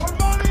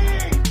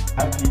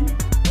Ok,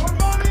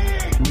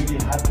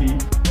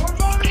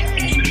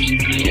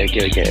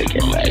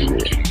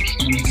 vas-y.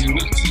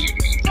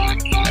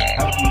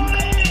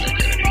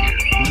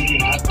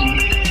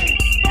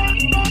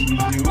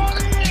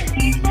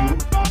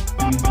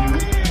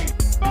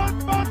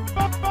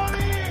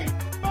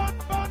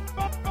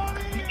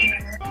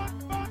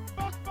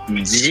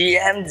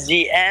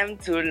 GM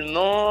tout le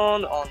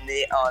monde, on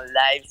est en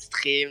live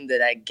stream de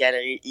la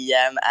galerie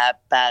Iham à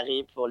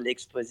Paris pour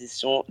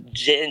l'exposition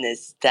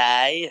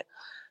Genesthai.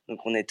 Donc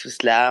on est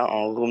tous là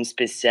en room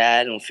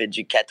spécial, on fait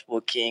du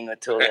catwalking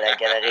autour de la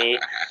galerie.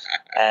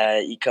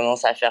 Il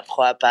commence à faire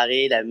froid à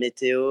Paris, la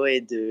météo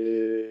est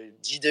de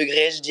 10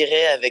 degrés je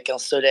dirais, avec un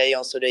soleil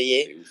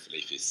ensoleillé.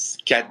 Il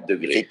fait 4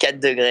 degrés. Il fait 4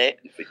 degrés.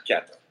 Il fait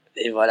 4.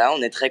 Et voilà,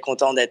 on est très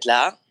content d'être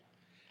là.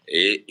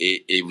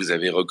 Et vous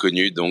avez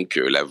reconnu donc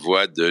la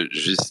voix de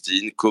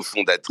Justine,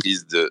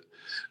 cofondatrice de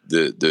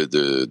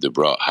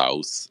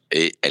Brauhaus.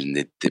 Et elle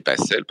n'était pas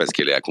seule parce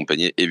qu'elle est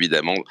accompagnée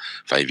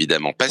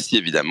pas si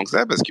évidemment que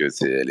ça, parce que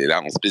elle est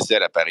là en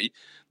spécial à Paris,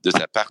 de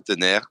sa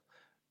partenaire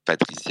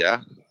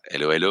Patricia.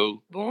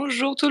 Hello.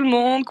 Bonjour tout le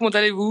monde, comment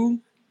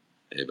allez-vous?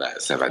 Eh ben,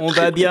 ça va. On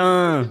va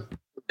bien.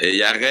 Et il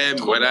y a Rem,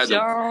 voilà.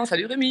 Bien. Donc...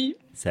 Salut Rémi.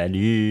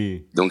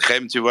 Salut. Donc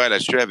Rem, tu vois, là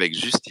je suis avec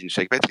Justine, je suis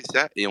avec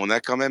Patricia, et on a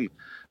quand même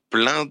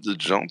plein de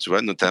gens, tu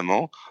vois,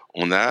 notamment,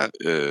 on a,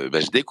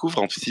 je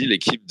découvre aussi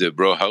l'équipe de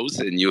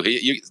Brauhaus, and you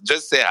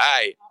just say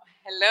hi.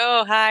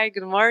 Hello, hi,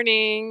 good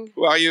morning.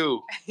 Who are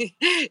you?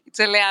 It's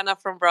Eleana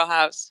from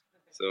Brauhaus.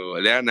 So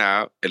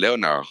Eleana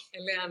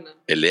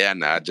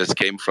just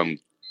came from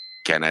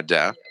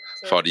Canada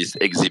for this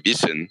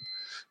exhibition.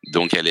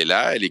 Donc elle est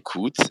là, elle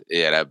écoute et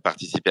elle a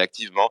participé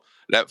activement.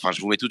 Là,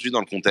 je vous mets tout de suite dans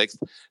le contexte.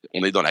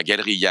 On est dans la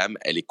galerie Iham,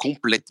 elle est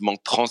complètement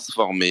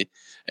transformée,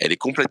 elle est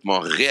complètement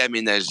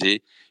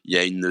réaménagée. Il y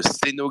a une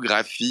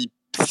scénographie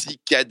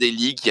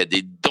psychédélique, il y a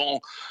des dents,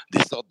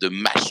 des sortes de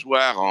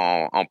mâchoires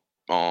en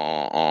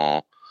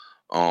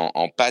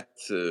pâte.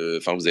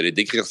 Vous allez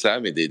décrire ça,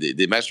 mais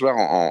des mâchoires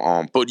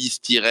en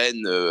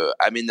polystyrène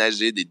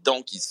aménagées, des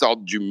dents qui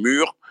sortent du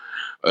mur.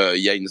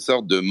 Il y a une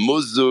sorte de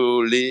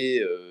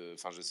mausolée.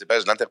 Je sais pas,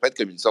 je l'interprète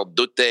comme une sorte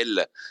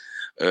d'hôtel.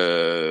 Vous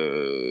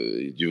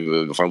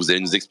allez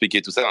nous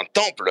expliquer tout ça. Un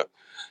temple,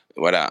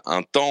 voilà,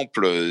 un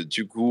temple.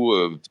 Du coup,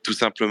 tout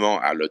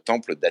simplement, le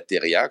temple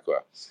d'Ateria,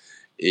 quoi.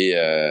 Et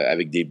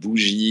avec des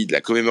bougies, de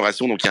la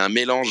commémoration. Donc il y a un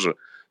mélange.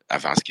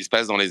 Ce qui se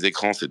passe dans les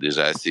écrans, c'est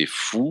déjà assez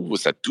fou.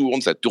 Ça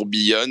tourne, ça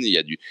tourbillonne. Il y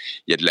a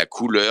de la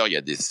couleur, il y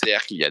a des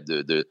cercles, il y a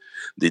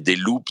des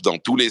loupes dans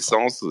tous les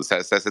sens.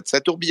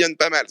 Ça tourbillonne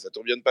pas mal.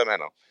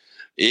 Hein.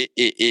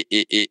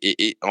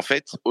 Et en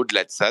fait,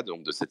 au-delà de ça,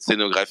 donc de cette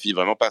scénographie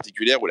vraiment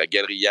particulière où la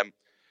galerie Iham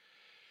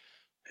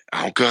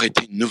a encore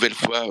été une nouvelle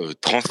fois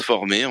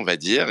transformée, on va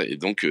dire, et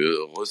donc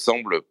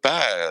ressemble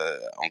pas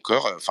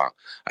encore,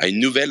 à une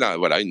nouvelle,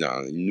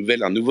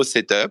 un nouveau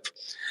setup.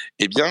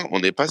 Eh bien, on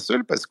n'est pas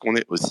seul parce qu'on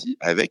est aussi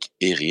avec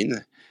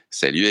Erin.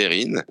 Salut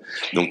Erin.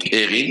 Donc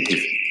Erin,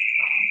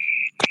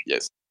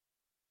 yes.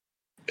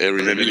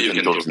 Maybe you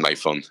can talk to my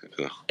phone.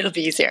 It'll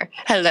be easier.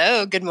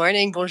 Hello, good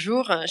morning,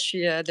 bonjour. Je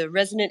suis the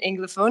resident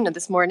anglophone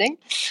this morning.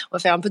 On va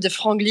faire un peu de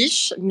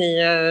franglish,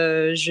 mais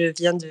je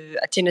viens de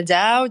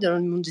Athénadao, dans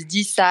le monde de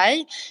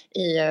Genesthai,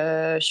 et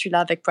je suis là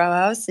avec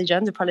Brauhaus et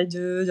Jeanne de parler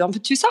un peu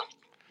de tout ça.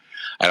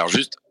 Alors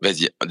juste,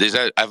 vas-y.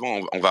 Déjà,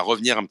 avant, on va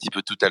revenir un petit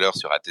peu tout à l'heure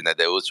sur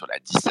Athénadao, sur la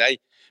Genesthai,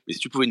 mais si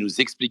tu pouvais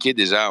nous expliquer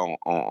déjà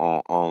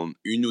en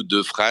une ou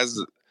deux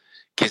phrases,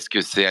 qu'est-ce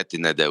que c'est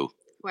Athénadao?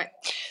 Ouais,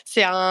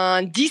 c'est un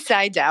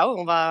Genesthai DAO,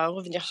 on va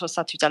revenir sur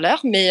ça tout à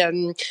l'heure, mais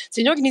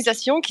c'est une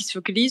organisation qui se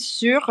focalise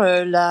sur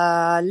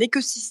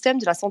l'écosystème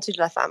de la santé de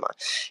la femme,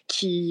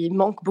 qui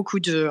manque beaucoup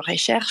de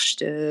recherche,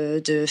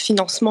 de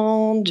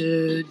financement,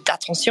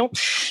 d'attention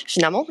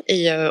finalement,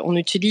 et on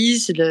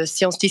utilise la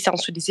science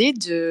décentralisée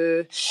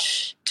de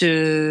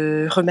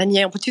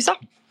remanier un peu tout ça.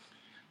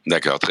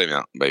 D'accord, très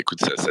bien. Écoute,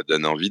 ça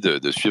donne envie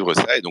de suivre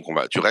ça, et donc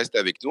tu restes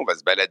avec nous, on va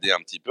se balader un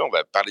petit peu, on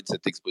va parler de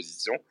cette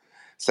exposition.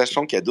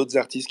 Sachant qu'il y a d'autres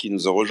artistes qui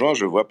nous ont rejoints.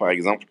 Je vois par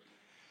exemple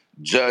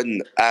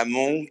John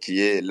Hamon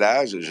qui est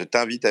là. Je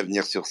t'invite à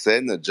venir sur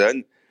scène,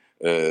 John.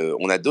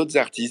 On a d'autres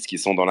artistes qui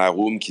sont dans la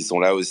room, qui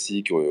sont là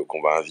aussi,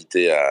 qu'on va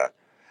inviter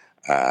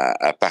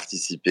à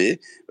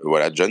participer.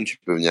 Voilà, John, tu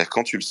peux venir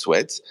quand tu le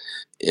souhaites.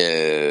 Tu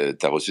as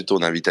reçu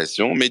ton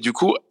invitation. Mais du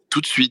coup,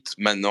 tout de suite,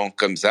 maintenant,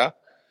 comme ça,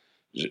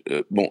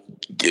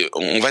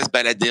 on va se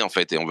balader en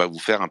fait et on va vous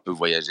faire un peu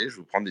voyager. Je vais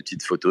vous prendre des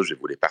petites photos, je vais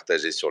vous les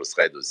partager sur le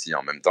thread aussi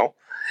en même temps.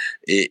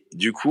 Et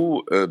du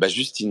coup,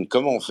 Justine,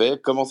 comment on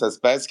fait? Comment ça se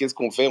passe? Qu'est-ce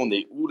qu'on fait? On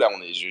est où là?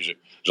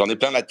 J'en ai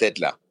plein la tête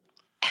là.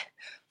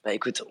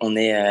 Écoute, on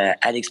est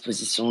à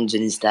l'exposition de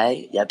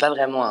Genesthai. Il n'y a pas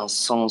vraiment un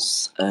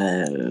sens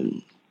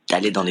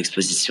d'aller dans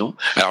l'exposition.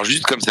 Alors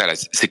juste comme ça, là,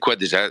 c'est quoi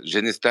déjà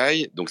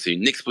Genesthai? Donc c'est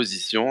une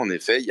exposition en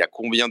effet. Il y a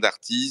combien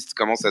d'artistes?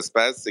 Comment ça se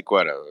passe? C'est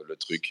quoi là, le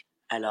truc?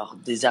 Alors,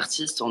 des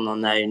artistes, on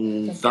en a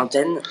une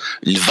vingtaine.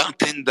 Une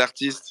vingtaine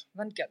d'artistes?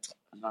 24.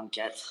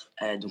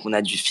 Donc, on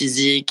a du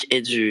physique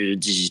et du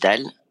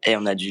digital. Et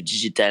on a du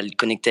digital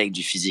connecté avec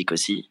du physique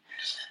aussi.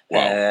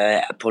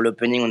 Pour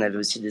l'opening, on avait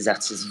aussi des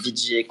artistes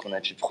VJ qu'on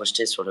a pu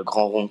projeter sur le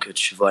grand rond que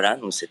tu vois là,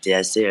 donc c'était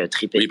assez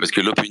trippé. Oui, parce que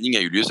l'opening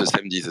a eu lieu ce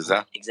samedi, c'est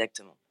ça ?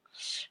 Exactement.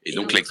 Et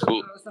donc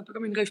l'expo. C'est un peu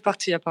comme une rave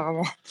party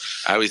apparemment.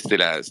 Ah oui,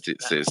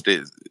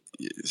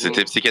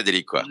 c'était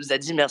psychédélique quoi. On nous a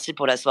dit merci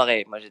pour la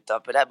soirée. Moi j'étais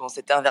un peu là, bon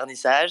c'était un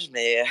vernissage,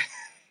 mais et,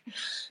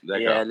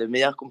 le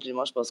meilleur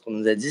compliment je pense qu'on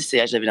nous a dit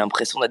c'est j'avais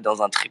l'impression d'être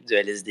dans un trip de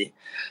LSD.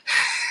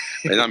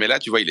 Mais non, mais là,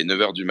 tu vois, il est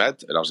 9h du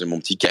mat. Alors, j'ai mon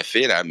petit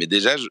café, là. Mais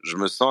déjà, je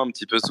me sens un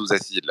petit peu sous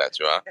acide, là,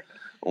 tu vois.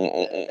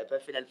 T'as pas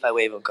fait l'alpha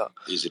wave encore.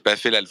 Et j'ai pas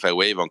fait l'alpha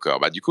wave encore.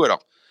 Bah, du coup,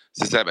 alors,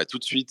 c'est ça, tout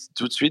de suite.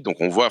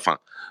 Donc, on voit, enfin,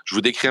 je vous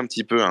décris un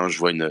petit peu, hein. Je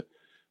vois une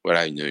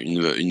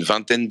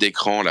vingtaine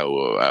d'écrans, là,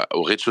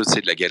 au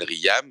rez-de-chaussée de la galerie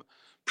Iham,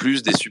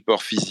 plus des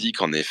supports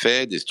physiques, en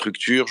effet, des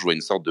structures. Je vois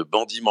une sorte de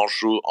bandit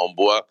manchot en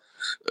bois,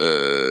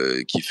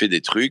 qui fait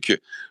des trucs.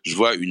 Je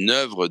vois une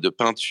œuvre de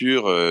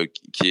peinture,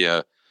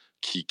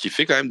 qui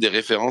fait quand même des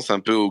références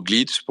un peu au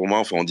glitch pour moi.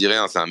 Enfin, on dirait,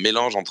 hein, c'est un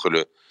mélange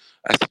entre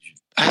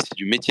c'est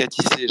du métier à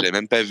tisser, j'avais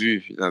même pas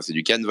vu. Non, c'est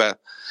du canevas.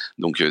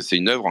 Donc c'est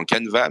une œuvre en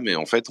canevas, mais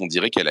en fait on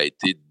dirait qu'elle a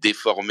été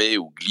déformée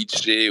ou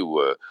glitchée ou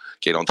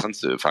qu'elle est en train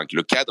que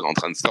le cadre est en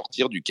train de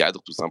sortir du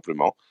cadre tout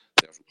simplement.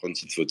 Je vous prends une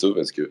petite photo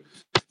parce que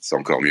c'est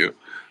encore mieux.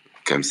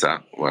 Comme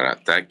ça, voilà,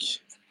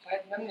 tac.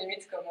 Même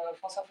limite comme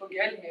François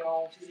Vogel, mais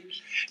en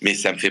physique. Mais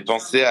ça me fait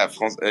penser à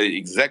France.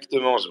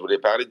 Exactement, je voulais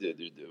parler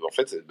en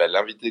fait,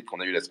 l'invité qu'on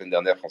a eu la semaine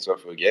dernière, François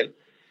Vogel,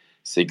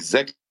 c'est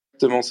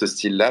exactement ce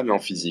style-là, mais en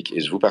physique. Et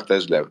je vous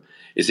partage là.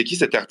 Et c'est qui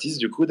cet artiste,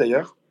 du coup,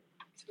 d'ailleurs ?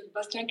 Il s'appelle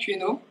Bastien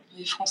Queno,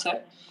 il est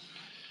français.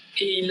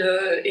 Et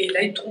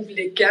là, il trouve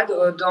les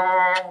cadres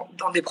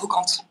dans des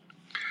brocantes.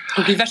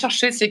 Donc, il va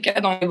chercher ces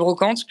cadres dans les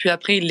brocantes, puis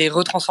après, il les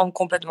retransforme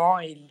complètement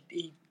et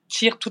il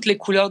tire toutes les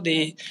couleurs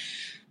des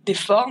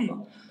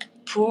formes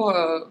pour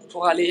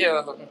aller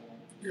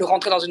le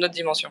rentrer dans une autre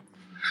dimension.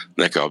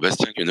 D'accord,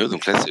 Bastien Queneau,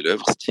 donc là c'est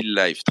l'œuvre Still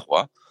Life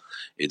 3,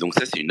 et donc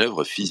ça c'est une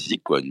œuvre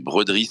physique, quoi, une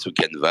broderie sous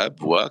canevas,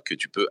 bois, que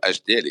tu peux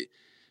acheter,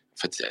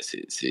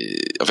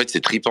 en fait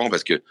c'est trippant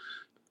parce que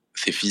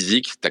c'est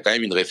physique, t'as quand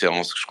même une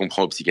référence, je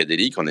comprends au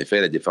psychédélique, en effet,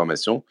 à la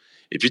déformation,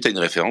 et puis t'as une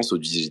référence au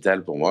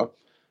digital pour moi,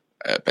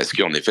 parce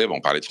qu'en effet,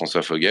 on parlait de François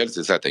Vogel,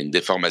 c'est ça, t'as une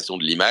déformation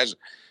de l'image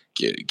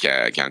qui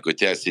a un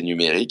côté assez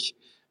numérique.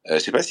 Je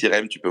sais pas si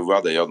Rem, tu peux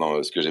voir d'ailleurs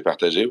dans ce que j'ai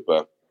partagé ou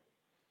pas.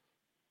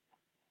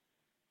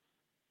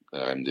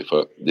 Rem, des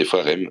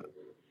fois Rem,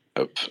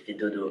 hop.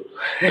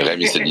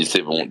 Rem, il s'est dit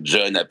c'est bon,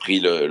 John a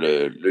pris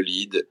le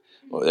lead,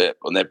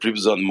 on n'a plus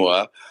besoin de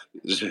moi.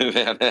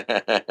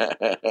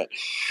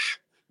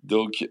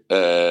 Donc,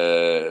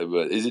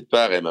 n'hésite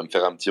pas Rem à me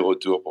faire un petit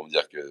retour pour me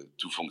dire que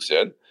tout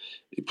fonctionne.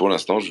 Et pour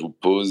l'instant, je vous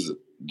pose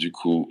du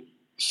coup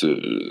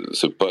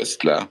ce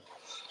post là.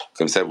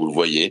 Comme ça, vous le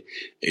voyez.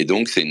 Et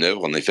donc, c'est une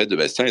œuvre, en effet, de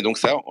Bastien. Et donc,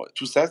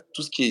 tout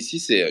ce qui est ici,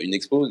 c'est une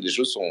expo.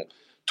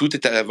 Tout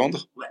est à la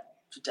vendre ? Ouais,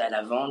 tout est à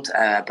la vente,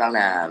 à part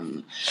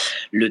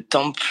le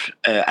temple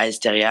à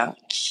Estéria,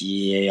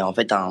 qui est en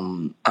fait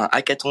un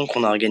hackathon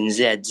qu'on a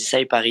organisé à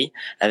Genesthai Paris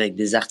avec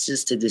des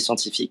artistes et des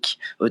scientifiques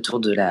autour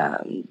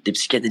des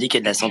psychédéliques et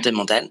de la santé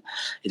mentale.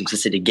 Et donc, ça,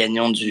 c'est les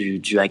gagnants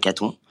du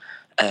hackathon.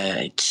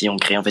 Qui ont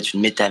créé en fait une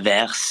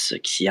métaverse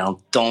qui est un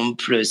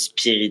temple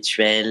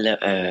spirituel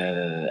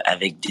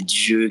avec des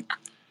dieux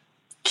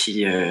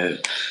qui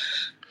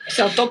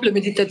C'est un temple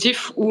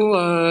méditatif où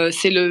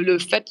c'est le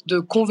fait de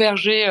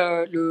converger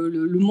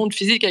le monde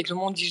physique avec le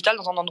monde digital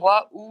dans un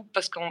endroit où,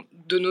 parce que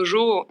de nos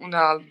jours,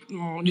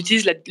 on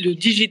utilise le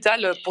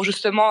digital pour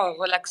justement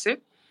relaxer.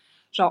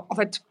 Genre, en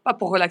fait, pas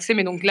pour relaxer,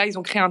 mais donc là, ils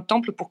ont créé un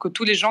temple pour que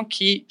tous les gens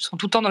qui sont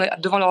tout le temps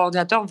devant leur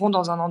ordinateur vont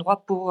dans un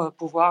endroit pour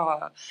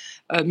pouvoir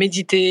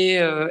méditer,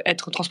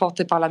 être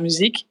transportés par la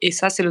musique. Et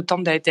ça, c'est le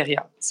temple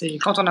d'Aetheria. C'est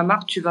quand on a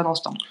marre, tu vas dans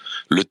ce temple.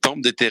 Le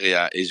temple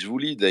d'Etheria. Et je vous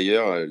lis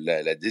d'ailleurs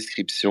la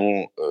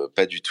description,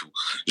 pas du tout.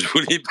 Je vous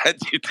lis pas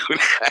du tout.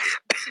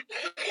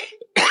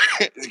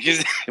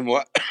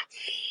 Excusez-moi.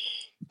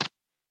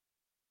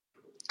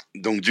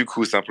 Donc, du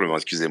coup, simplement,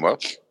 excusez-moi.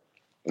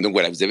 Donc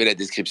voilà, vous avez la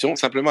description.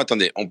 Simplement,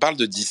 attendez, on parle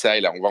de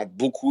Genesthai, là. On va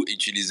beaucoup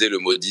utiliser le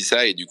mot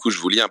Genesthai, et du coup, je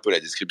vous lis un peu la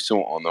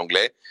description en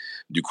anglais,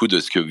 du coup, de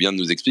ce que vient de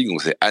nous expliquer.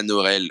 Donc, c'est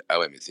Anne-Aurèle. Ah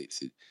ouais, mais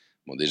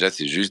bon, déjà,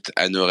 c'est juste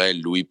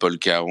Anne-Aurèle, Louis-Paul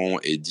Caron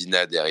et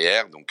Dina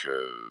derrière. Donc,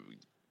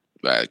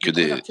 que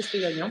des artistes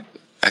gagnants.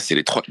 Ah, c'est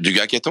les trois du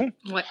hackathon.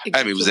 Ouais,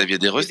 ah, mais vous aviez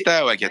des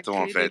restas au hackathon,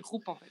 en fait. Des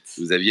groupes, en fait.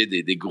 Vous aviez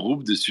des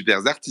groupes de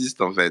super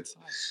artistes, en fait.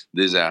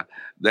 Ouais. Déjà.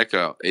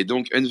 D'accord. Et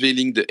donc,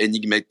 Unveiling the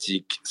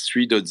Enigmatic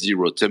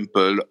 3.0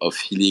 Temple of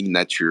Healing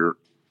Nature,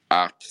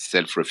 Art,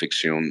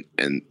 Self-Reflection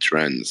and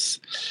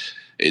Trance.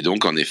 Et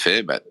donc, en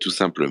effet, tout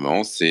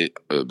simplement, c'est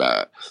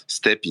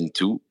Step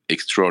into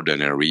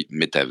Extraordinary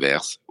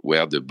Metaverse,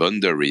 where the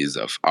boundaries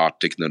of art,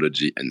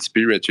 technology and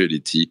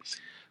spirituality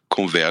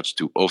converge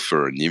to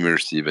offer an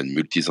immersive and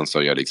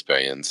multisensorial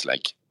experience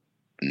like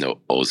no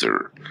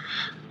other.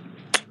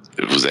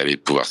 Vous allez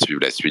pouvoir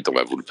suivre la suite, on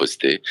va vous le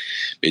poster.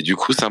 Mais du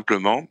coup,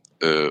 simplement,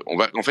 j'ai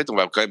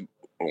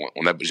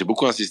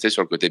beaucoup insisté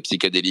sur le côté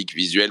psychédélique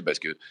visuel parce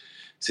que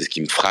c'est ce qui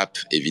me frappe,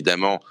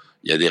 évidemment.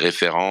 Il y a des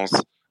références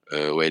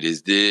au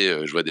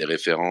LSD, je vois des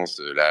références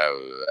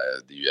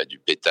à du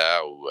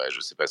pétard ou à je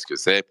sais pas ce que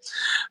c'est,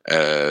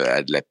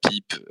 à de la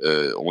pipe.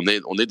 On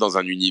est dans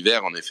un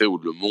univers en effet où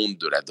le monde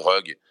de la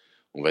drogue,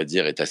 on va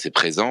dire, est assez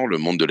présent, le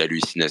monde de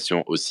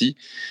l'hallucination aussi,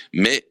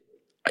 mais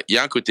il y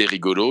a un côté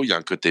rigolo, il y a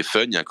un côté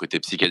fun, il y a un côté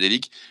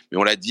psychédélique, mais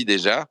on l'a dit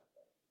déjà,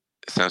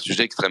 c'est un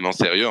sujet extrêmement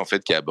sérieux en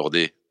fait qui est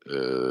abordé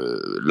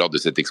lors de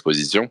cette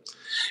exposition,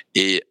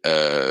 et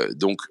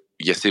donc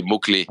il y a ces mots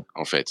clés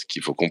en fait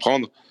qu'il faut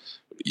comprendre.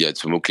 Il y a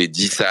ce mot-clé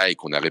DeSci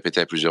qu'on a répété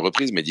à plusieurs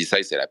reprises, mais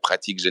DeSci, c'est la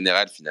pratique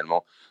générale,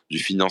 finalement, du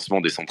financement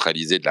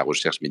décentralisé de la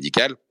recherche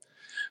médicale.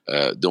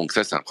 Donc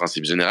ça, c'est un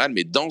principe général.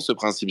 Mais dans ce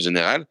principe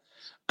général,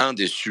 un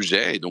des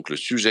sujets, et donc le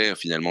sujet,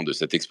 finalement, de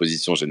cette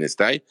exposition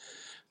Genesthai,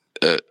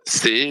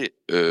 c'est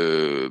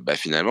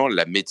finalement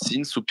la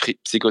médecine sous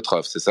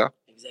psychotrope, c'est ça?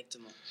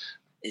 Exactement.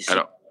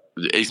 Alors,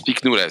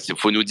 explique-nous là,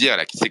 faut nous dire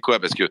là, c'est quoi?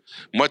 Parce que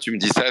moi, tu me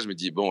dis ça, je me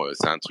dis bon,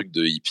 c'est un truc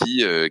de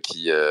hippie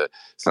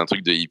c'est un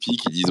truc de hippie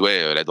qui disent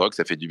ouais, la drogue,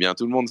 ça fait du bien à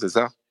tout le monde, c'est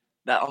ça?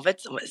 Bah, en fait,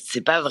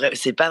 c'est pas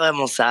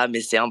vraiment ça, mais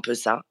c'est un peu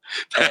ça.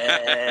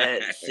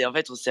 En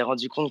fait, on s'est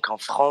rendu compte qu'en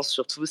France,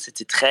 surtout,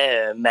 c'était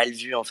très mal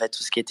vu, en fait,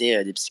 tout ce qui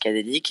était des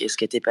psychédéliques et ce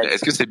qui était pas.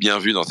 Est-ce que c'est bien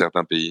vu dans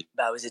certains pays?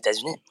 Bah,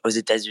 aux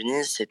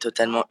États-Unis, c'est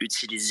totalement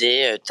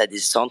utilisé. T'as des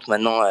centres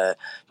maintenant.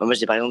 Moi,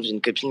 j'ai par exemple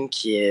une copine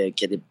qui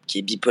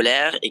est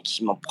bipolaire et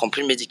qui m'en prend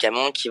plus le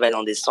médicament, qui va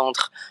dans des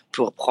centres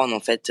pour prendre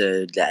en fait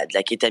de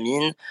la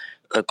kétamine.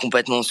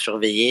 Complètement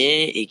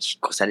surveillée et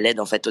ça l'aide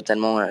en fait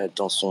totalement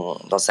dans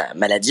sa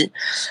maladie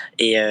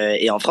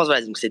et en France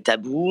voilà donc c'est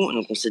tabou,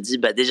 donc on s'est dit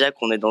déjà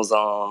qu'on est dans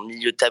un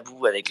milieu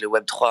tabou avec le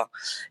Web3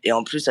 et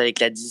en plus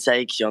avec la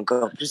DeSci qui est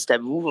encore plus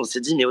tabou, on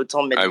s'est dit mais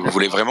autant mettre vous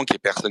voulez vraiment qu'il y ait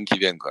personne qui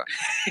vienne quoi.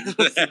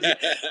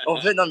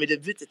 Non mais le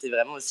but était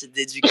vraiment aussi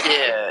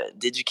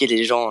d'éduquer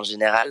les gens en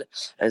général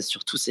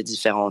sur tous ces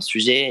différents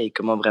sujets et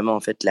comment vraiment en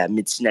fait la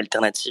médecine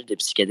alternative des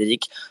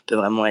psychédéliques peut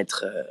vraiment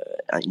être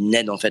une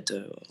aide en fait.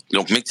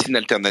 Donc médecine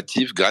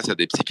alternative grâce à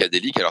des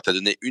psychédéliques. Alors, tu as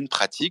donné une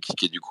pratique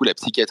qui est du coup la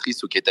psychiatrie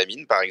sous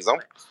kétamine, par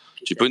exemple.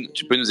 Tu peux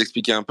nous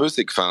expliquer un peu?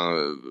 C'est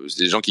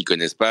que, les gens qui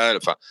connaissent pas,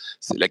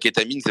 la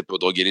kétamine, c'est pour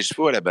droguer les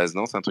chevaux à la base,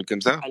 non? C'est un truc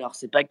comme ça? Alors,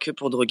 c'est pas que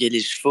pour droguer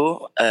les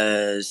chevaux.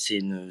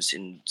 C'est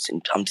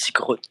un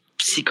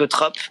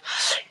psychotrope.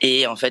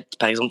 Et en fait,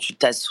 par exemple, tu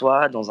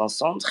t'assois dans un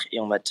centre et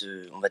on va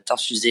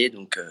t'infuser.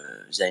 Donc,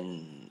 via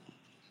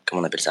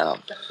comment on appelle ça?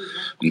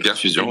 Une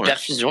perfusion. Une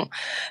perfusion.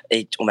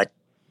 Et on va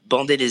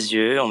bander les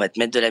yeux, on va te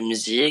mettre de la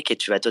musique et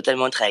tu vas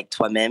totalement être avec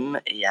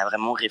toi-même et à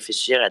vraiment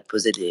réfléchir, à te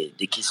poser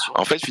des questions.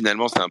 En fait,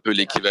 finalement, c'est un peu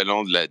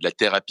l'équivalent de la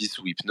thérapie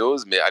sous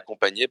hypnose, mais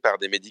accompagné par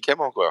des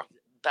médicaments, quoi.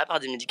 Pas par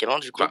des médicaments,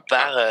 du coup,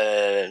 par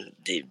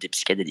des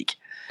psychédéliques.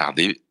 Par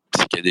des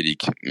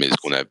psychédéliques.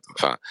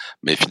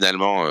 Mais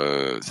finalement,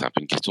 c'est un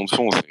peu une question de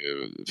fond.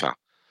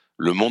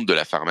 Le monde de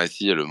la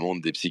pharmacie et le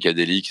monde des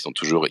psychédéliques,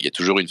 il y a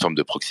toujours une forme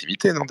de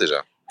proximité, non,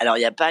 déjà? Alors,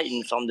 il n'y a pas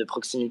une forme de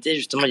proximité,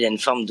 justement, il y a une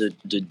forme de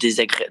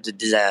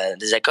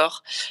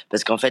désaccord.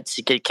 Parce qu'en fait,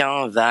 si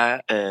quelqu'un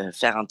va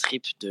faire un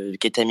trip de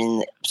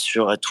kétamine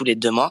sur tous les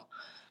 2 mois,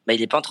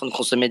 il n'est pas en train de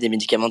consommer des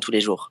médicaments tous les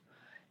jours.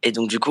 Et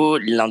donc, du coup,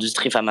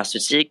 l'industrie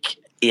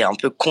pharmaceutique est un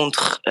peu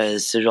contre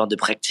ce genre de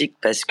pratique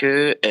parce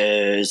que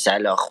ça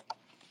leur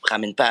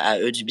ramène pas à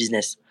eux du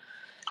business.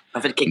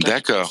 En fait,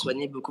 quelqu'un qui peut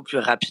soigner beaucoup plus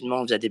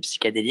rapidement via des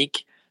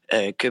psychédéliques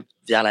que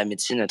via la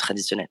médecine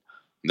traditionnelle.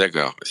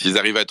 D'accord. S'ils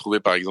arrivent à trouver,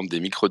 par exemple, des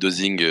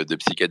microdosings de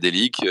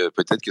psychédéliques,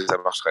 peut-être que ça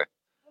marcherait.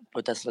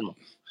 Potentiellement.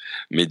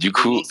 Mais du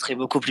coup... Ce serait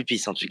beaucoup plus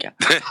pisse, en tout cas.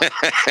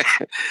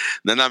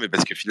 Non, mais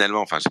parce que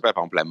finalement, je sais pas,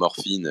 par exemple, la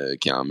morphine,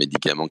 qui est un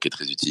médicament qui est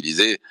très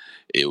utilisé,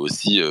 et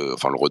aussi,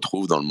 on le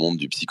retrouve dans le monde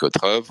du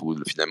psychotrope, ou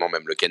finalement,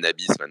 même le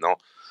cannabis, maintenant,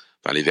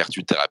 les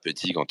vertus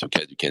thérapeutiques, en tout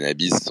cas, du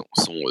cannabis,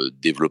 sont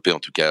développées, en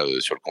tout cas,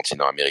 sur le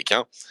continent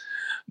américain.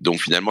 Donc,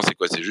 finalement, c'est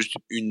quoi? C'est juste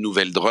une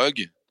nouvelle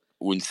drogue,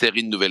 ou une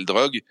série de nouvelles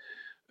drogues,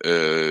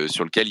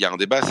 sur lequel il y a un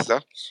débat, c'est ça?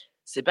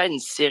 C'est pas une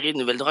série de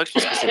nouvelles drogues, je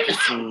pense que c'est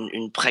plus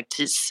une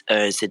practice.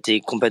 C'était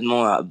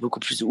complètement beaucoup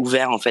plus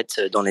ouvert en fait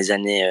dans les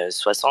années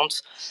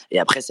 60 et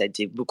après ça a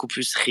été beaucoup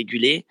plus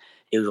régulé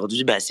et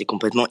aujourd'hui c'est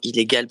complètement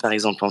illégal par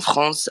exemple en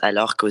France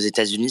alors qu'aux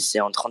États-Unis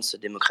c'est en train de se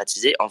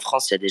démocratiser. En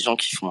France il y a des gens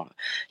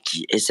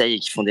qui essayent et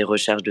qui font des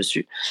recherches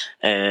dessus,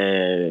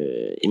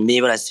 mais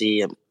voilà c'est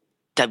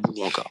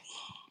tabou encore.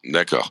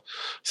 D'accord,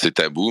 c'est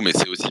tabou, mais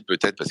c'est aussi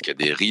peut-être parce qu'il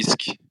y a des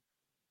risques,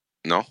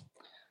 non?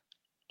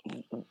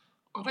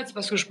 En fait, c'est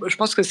parce que je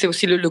pense que c'est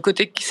aussi le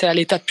côté que c'est à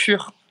l'état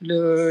pur,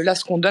 là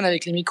ce qu'on donne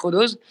avec les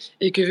microdoses,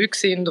 et que vu que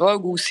c'est une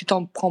drogue où si tu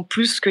en prends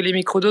plus que les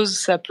microdoses,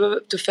 ça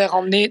peut te faire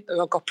emmener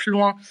encore plus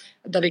loin,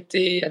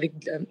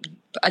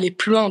 aller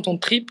plus loin dans ton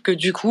trip, que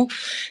du coup,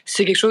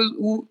 c'est quelque chose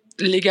où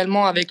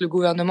légalement avec le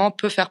gouvernement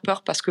peut faire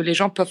peur parce que les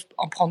gens peuvent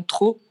en prendre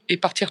trop et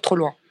partir trop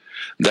loin.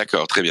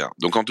 D'accord, très bien.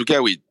 Donc en tout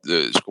cas, oui,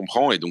 je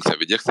comprends, et donc ça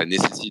veut dire que ça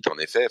nécessite en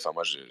effet,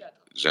 moi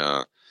j'ai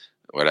un...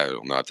 Voilà,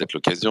 on aura peut-être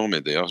l'occasion,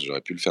 mais d'ailleurs,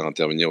 j'aurais pu le faire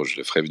intervenir ou je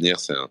le ferai venir.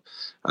 C'est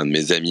un de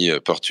mes amis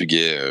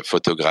portugais,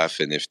 photographe,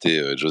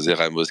 NFT, José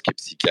Ramos, qui est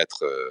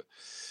psychiatre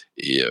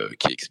et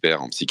qui est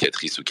expert en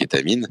psychiatrie sous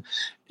kétamine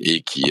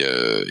et qui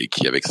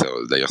avec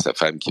d'ailleurs sa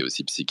femme qui est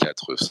aussi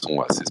psychiatre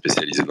sont assez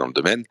spécialisés dans le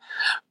domaine,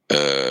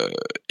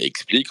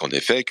 explique en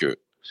effet que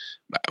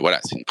voilà,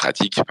 c'est une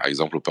pratique par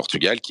exemple au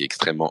Portugal qui est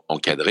extrêmement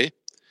encadrée.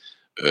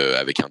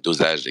 Avec un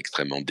dosage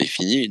extrêmement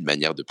défini, une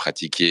manière de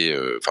pratiquer.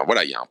 Enfin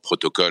voilà, il y a un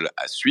protocole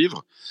à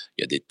suivre,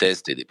 il y a des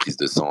tests et des prises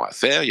de sang à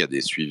faire, il y a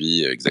des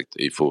suivis exacts.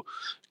 Il faut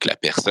que la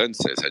personne,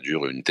 ça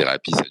dure une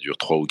thérapie, ça dure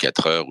 3 ou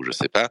 4 heures ou je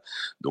sais pas.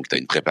 Donc tu as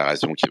une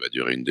préparation qui va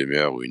durer une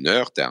demi-heure ou une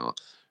heure, tu as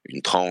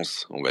une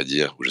transe, on va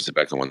dire, ou je sais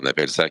pas comment on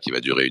appelle ça, qui va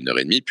durer 1 heure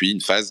et demie, puis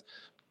une phase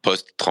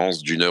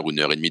post-transe d'1 heure ou 1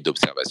 heure et demie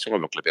d'observation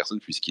avant que la personne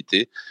puisse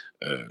quitter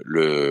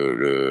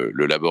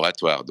le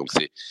laboratoire. Donc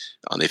c'est,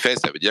 en effet,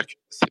 ça veut dire que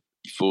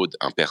il faut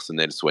un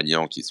personnel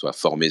soignant qui soit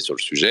formé sur le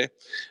sujet.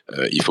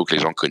 Il faut que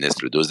les gens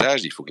connaissent le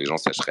dosage. Il faut que les gens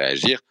sachent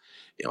réagir.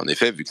 Et en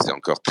effet, vu que c'est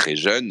encore très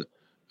jeune,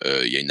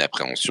 il y a une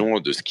appréhension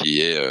de ce qui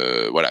est,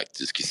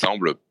 de ce qui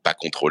semble pas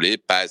contrôlé,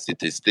 pas assez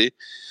testé.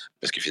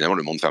 Parce que finalement,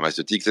 le monde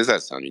pharmaceutique, c'est ça.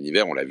 C'est un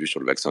univers, on l'a vu sur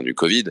le vaccin du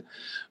Covid.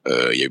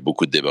 Il y a eu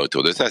beaucoup de débats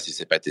autour de ça. Si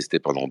c'est pas testé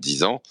pendant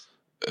 10 ans,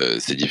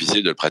 c'est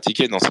difficile de le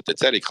pratiquer. Non, c'est peut-être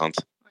ça les craintes.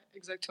 Ouais,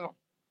 exactement.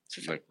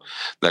 C'est ça.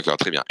 D'accord,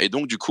 très bien. Et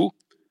donc, du coup,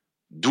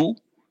 d'où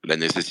la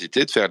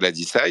nécessité de faire de la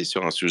design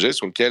sur un sujet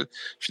sur lequel,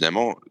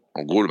 finalement,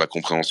 en gros, ma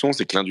compréhension,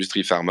 c'est que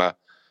l'industrie pharma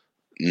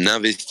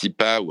n'investit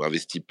pas ou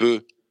investit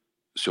peu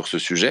sur ce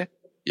sujet.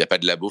 Il n'y a pas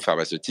de labos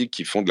pharmaceutiques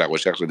qui font de la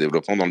recherche et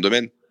développement dans le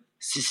domaine.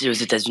 Si, aux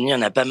États-Unis, il y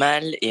en a pas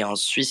mal, et en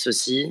Suisse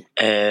aussi.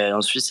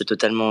 En Suisse, c'est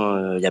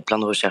totalement, il y a plein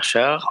de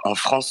chercheurs. En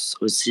France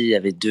aussi, il y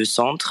avait 2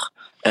 centres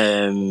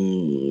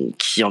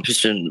qui, en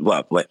plus,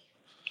 ouais.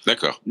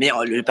 D'accord. Mais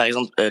par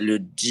exemple, le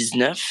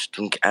 19,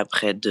 donc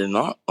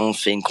après-demain, on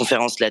fait une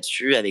conférence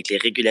là-dessus avec les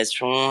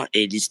régulations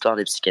et l'histoire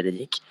des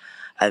psychédéliques,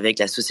 avec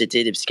la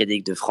Société des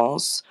psychédéliques de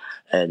France.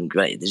 Donc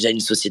voilà, il y a déjà une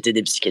Société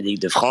des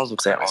psychédéliques de France.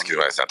 Donc ça, parce que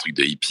c'est un truc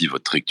de hippie,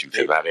 votre truc, tu me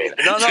fais marrer.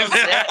 Non,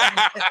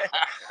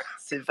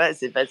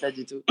 c'est pas ça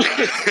du tout.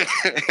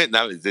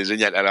 Non, mais c'est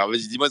génial. Alors,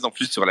 vas-y, dis-moi en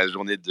plus sur la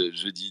journée de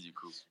jeudi, du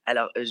coup.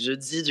 Alors,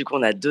 jeudi, du coup,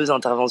 on a 2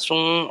 interventions.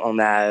 On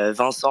a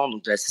Vincent,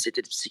 donc de la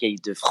Société de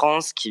psychédéliques de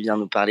France, qui vient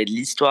nous parler de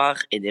l'histoire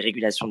et des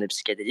régulations des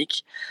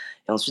psychédéliques.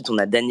 Et ensuite, on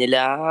a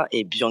Daniela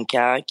et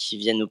Bianca qui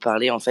viennent nous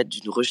parler, en fait,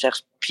 d'une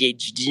recherche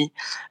PhD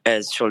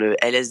sur le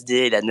LSD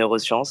et la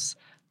neuroscience.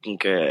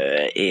 Donc,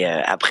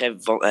 après,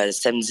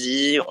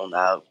 samedi, on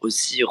a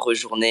aussi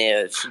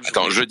rejourné.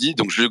 Attends, jeudi,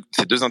 donc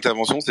ces 2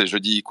 interventions, c'est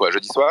jeudi quoi?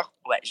 Jeudi soir?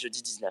 Ouais,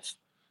 jeudi 19.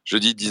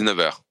 Jeudi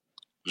 19h.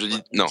 Jeudi,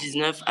 ouais, non.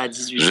 19 à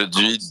 18h30.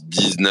 Jeudi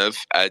 19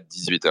 à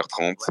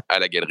 18h30 à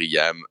la galerie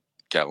Iham,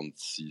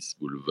 46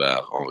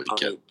 boulevard Henri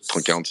IV.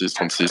 46,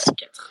 36.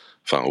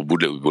 Enfin, au bout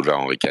de boulevard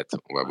Henri IV.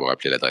 On va vous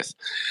rappeler l'adresse.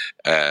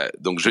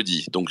 Donc,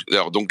 jeudi. Donc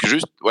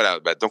juste, voilà,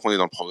 tant qu'on est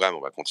dans le programme,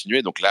 on va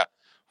continuer. Donc là,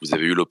 vous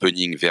avez eu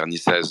l'opening,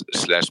 vernissage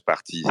 /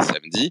 party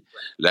samedi.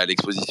 Là,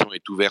 l'exposition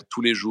est ouverte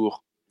tous les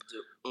jours.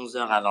 De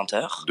 11h à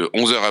 20h. De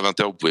 11h à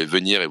 20h, vous pouvez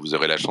venir et vous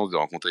aurez la chance de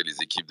rencontrer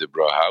les équipes de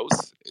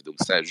Brewhouse. Et donc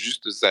ça,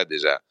 juste ça,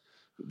 déjà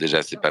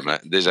c'est pas mal.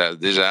 Déjà,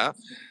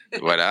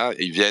 voilà,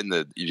 ils viennent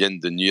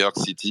de New York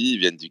City, ils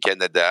viennent du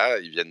Canada,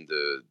 ils viennent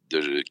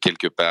de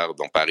quelque part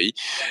dans Paris.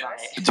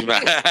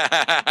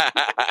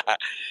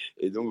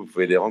 Et donc vous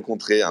pouvez les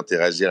rencontrer,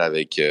 interagir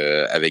avec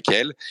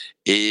elles.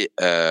 Et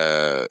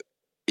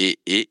j'ai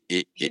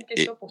une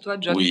question pour toi,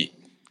 John. Oui.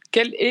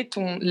 Quelle est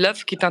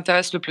l'œuvre qui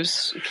t'intéresse le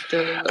plus?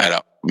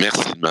 Alors,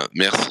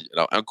 merci.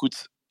 Alors,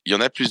 écoute, il y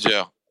en a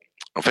plusieurs.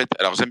 En fait,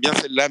 alors j'aime bien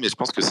celle-là, mais je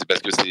pense que c'est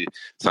parce que c'est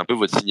un peu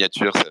votre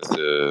signature.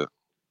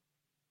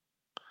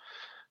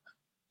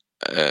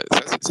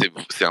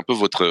 C'est un peu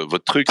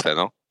votre truc, ça,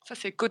 non? Ça,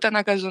 c'est Kota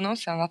Nakazono,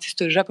 c'est un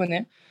artiste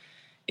japonais.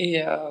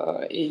 Et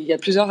il y a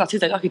plusieurs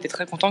artistes d'ailleurs qui étaient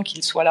très contents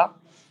qu'il soit là,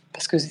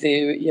 parce que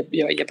il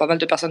y a pas mal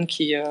de personnes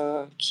qui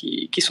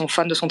sont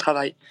fans de son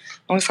travail.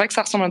 Donc c'est vrai que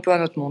ça ressemble un peu à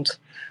notre monde.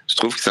 Je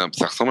trouve que ça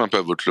ressemble un peu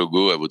à votre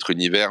logo, à votre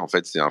univers. En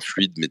fait, c'est un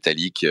fluide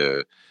métallique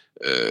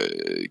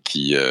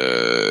qui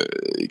se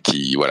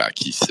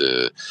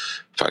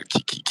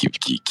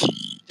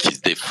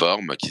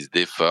déforme.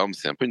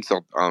 C'est un peu une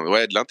sorte,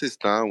 de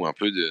l'intestin ou un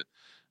peu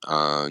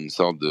une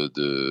sorte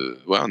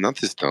un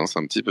intestin. C'est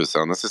un petit peu ça,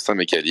 un intestin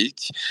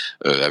mécanique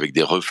avec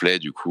des reflets,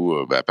 du coup,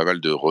 pas mal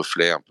de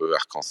reflets un peu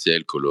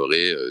arc-en-ciel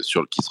colorés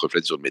qui se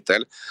reflètent sur le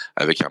métal,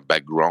 avec un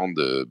background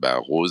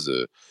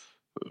rose.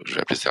 Je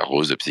vais appeler ça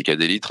rose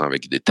psychédélique,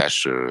 avec des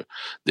taches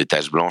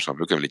blanches, un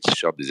peu comme les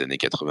t-shirts des années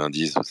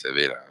 90, vous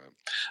savez, là,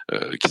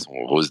 qui sont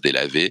roses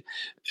délavées.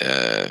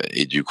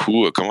 Et du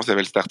coup, comment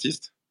s'appelle cet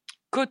artiste?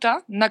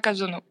 Kota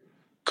Nakazono.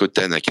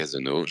 Kota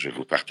Nakazono, je vais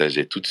vous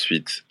partager tout de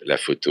suite la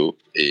photo,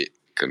 et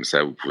comme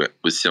ça, vous pouvez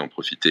aussi en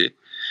profiter.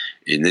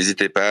 Et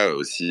n'hésitez pas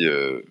aussi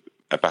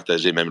à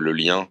partager même le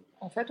lien.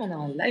 En fait, on a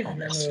un live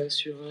même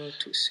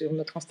sur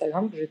notre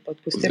Instagram. Je vais pas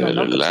te poster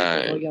maintenant, vous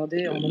pouvez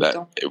regarder en même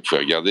temps. Et vous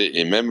pouvez regarder,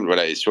 et même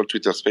et sur le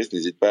Twitter Space,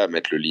 n'hésite pas à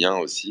mettre le lien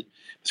aussi,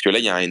 parce que là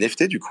il y a un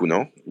NFT du coup,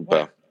 non, ou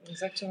pas?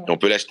 Exactement. Et on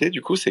peut l'acheter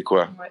du coup, c'est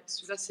quoi? Ouais,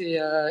 celui-là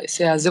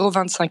c'est à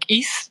 0,25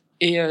 ETH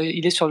et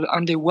il est sur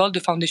un des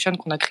World Foundation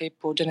qu'on a créé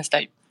pour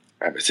Genesthai.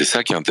 Ah bah c'est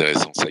ça qui est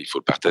intéressant, ça, il faut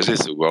le partager,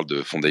 ce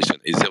World Foundation.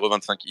 Et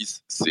 0,25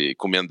 Is, c'est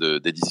combien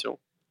d'éditions?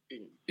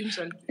 Une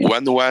seule.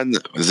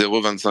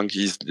 0,25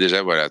 Is,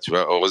 déjà, voilà, tu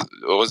vois.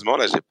 Heureusement,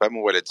 là, j'ai pas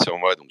mon wallet sur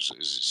moi, donc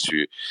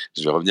je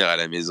vais revenir à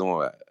la maison.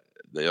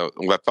 D'ailleurs,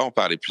 on va pas en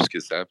parler plus que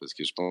ça, parce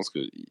que je pense que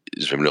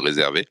je vais me le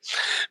réserver.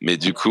 Mais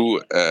du coup,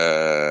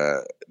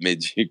 non,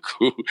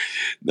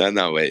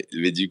 ouais.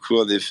 Mais du coup,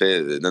 en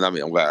effet, non,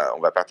 mais on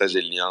va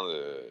partager le lien.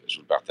 Je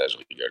vous le partage, je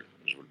rigole.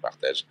 Je vous le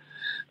partage.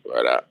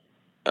 Voilà.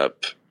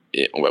 Hop.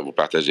 Et on va vous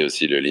partager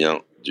aussi le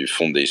lien du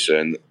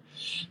Foundation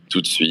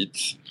tout de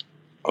suite.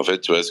 En fait,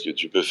 tu vois, ce que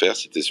tu peux faire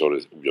si tu es sur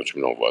le... Ou bien tu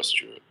me l'envoies si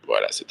tu veux.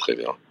 Voilà, c'est très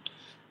bien.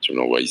 Tu me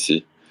l'envoies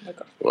ici.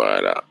 D'accord.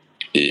 Voilà.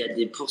 Et il y a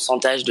des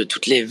pourcentages de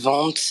toutes les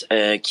ventes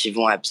qui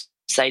vont à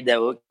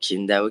PsyDAO, qui est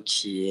une DAO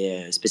qui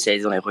est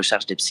spécialisée dans les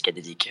recherches des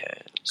psychédéliques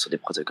sur des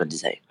protocoles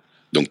design.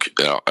 Donc,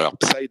 alors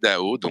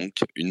PsyDAO, donc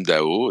une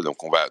DAO.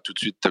 Donc, on va tout de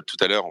suite, tout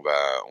à l'heure, on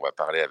va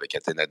parler avec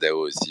Athena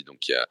DAO aussi.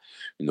 Donc, il y a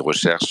une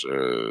recherche,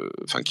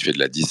 qui fait de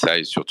la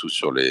DeSci, surtout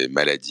sur les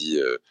maladies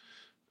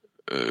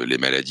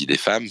des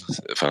femmes,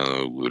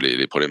 ou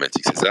les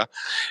problématiques, c'est ça.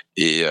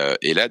 Et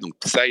là, donc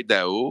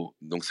PsyDAO,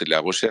 donc c'est de la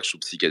recherche sous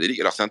psychédélique.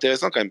 Alors, c'est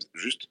intéressant quand même.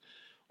 Juste,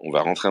 on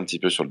va rentrer un petit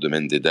peu sur le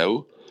domaine des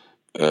DAO.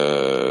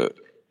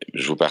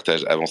 Je vous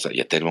partage avant ça. Il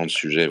y a tellement de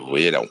sujets. Vous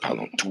voyez, là, on parle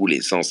dans tous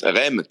les sens.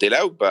 Rem, t'es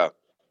là ou pas?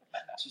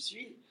 Tu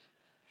suis?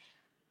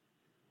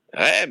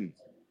 Rem,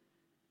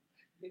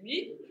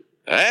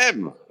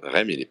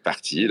 il est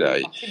parti, là.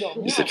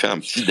 Il s'est fait un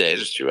petit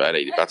déj, tu vois. Là,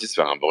 il est parti se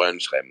faire un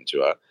brunch, Rem, tu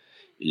vois.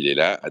 Il est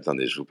là.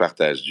 Attendez, je vous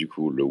partage, du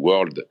coup, le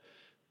World.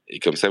 Et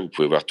comme ça, vous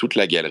pouvez voir toute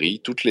la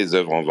galerie, toutes les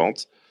œuvres en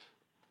vente.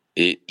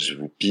 Et je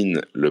vous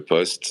pine le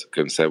post.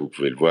 Comme ça, vous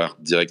pouvez le voir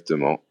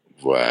directement.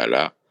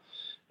 Voilà.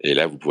 Et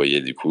là, vous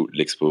voyez, du coup,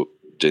 l'expo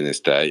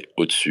Genesthai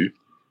au-dessus.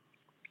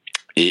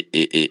 Et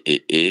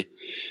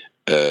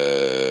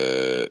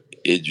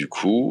du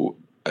coup,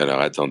 alors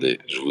attendez,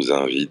 je vous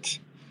invite.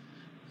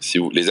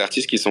 Les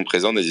artistes qui sont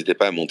présents, n'hésitez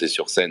pas à monter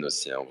sur scène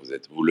aussi. Hein.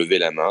 Vous levez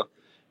la main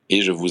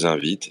et je vous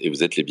invite et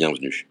vous êtes les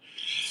bienvenus.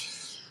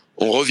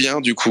 On revient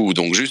du coup.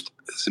 Donc juste,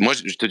 moi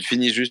je te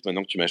finis juste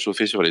maintenant que tu m'as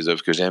chauffé sur les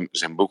œuvres que j'aime.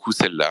 J'aime beaucoup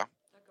celle-là.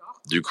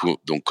 D'accord. Du coup,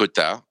 donc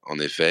Kota, en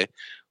effet,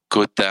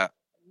 Kota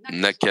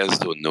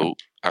Nakazono,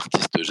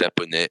 artiste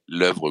japonais,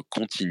 l'œuvre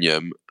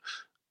Continuum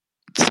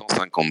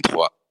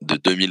 153 de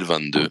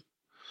 2022.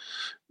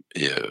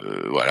 Et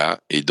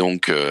voilà. Et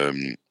donc,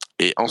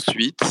 et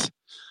ensuite,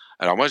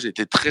 alors moi j'ai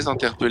été très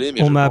interpellé.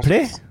 Mais on m'a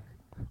appelé.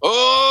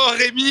 Oh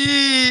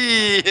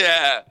Rémi,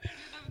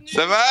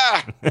 ça va?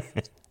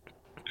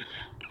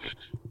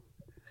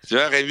 Tu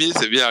vois, Rémi,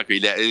 c'est bien.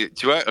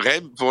 Tu vois,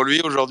 Rémi, pour lui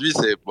aujourd'hui,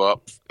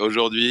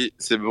 aujourd'hui,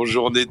 c'est ma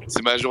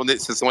journée,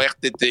 c'est son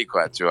RTT,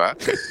 quoi. Tu vois.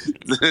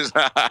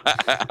 Ça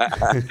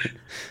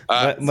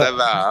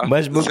va. Hein.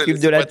 Moi, je m'occupe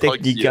de la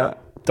technique. Hein.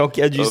 Tant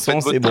qu'il y a du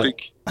son, c'est bon.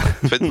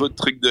 Faites votre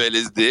truc de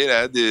LSD,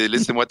 là.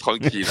 Laissez-moi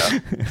tranquille. Là.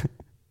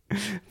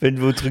 Faites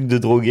vos trucs de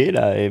drogué,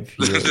 là, et puis.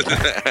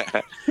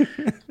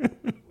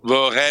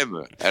 Bon,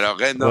 Rem. Alors,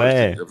 Rem,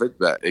 ouais. En fait,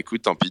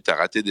 écoute, tant pis, t'as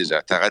raté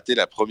déjà. T'as raté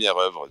la première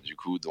œuvre, du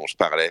coup, dont je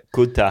parlais.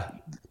 Kota.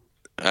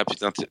 Ah,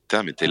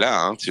 putain, mais t'es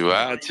là, hein, tu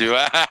vois. T'es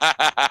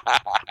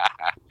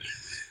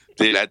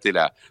là.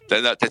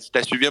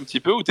 T'as suivi un petit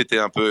peu ou t'avais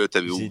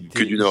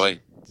que d'une oreille?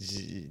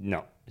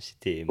 Non,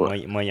 c'était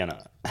moyen là.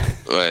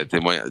 Ouais, t'es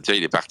moyen. Tiens,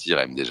 il est parti,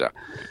 Rem, déjà.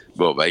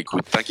 Bon,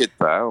 écoute, t'inquiète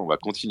pas, on va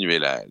continuer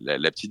la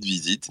petite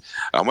visite.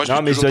 Alors moi,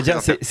 je dois dire,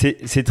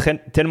 c'est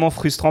tellement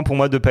frustrant pour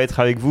moi de pas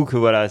être avec vous que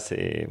voilà,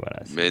 c'est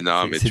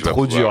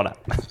trop dur là.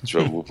 Tu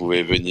vois, vous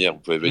pouvez venir.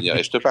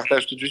 Et je te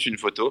partage tout de suite une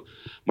photo.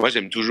 Moi,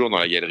 j'aime toujours dans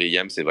la galerie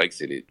Iham, c'est vrai que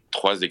c'est les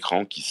 3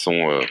 écrans qui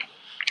sont,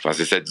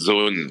 c'est cette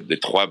zone des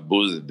trois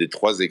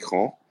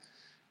écrans.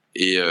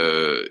 Et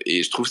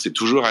je trouve que c'est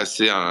toujours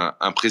assez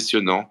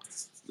impressionnant.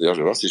 D'ailleurs, je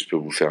vais voir si je peux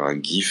vous faire un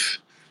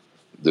gif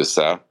de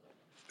ça,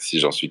 si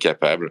j'en suis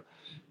capable,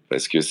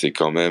 parce que c'est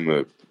quand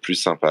même plus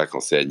sympa quand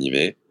c'est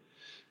animé.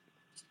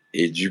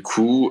 Et du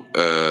coup,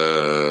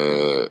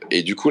 là,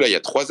 il y a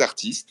 3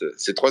 artistes.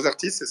 C'est 3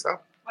 artistes, c'est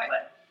ça? Ouais.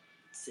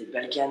 C'est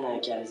Balkan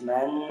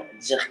Karisman,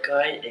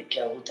 Dirkoy et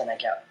Kaoru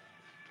Tanaka.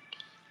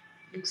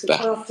 Donc c'est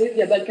 3 artistes. Il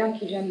y a Balkan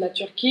qui vient de la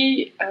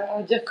Turquie,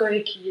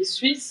 Dirkoy qui est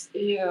suisse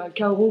et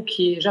Kaoru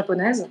qui est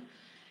japonaise.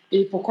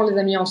 Et pourquoi on les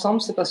a mis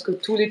ensemble? C'est parce que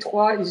tous les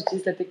 3, ils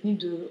utilisent la technique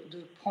de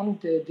prendre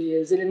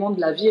des éléments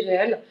de la vie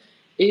réelle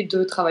et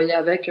de travailler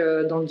avec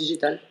dans le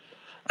digital.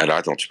 Alors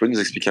attends, tu peux nous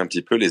expliquer un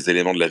petit peu les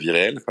éléments de la vie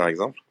réelle, par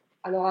exemple?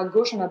 Alors à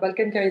gauche, on a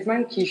Balkan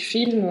Karisman qui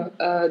filme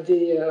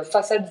des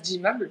façades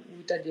d'immeubles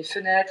où tu as des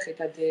fenêtres et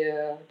tu as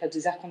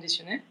des airs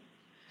conditionnés.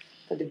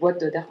 Tu as des boîtes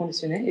d'air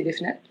conditionné et des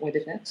fenêtres.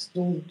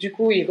 Donc du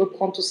coup, il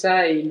reprend tout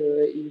ça et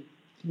il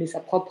met sa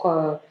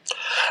propre...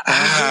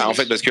 en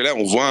fait, parce que là,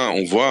 on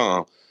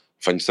voit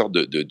une sorte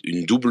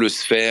une double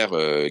sphère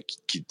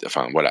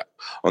voilà.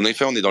 En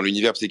effet, on est dans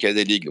l'univers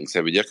psychédélique, donc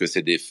ça veut dire que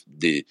c'est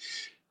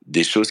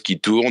des choses qui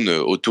tournent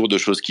autour de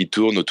choses qui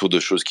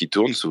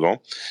tournent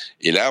souvent.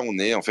 Et là, on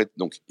est en fait,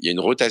 donc il y a une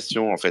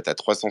rotation en fait à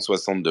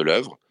 360 de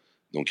l'œuvre,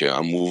 Donc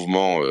un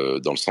mouvement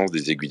dans le sens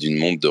des aiguilles d'une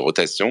montre de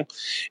rotation.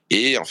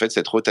 Et en fait,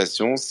 cette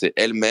rotation, c'est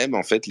elle-même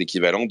en fait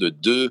l'équivalent de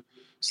 2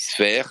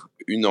 sphères,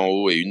 une en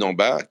haut et une en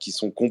bas, qui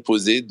sont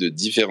composées de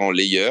différents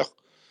layers,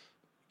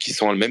 qui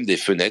sont elles-mêmes des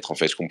fenêtres. En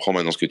fait, je comprends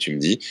maintenant ce que tu me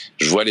dis.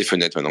 Je vois les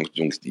fenêtres maintenant,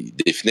 donc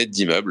des fenêtres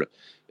d'immeubles.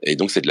 Et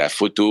donc c'est de la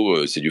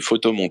photo, c'est du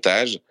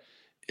photomontage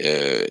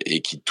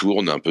et qui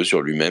tourne un peu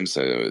sur lui-même.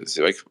 C'est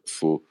vrai qu'il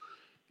faut.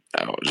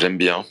 Alors j'aime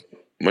bien.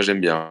 Moi j'aime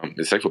bien,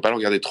 mais c'est vrai qu'il faut pas le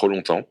regarder trop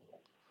longtemps.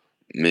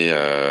 Mais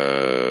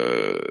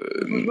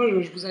moi,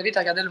 je vous invite à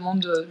regarder le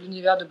monde de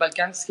l'univers de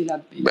Balkan, ce qu'il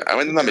a. Ah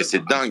ouais, non, mais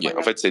c'est dingue.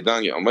 En fait, c'est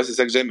dingue. Moi, c'est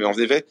ça que j'aime. En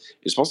effet,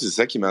 et je pense que c'est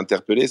ça qui m'a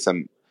interpellé. Ça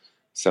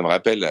me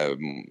rappelle,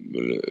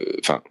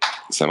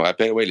 ça me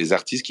rappelle, ouais, les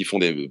artistes qui font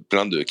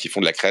qui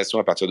font de la création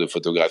à partir de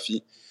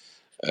photographie.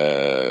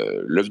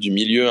 L'œuvre du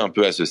milieu, un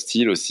peu à ce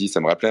style aussi. Ça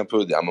me rappelait un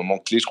peu un moment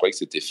clé. Je croyais que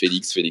c'était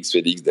Félix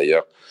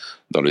d'ailleurs,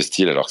 dans le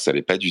style, alors que ça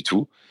l'est pas du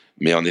tout.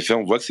 Mais en effet,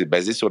 on voit que c'est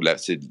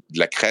de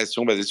la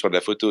création basée sur de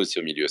la photo aussi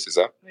au milieu, c'est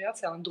ça? Regarde,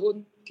 c'est un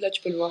drone. Là,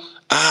 tu peux le voir.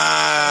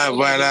 Ah,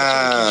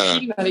 voilà. Qui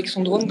filme avec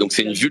son drone. Donc,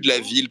 c'est une vue de la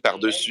ville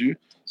par-dessus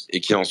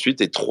et qui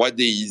ensuite est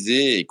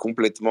 3Disée et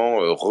complètement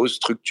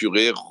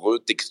restructurée,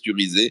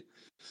 retexturisée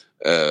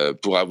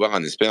pour avoir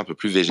un aspect un peu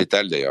plus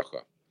végétal d'ailleurs,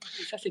 quoi.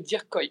 Et ça, c'est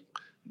Dirkoi.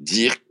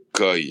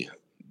 Dirkoi.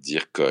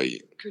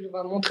 Que l'on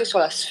va montrer sur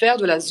la sphère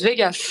de Las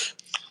Vegas.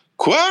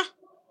 Quoi?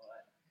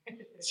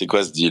 C'est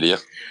quoi ce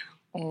délire?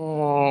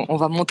 On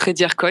va montrer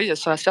Dirkoi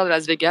sur la sphère de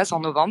Las Vegas en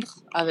novembre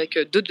avec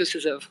 2 de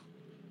ses œuvres.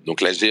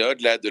 Donc la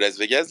géode là, de Las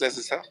Vegas, là,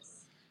 c'est ça?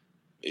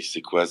 Et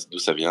c'est quoi? D'où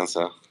ça vient,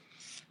 ça?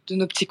 De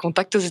nos petits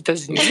contacts aux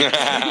États-Unis.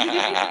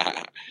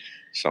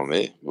 J'en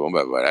mets. Bon,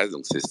 bah voilà,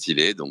 donc c'est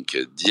stylé. Donc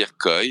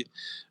Dirkoi.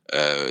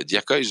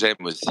 Dirkoi, j'aime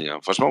aussi. Hein.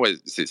 Franchement, ouais,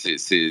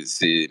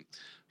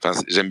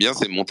 j'aime bien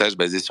ces montages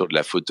basés sur de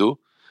la photo.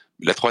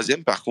 La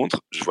troisième, par contre,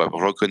 je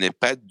reconnais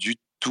pas du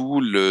tout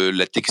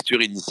la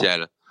texture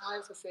initiale. Ouais,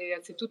 ça,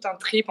 c'est tout un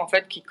trip en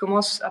fait qui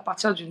commence à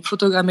partir d'une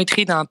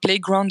photogrammétrie d'un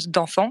playground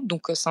d'enfants.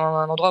 Donc c'est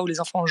un endroit où les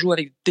enfants jouent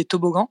avec des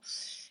toboggans.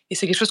 Et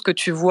c'est quelque chose que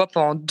tu vois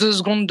pendant 2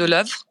 secondes de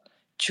l'œuvre.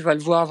 Tu vas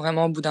le voir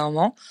vraiment au bout d'un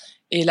moment.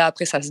 Et là,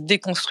 après, ça se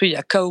déconstruit. Il y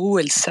a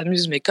Kaoru, elle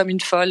s'amuse, mais comme une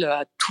folle,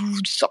 à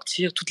tout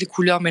sortir, toutes les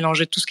couleurs,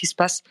 mélanger tout ce qui se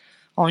passe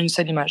en une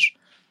seule image.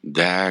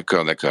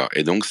 D'accord.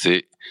 Et donc,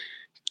 c'est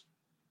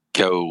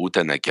Kaoru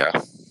Tanaka.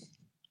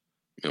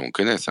 Et on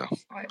connaît ça.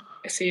 Ouais.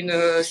 C'est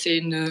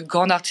une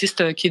grande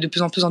artiste qui est de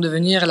plus en plus en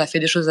devenir. Elle a fait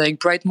des choses avec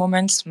Bright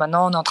Moments.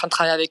 Maintenant, on est en train de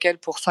travailler avec elle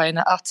pour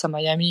Fine Arts à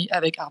Miami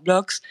avec Art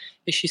Blocks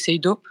et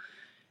Shiseido.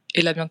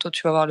 Et là, bientôt,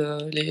 tu vas voir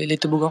les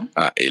toboggans.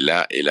 Ah, et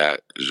là,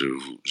 je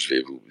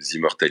vais vous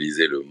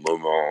immortaliser le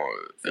moment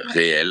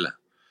réel,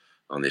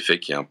 en effet,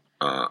 qui est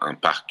un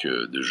parc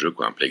de jeux,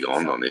 quoi, un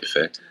playground, en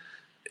effet.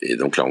 Et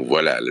donc là, on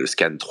voit le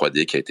scan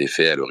 3D qui a été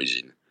fait à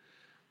l'origine.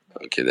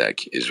 Ok,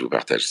 d'accord. Et je vous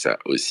partage ça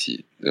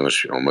aussi. Moi, je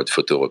suis en mode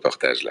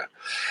photo-reportage, là.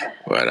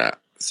 Voilà,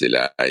 c'est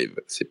live,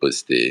 c'est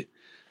posté.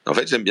 En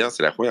fait, j'aime bien,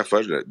 c'est la première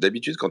fois.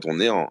 D'habitude, quand on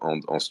est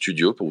en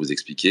studio, pour vous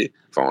expliquer,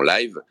 enfin en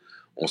live,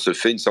 on se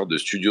fait une sorte de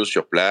studio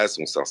sur place,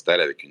 on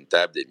s'installe avec une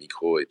table, des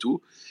micros et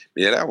tout.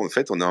 Mais là, en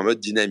fait, on est en mode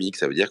dynamique,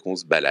 ça veut dire qu'on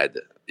se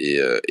balade. Et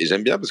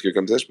j'aime bien parce que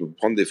comme ça, je peux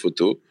prendre des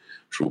photos,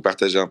 je peux vous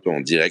partager un peu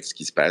en direct ce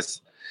qui se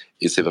passe.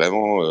 Et c'est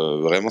vraiment,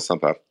 vraiment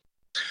sympa.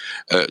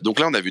 Donc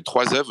là, on a vu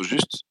 3 œuvres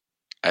juste.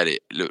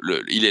 Allez,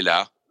 il est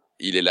là,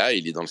 il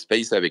est dans le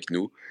space avec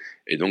nous.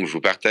 Et donc, je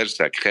vous partage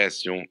sa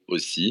création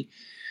aussi.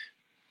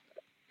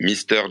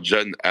 Mr.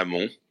 John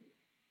Hammond.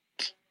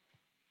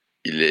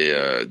 Il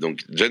est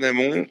donc John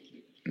Hammond.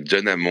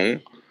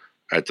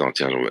 Attends,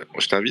 tiens,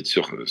 je t'invite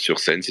sur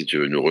scène si tu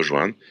veux nous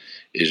rejoindre.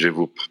 Et je vais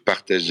vous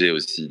partager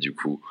aussi, du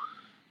coup,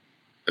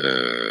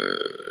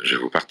 je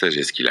vais vous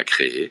partager ce qu'il a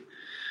créé.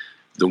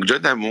 Donc,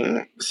 John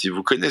Hammond, si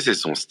vous connaissez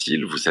son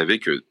style, vous savez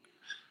que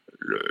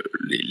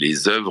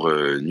les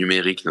œuvres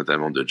numériques,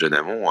 notamment de John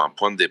Hammond, ont un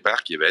point de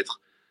départ qui va être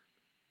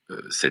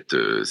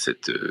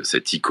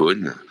cette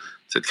icône,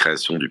 cette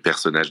création du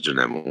personnage John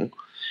Hammond.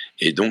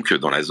 Et donc,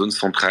 dans la zone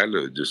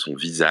centrale de son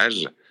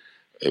visage,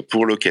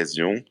 pour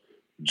l'occasion,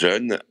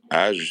 John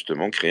a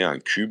justement créé un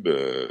cube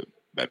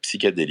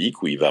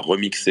psychédélique où il va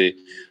remixer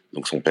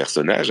donc son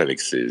personnage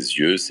avec ses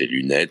yeux, ses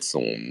lunettes,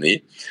 son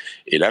nez.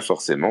 Et là,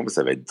 forcément,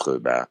 ça va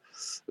être...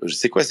 je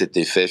sais quoi cet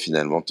effet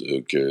finalement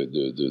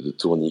de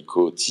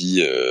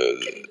tournicotis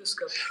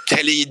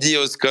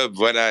kaléidoscope,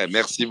 voilà,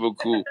 merci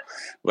beaucoup.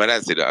 Voilà,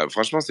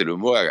 franchement, c'est le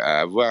mot à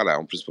avoir là.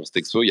 En plus, pour cette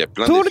expo, il y a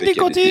plein d'effets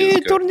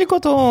kaléidoscope.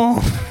 Tournicoton.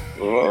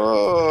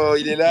 Oh,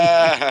 il est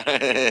là.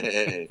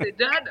 C'est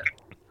John.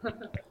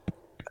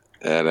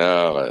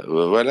 Alors,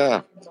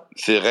 voilà.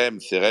 C'est Rem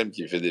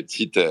qui fait des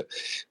petites.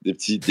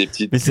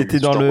 Mais c'était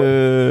dans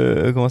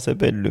le comment ça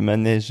s'appelle, le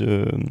manège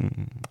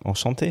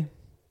enchanté.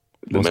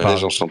 Le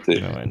manège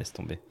enchanté. Ouais, laisse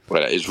tomber.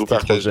 Voilà, et je vous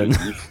partage le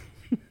livre.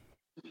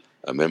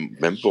 Ah,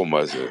 même pour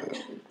moi.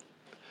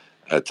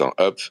 Attends,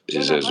 hop,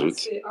 et j'ajoute.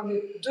 C'est un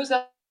des 2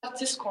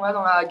 artistes qu'on a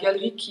dans la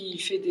galerie qui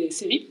fait des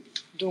séries.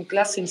 Donc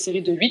là, c'est une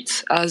série de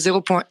 8 à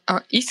 0.1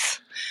 is.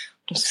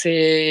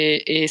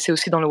 Et c'est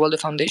aussi dans le World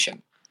of Foundation.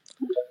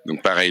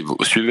 Donc pareil, vous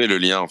suivez le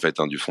lien en fait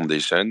du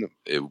Foundation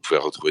et vous pouvez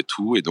retrouver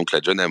tout. Et donc la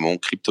John Hammond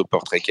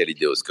crypto-portrait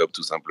kaléidoscope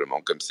tout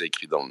simplement, comme c'est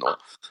écrit dans le nom,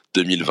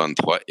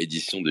 2023,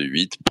 édition de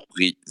 8,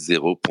 prix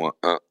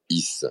 0.1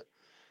 IS.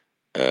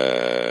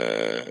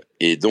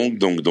 Et donc,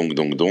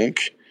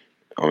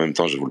 en même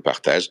temps je vous le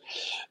partage.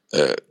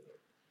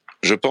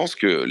 Je pense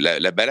que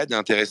la balade est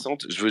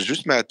intéressante. Je veux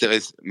juste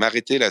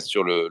m'arrêter là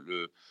sur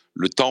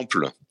le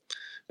temple.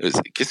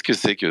 Qu'est-ce que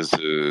c'est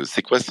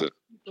c'est quoi ce...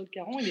 Paul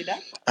Caron, il est là.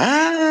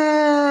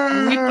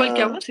 Ah Oui, Paul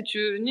Caron, si tu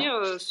veux venir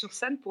sur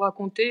scène pour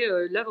raconter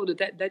l'œuvre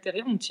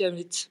d'Atheria, on t'y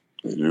invite.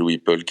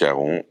 Louis-Paul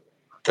Caron,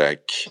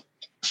 tac.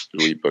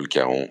 Louis-Paul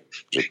Caron,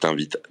 je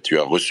t'invite. Tu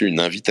as reçu une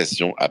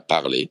invitation à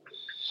parler.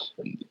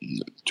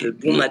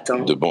 Bon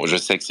matin. Je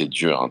sais que c'est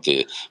dur.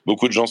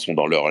 Beaucoup de gens sont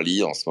dans leur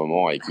lit en ce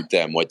moment à écouter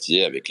à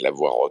moitié avec la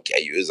voix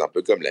rocailleuse, un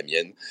peu comme la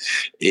mienne.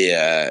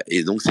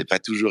 Et donc, c'est pas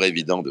toujours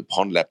évident de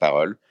prendre la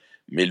parole.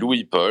 Mais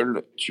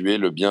Louis-Paul, tu es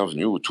le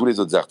bienvenu, ou tous les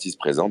autres artistes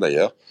présents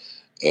d'ailleurs.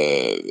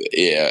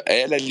 Et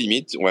à la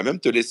limite, on va même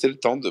te laisser le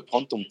temps de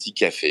prendre ton petit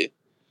café,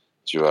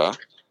 tu vois,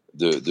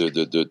 de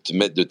te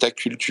mettre, de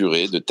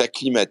t'acculturer, de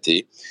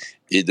t'acclimater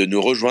et de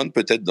nous rejoindre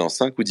peut-être dans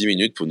 5 ou 10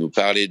 minutes pour nous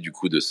parler du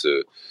coup de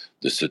ce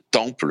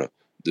temple,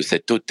 de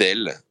cet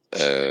hôtel,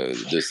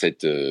 de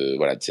cette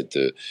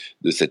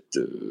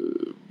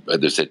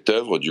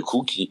œuvre du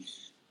coup qui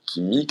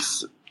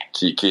mixe,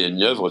 qui est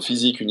une œuvre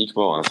physique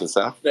uniquement, hein, c'est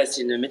ça ?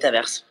 C'est une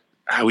métaverse.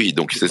 Ah oui,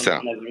 donc c'est ça.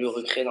 On a voulu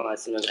recréer dans la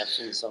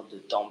scénographie une sorte de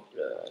temple.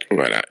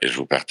 Voilà, et je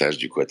vous partage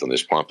du coup. Attendez,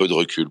 je prends un peu de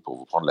recul pour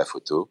vous prendre la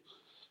photo,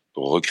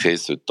 pour recréer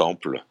ce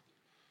temple.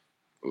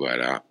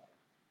 Voilà.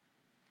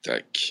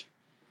 Tac.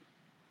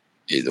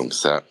 Et donc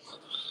ça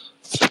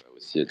va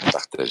aussi être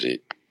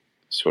partagé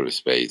sur le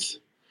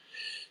space.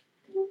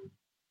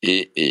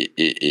 Et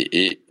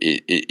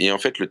en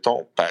fait, le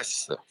temps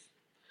passe.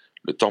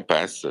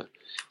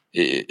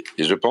 Et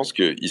je pense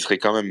qu'il serait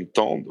quand même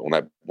temps,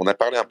 on a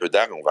parlé un peu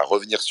d'art et on va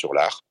revenir sur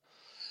l'art,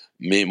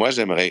 mais moi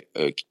j'aimerais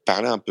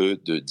parler un peu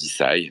de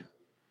Iham.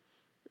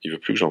 Il veut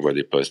plus que j'envoie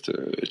des posts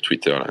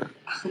Twitter là.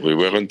 We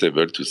weren't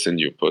able to send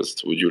you a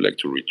post. Would you like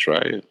to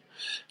retry?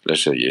 Là,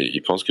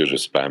 il pense que je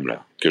spamme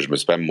là, que je me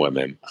spamme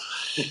moi-même.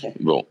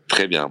 Bon,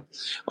 très bien.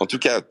 En tout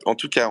cas,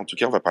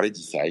 on va parler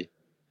d'Iham.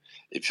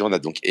 Et puis on a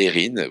donc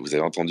Erin. Vous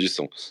avez entendu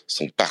son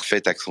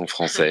parfait accent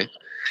français.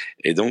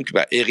 Et donc,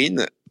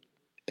 Erin.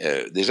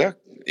 Déjà,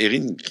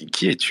 Erin,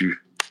 qui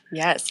es-tu?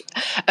 Yes.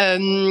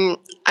 I'm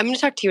going to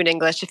talk to you in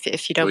English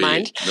if you don't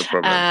mind. No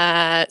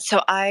problem.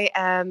 So I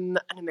am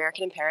an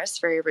American in Paris,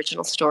 very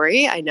original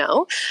story, I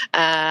know.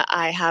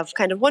 I have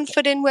kind of one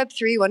foot in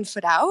Web3, one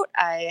foot out.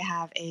 I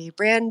have a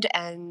brand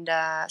and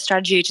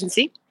strategy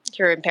agency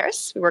here in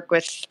Paris. We work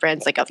with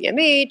brands like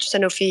LVMH,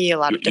 Sanofi, a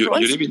lot of different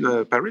ones. You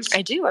live in Paris?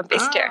 I do. I'm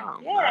based here.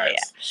 Yeah,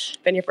 nice.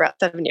 Yeah. Been here for about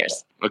 7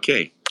 years.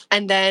 Okay.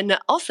 And then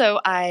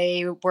also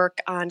I work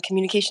on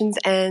communications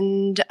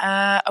and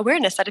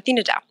awareness at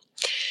AthenaDAO.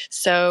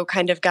 So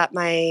kind of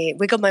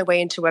wiggled my way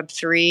into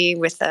Web3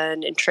 with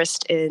an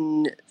interest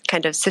in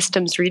kind of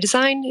systems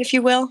redesign, if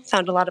you will.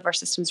 Found a lot of our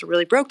systems were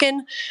really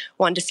broken,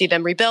 wanted to see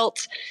them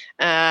rebuilt,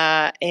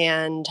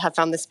 and have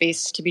found the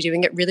space to be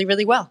doing it really,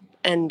 really well.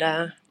 And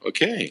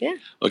okay. Yeah.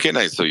 Okay,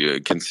 nice. So you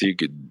can see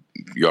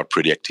you are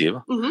pretty active.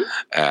 Mm-hmm.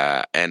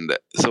 And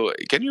so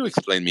can you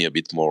explain me a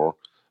bit more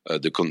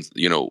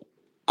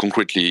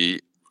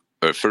concretely,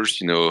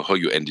 first, how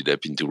you ended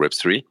up into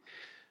Web3,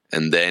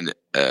 and then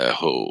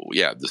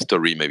the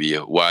story, maybe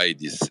why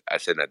this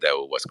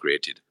AthenaDAO was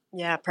created.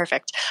 Yeah,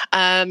 perfect.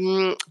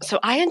 So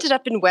I ended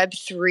up in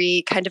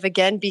Web3 kind of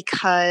again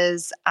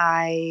because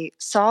I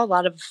saw a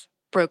lot of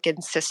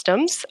broken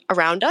systems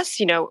around us.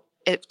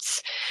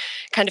 It's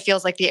kind of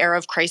feels like the era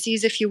of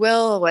crises, if you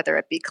will, whether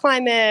it be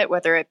climate,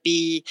 whether it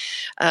be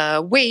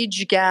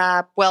wage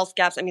gap, wealth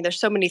gaps. I mean, there's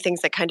so many things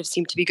that kind of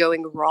seem to be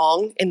going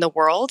wrong in the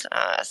world,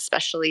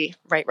 especially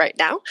right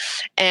now.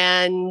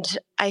 And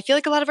I feel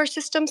like a lot of our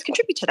systems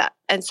contribute to that.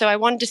 And so I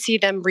wanted to see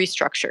them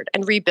restructured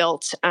and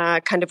rebuilt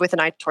kind of with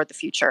an eye toward the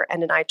future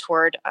and an eye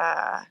toward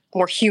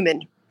more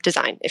human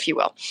design, if you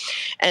will.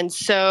 And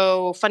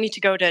so funny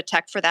to go to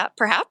tech for that,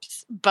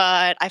 perhaps,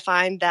 but I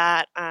find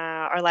that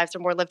our lives are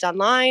more lived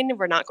online.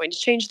 We're not going to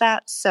change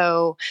that.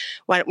 So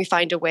why don't we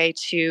find a way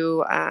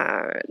to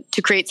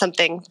create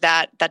something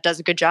that does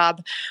a good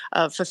job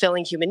of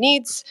fulfilling human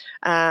needs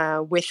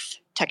with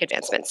tech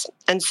advancements.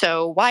 And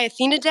so why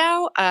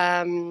AthenaDAO?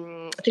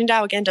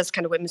 AthenaDAO, again, does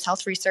kind of women's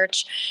health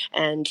research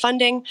and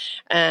funding.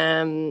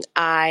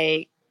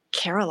 I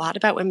care a lot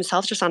about women's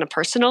health just on a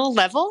personal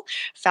level.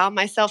 Found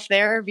myself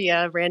there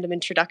via random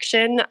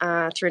introduction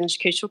through an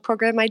educational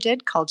program I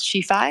did called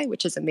SheFi,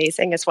 which is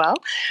amazing as well.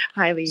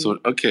 Highly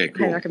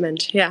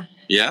recommend. Yeah.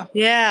 Yeah?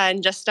 Yeah,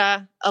 and just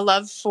a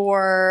love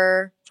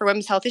for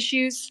women's health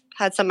issues.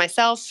 Had some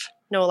myself.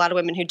 Know a lot of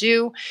women who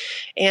do.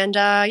 And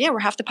we're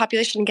half the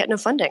population and get no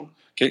funding.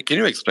 Can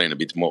you explain a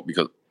bit more?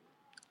 Because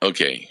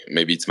Okay,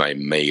 maybe it's my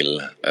male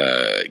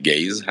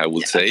gaze, I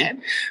would say,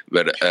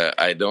 but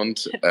I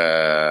don't.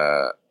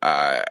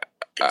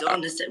 I don't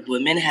understand.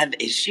 Women have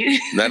issues.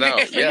 No. No.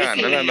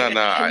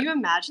 Can you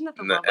imagine that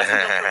the love wasn't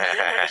built for women?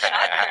 Like a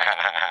shocker.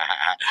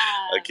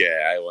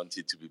 Okay, I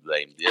wanted to be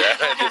blamed. Yeah,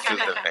 this is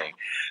the thing.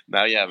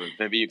 Now, but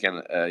maybe you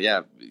can,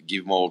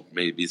 give more,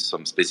 maybe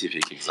some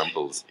specific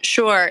examples.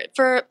 Sure.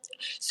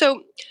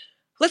 So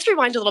let's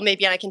rewind a little,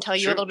 maybe, and I can tell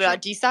you a little bit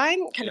about Genesthai,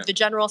 kind of the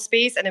general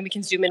space, and then we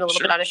can zoom in a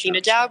little bit on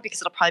Iham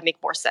because it'll probably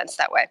make more sense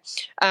that way.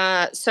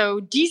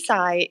 So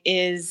Genesthai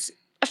is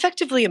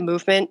effectively a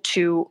movement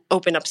to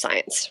open up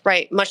science,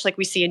 right? Much like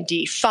we see in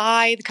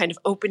DeFi, the kind of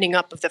opening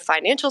up of the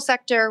financial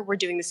sector, we're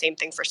doing the same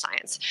thing for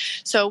science.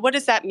 So what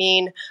does that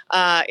mean?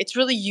 It's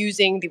really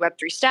using the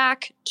Web3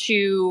 stack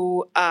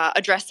to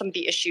address some of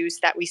the issues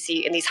that we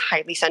see in these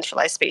highly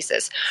centralized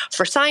spaces.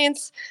 For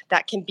science,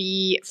 that can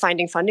be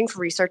finding funding for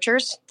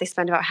researchers. They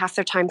spend about half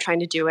their time trying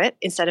to do it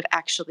instead of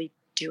actually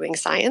doing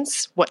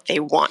science, what they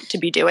want to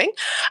be doing.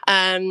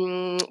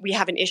 We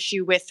have an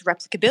issue with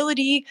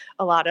replicability.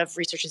 A lot of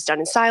research is done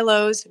in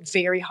silos,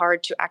 very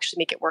hard to actually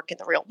make it work in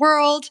the real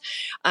world.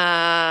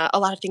 A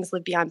lot of things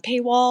live beyond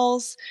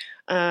paywalls.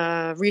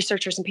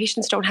 Researchers and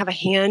patients don't have a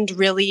hand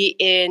really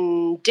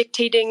in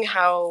dictating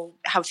how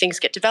things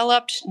get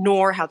developed,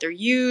 nor how they're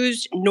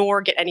used,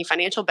 nor get any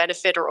financial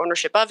benefit or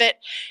ownership of it.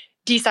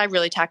 Genesthai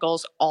really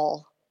tackles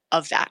all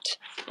of that.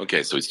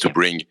 Okay, so it's to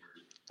bring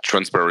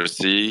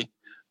transparency,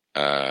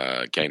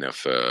 kind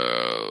of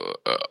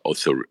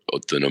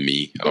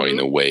autonomy, or in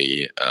a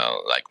way,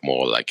 like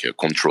more like a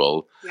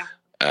control.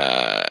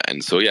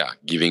 And so,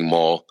 giving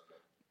more,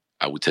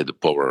 I would say, the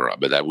power,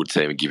 but I would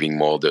say giving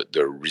more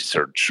the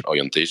research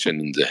orientation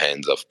in the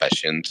hands of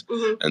patients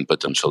and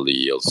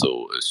potentially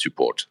also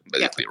support,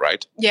 basically,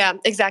 right? Yeah,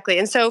 exactly.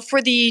 And so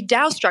for the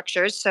DAO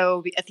structures,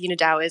 so Athena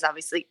DAO is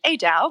obviously a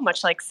DAO,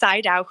 much like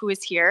SciDAO, who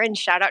is here. And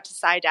shout out to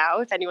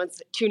SciDAO if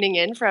anyone's tuning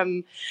in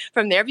from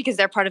there, because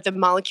they're part of the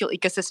Molecule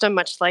ecosystem,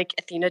 much like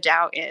Athena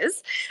DAO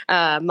is.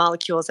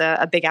 Molecule is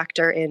a big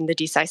actor in the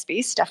Genesthai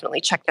space.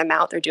 Definitely check them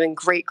out. They're doing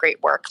great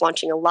work,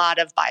 launching a lot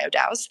of bio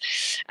DAOs.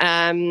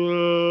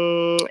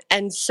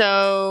 And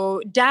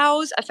so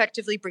DAOs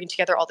effectively bring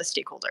together all the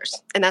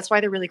stakeholders, and that's why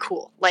they're really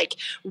cool. Like,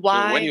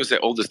 why? So when you say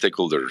all the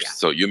stakeholders,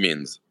 so you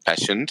mean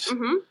patients,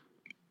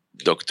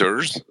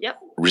 doctors,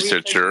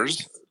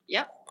 researchers,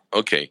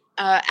 okay,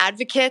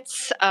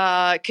 advocates,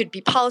 could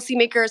be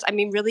policymakers. I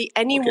mean, really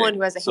anyone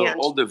who has a hand.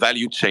 So all the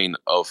value chain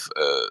of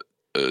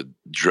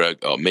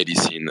drug or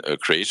medicine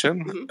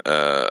creation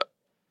are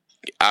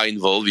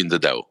involved in the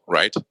DAO,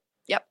 right?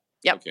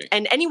 Yep. Okay.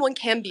 And anyone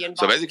can be involved.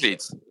 So basically,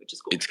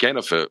 it's kind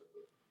of a,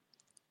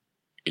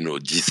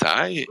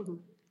 Genesthai,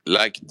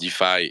 like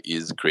DeFi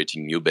is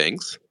creating new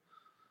banks,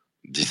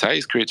 Genesthai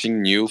is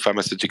creating new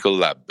pharmaceutical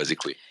lab,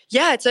 basically.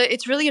 Yeah,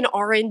 it's really an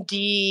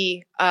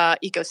R&D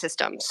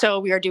ecosystem. So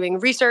we are doing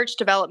research,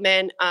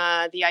 development.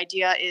 The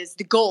idea is,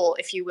 the goal,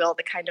 if you will,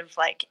 the kind of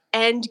like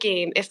end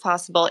game, if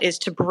possible, is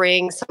to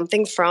bring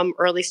something from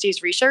early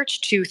stage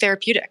research to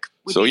therapeutic.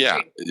 So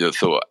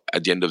so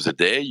at the end of the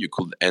day, you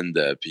could end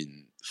up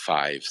in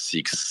 5,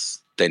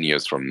 6, 10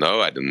 years from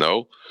now, I don't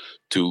know,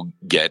 to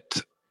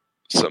get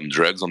some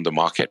drugs on the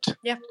market.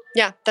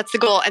 Yeah, that's the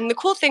goal. And the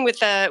cool thing with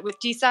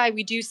Genesthai,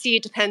 we do see,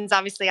 it depends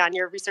obviously on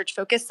your research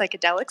focus,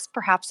 psychedelics,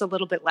 perhaps a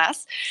little bit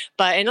less.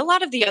 But in a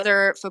lot of the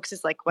other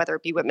focuses, like whether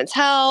it be women's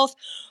health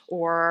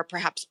or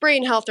perhaps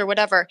brain health or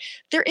whatever,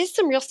 there is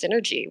some real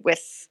synergy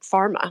with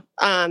pharma,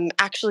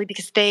 actually,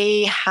 because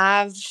they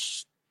have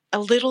a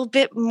little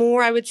bit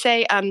more, I would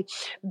say,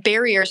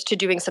 barriers to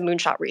doing some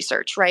moonshot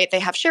research, right? They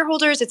have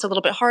shareholders. It's a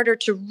little bit harder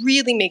to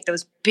really make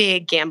those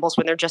big gambles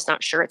when they're just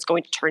not sure it's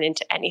going to turn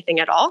into anything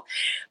at all.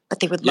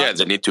 But they would love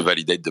they need to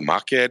validate the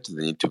market.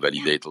 They need to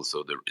validate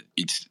also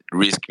it's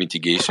risk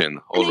mitigation.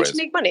 Always. And they need to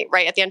make money,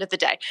 right, at the end of the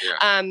day.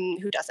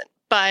 Who doesn't?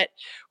 But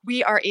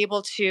we are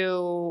able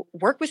to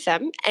work with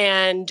them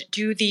and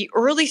do the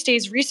early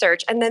stage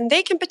research, and then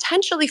they can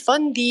potentially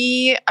fund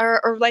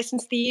or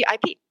license the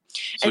IP.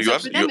 So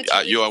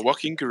you are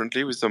working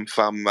currently with some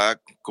pharma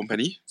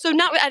company? So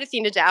not at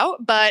Athena DAO,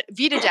 but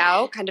Vita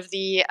DAO, kind of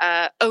the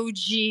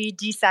OG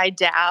Genesthai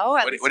DAO.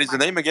 What is the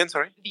name again?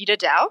 Sorry, Vita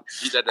DAO.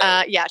 Vita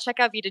DAO. Check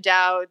out Vita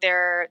DAO.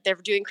 They're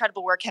doing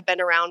incredible work. Have been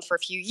around for a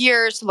few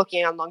years,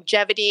 looking on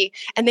longevity,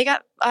 and they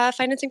got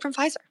financing from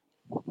Pfizer.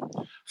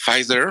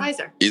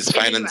 Pfizer is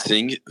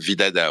financing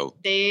Vita DAO.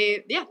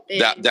 They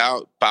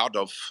are part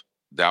of.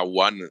 They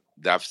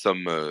have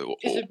some.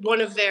 Is it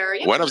one of their?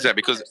 One of their,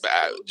 because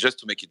just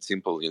to make it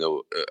simple,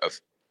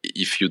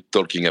 if you're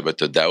talking about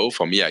a DAO,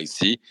 for me, I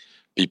see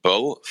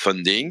people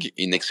funding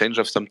in exchange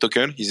of some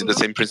token. Is it the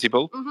same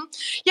principle?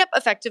 Yep,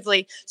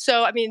 effectively.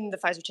 So, I mean, the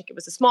Pfizer ticket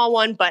was a small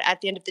one, but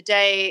at the end of the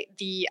day,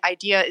 the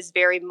idea is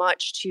very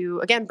much to,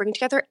 again, bring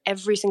together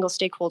every single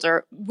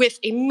stakeholder with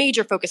a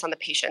major focus on the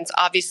patients,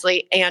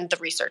 obviously, and the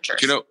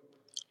researchers.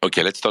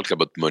 Okay, let's talk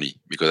about money,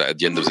 because at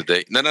the end of the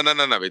day, no.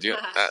 But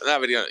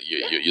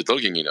you're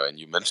talking, and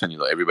you mentioned,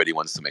 everybody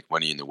wants to make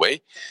money in a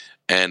way,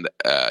 and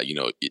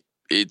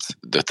it's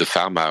the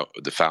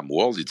farm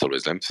world. It's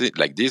always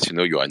like this.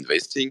 You are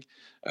investing.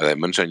 As I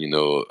mentioned,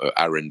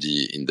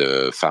 R&D in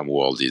the farm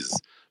world is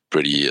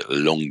pretty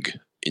long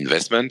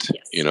investment.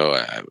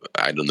 Yes.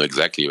 I don't know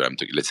exactly, but I'm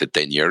talking, let's say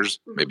 10 years,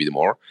 maybe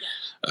more,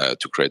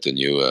 to create a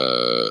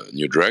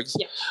new drugs.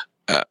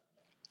 Yeah.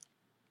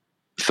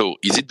 So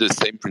is it the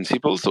same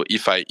principle? So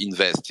if I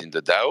invest in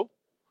the DAO,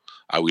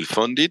 I will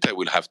fund it. I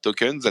will have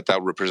tokens that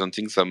are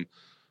representing some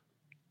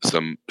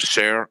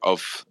share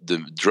of the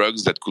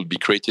drugs that could be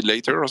created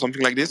later or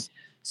something like this?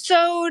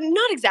 So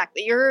not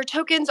exactly. Your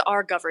tokens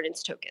are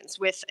governance tokens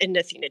within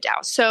Athena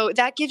DAO. So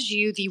that gives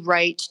you the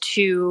right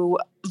to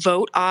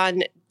vote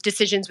on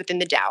decisions within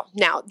the DAO.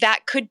 Now,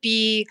 that could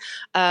be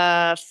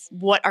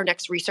what our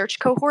next research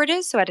cohort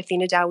is. So at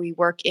Athena DAO, we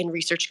work in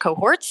research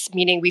cohorts,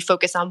 meaning we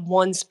focus on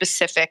one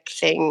specific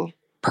thing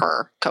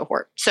per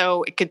cohort.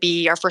 So it could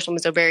be, our first one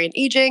was ovarian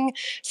aging,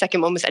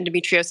 second one was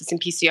endometriosis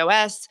and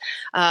PCOS,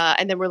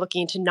 and then we're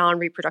looking into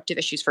non-reproductive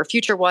issues for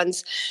future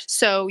ones.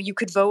 So you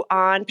could vote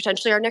on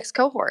potentially our next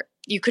cohort.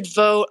 You could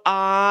vote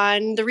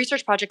on the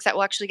research projects that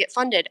will actually get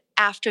funded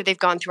after they've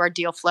gone through our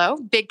deal flow.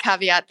 Big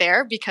caveat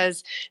there,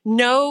 because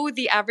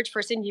the average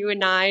person, you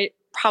and I,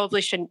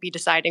 probably shouldn't be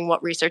deciding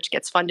what research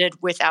gets funded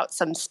without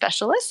some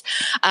specialists.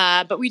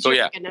 But we do.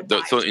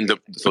 So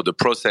the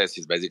process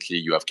is basically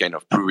you have kind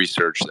of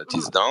pre-research that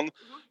is done.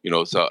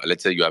 So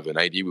let's say you have an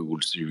idea.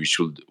 We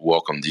should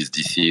work on this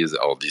disease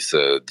or this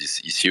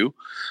issue.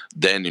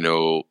 Then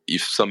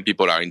if some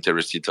people are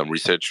interested, some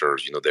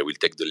researchers, they will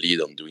take the lead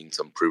on doing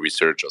some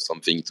pre-research or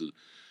something to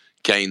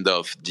kind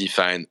of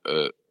define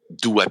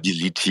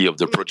doability of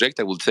the project,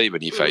 I would say,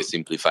 even if I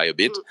simplify a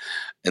bit.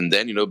 And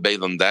then,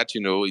 based on that,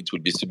 it will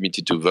be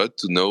submitted to vote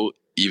to know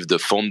if the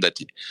fund that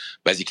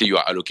basically you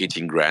are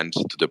allocating grant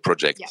to the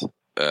project.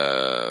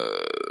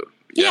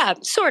 Yeah,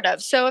 sort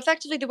of. So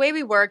effectively, the way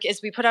we work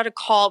is we put out a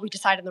call. We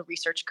decide on the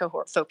research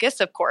cohort focus,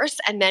 of course,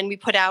 and then we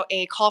put out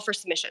a call for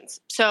submissions.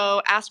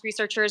 So ask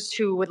researchers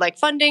who would like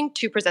funding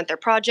to present their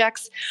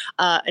projects.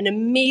 An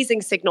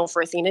amazing signal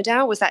for Athena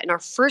DAO was that in our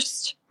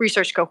first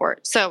research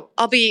cohort, so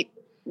I'll be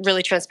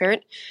really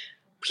transparent,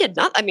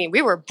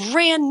 we were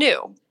brand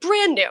new,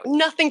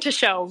 nothing to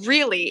show,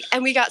 really.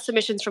 And we got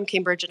submissions from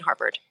Cambridge and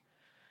Harvard.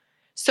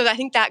 So I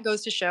think that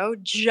goes to show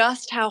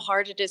just how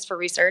hard it is for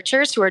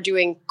researchers who are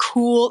doing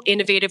cool,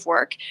 innovative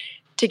work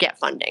to get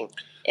funding.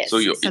 It's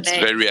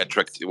very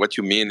attractive. What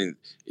you mean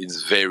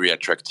is very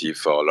attractive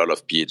for a lot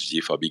of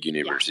PhD, for big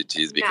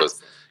universities, because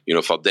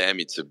for them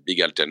it's a big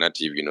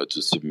alternative,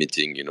 to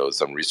submitting,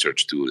 some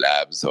research to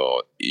labs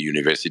or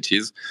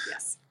universities.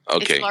 Yes.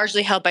 Okay. It's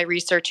largely held by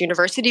research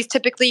universities.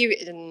 Typically,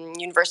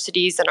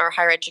 universities and our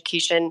higher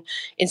education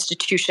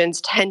institutions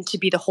tend to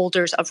be the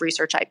holders of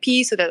research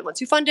IP. So they're the ones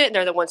who fund it, and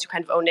they're the ones who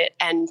kind of own it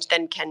and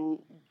then can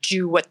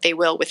do what they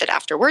will with it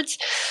afterwards.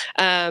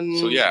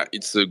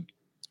 It's a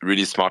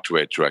really smart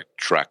way to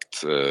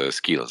attract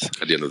skills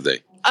at the end of the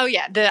day. Oh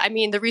yeah,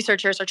 the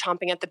researchers are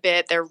chomping at the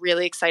bit. They're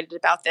really excited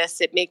about this.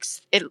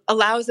 It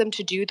allows them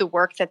to do the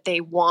work that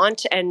they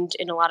want, and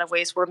in a lot of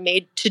ways, we're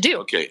made to do.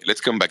 Okay, let's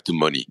come back to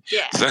money.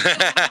 Yeah, doesn't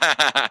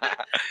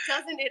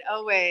it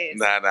always?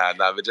 Nah. But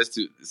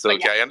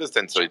I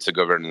understand. So it's a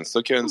governance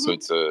token. So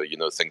it's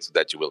thanks to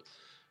that you will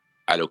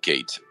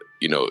allocate.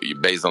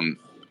 Based on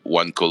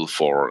one call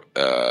for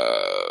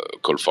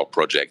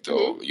project,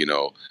 or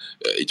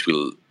it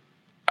will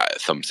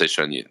some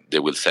session they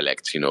will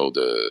select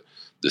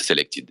the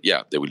selected,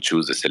 they will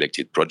choose a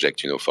selected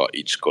project, for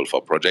each call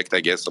for project,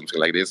 I guess, something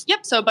like this.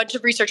 Yep. So a bunch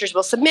of researchers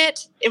will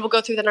submit. It will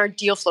go through then our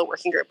deal flow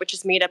working group, which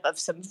is made up of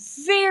some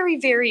very,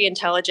 very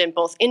intelligent,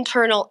 both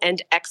internal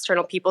and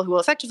external people who will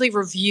effectively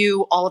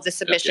review all of the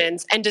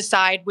submissions and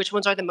decide which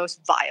ones are the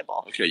most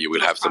viable. Okay. You will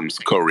have some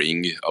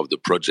scoring of the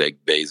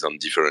project based on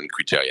different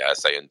criteria,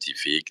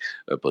 scientific,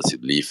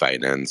 possibly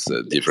finance,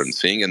 different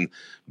thing. And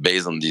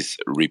based on this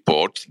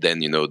report, then,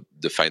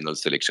 the final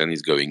selection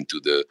is going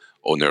to the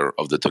owner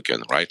of the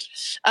token, right?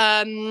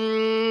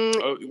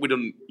 We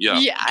don't.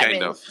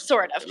 Kind of.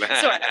 Sort of.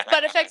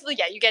 But effectively,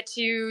 you get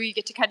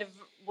to kind of.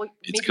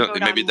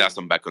 Maybe there's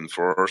some back and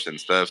forth and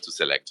stuff to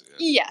select.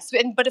 Yes,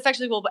 but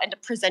effectively we'll end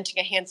up presenting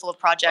a handful of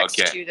projects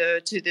to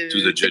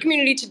the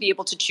community to be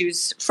able to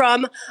choose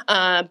from.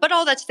 But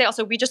all that to say,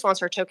 also we just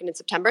launched our token in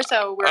September,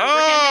 so we're getting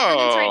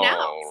evidence right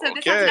now. So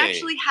this hasn't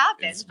actually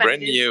happened. It's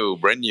brand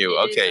new.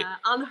 Okay,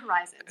 on the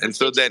horizon. And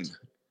so then,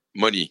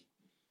 money.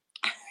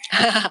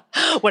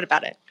 What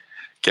about it?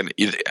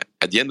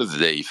 At the end of the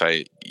day, if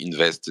I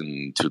invest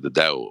into the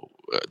DAO,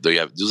 do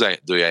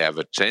I have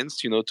a chance,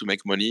 to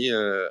make money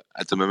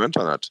at the moment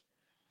or not?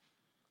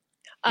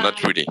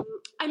 Not really.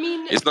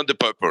 It's not the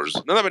purpose.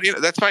 No, but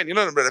that's fine.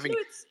 But I think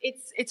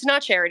it's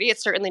not charity.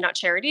 It's certainly not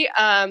charity.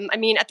 At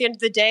the end of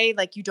the day,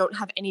 you don't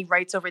have any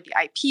rights over the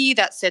IP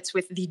that sits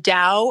with the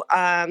DAO.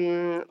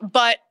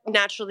 But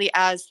naturally,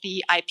 as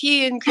the IP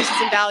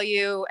increases in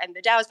value and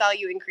the DAO's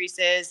value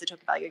increases, the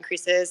token value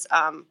increases.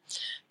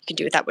 You can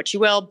do with that what you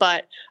will,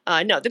 but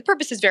no, the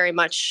purpose is very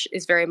much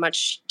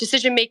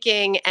decision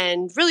making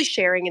and really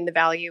sharing in the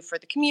value for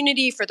the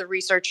community, for the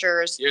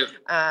researchers.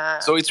 Yeah.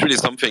 So it's really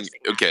something.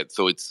 Okay,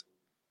 so it's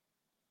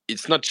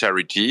it's not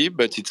charity,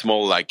 but it's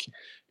more like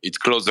it's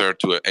closer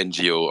to an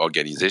NGO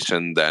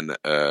organization than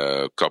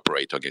a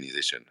corporate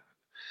organization.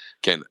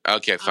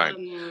 Okay,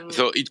 fine.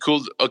 So it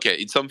could,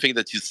 it's something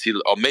that you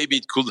still, or maybe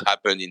it could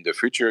happen in the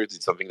future.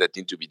 It's something that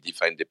needs to be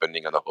defined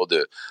depending on how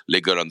the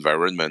legal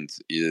environment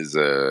is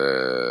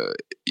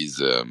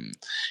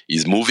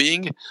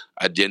moving.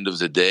 At the end of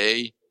the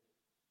day,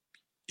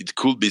 it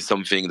could be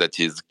something that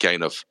is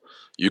kind of,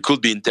 you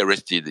could be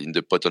interested in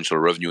the potential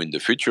revenue in the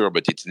future,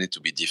 but it needs to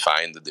be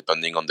defined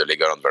depending on the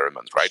legal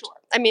environment, right? Sure.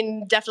 I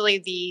mean, definitely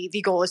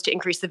the goal is to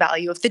increase the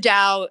value of the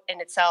DAO in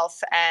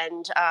itself,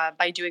 and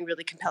by doing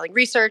really compelling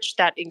research,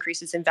 that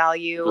increases in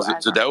value.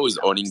 Because the DAO is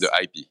owning the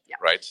IP,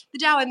 right? The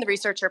DAO and the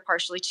researcher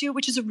partially too,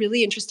 which is a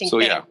really interesting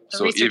thing. Yeah,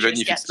 so even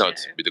if it's not,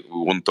 we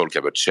won't talk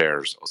about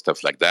shares or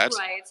stuff like that.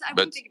 Right, I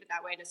wouldn't think of it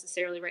that way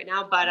necessarily right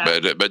now,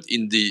 but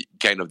in the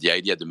kind of the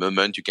idea at the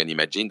moment, you can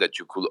imagine that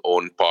you could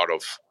own part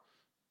of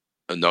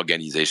an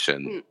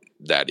organization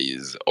that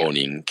is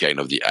owning kind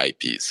of the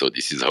IP. So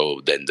this is how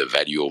then the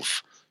value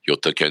of your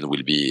token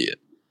will be,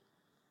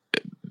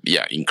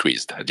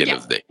 increased at the end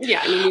of the day.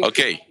 Yeah. I mean,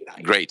 okay,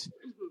 great.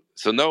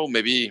 So now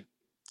maybe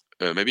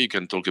you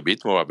can talk a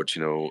bit more about,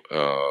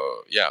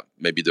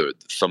 maybe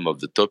some of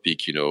the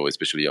topic,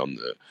 especially on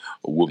the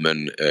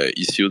women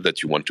issue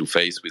that you want to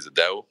face with the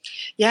DAO.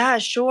 Yeah,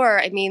 sure.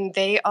 I mean,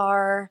 they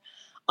are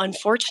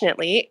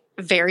unfortunately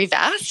very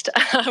vast.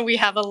 We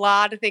have a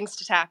lot of things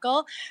to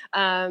tackle.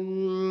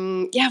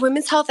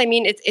 Women's health, I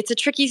mean, it's a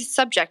tricky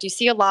subject. You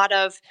see a lot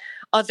of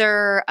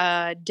other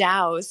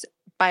DAOs,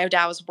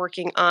 bio-DAOs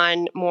working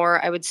on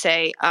more, I would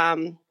say,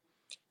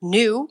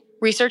 new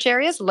research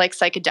areas like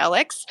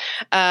psychedelics,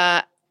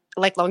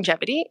 like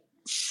longevity.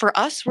 For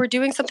us, we're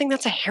doing something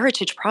that's a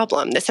heritage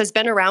problem. This has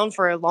been around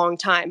for a long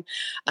time.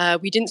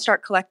 We didn't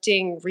start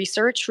collecting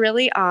research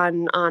really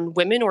on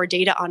women or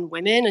data on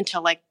women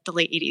until like the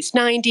late 80s,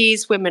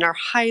 90s. Women are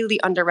highly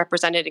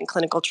underrepresented in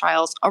clinical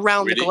trials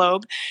around the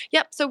globe.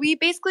 Yep. So we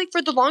basically,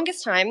 for the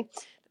longest time,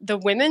 the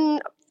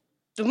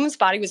woman's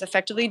body was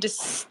effectively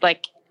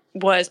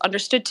was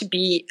understood to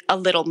be a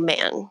little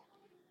man.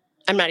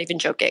 I'm not even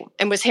joking,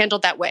 and was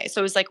handled that way.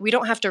 So it was like, we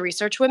don't have to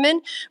research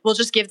women. We'll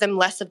just give them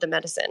less of the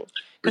medicine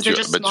because they're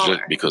just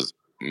smaller. Because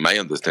my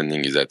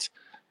understanding is that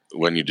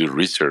when you do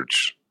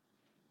research,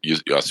 you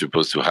are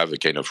supposed to have a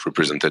kind of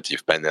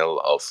representative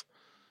panel of,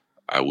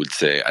 I would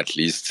say, at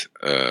least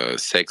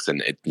sex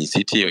and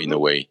ethnicity in a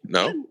way.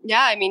 No?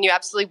 Yeah, I mean, you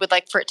absolutely would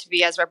like for it to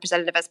be as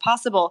representative as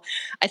possible.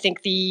 I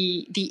think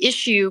the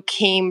issue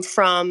came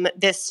from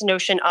this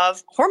notion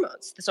of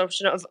hormones, this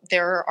notion of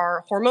there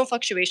are hormone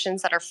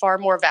fluctuations that are far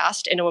more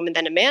vast in a woman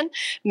than a man.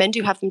 Men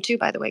do have them too,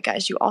 by the way,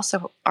 guys. You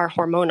also are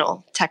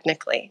hormonal,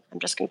 technically. I'm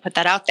just going to put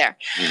that out there.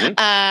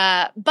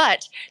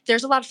 But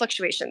there's a lot of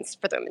fluctuations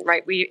for the women,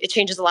 right? It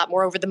changes a lot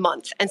more over the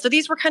month. And so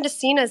these were kind of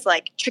seen as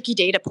like tricky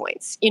data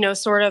points,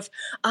 sort of,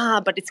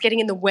 but it's getting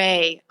in the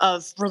way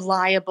of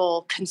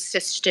reliable,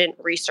 consistent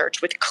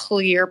research with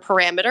clear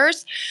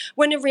parameters,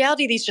 when in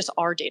reality, these just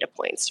are data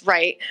points,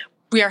 right?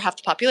 We are half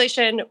the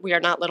population. We are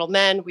not little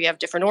men. We have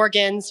different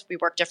organs. We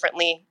work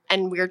differently.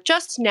 And we're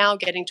just now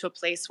getting to a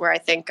place where I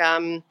think,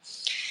 the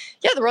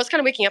world's kind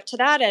of waking up to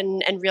that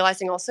and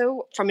realizing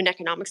also from an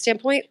economic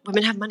standpoint,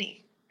 women have money.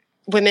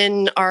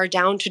 Women are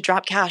down to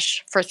drop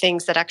cash for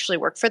things that actually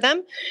work for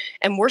them.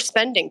 And we're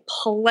spending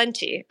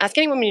plenty, ask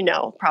any woman you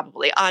know,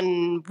 probably,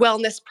 on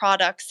wellness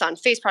products, on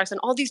face products, and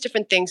all these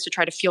different things to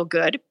try to feel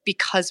good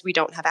because we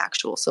don't have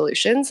actual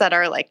solutions that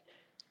are like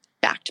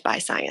backed by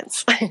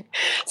science.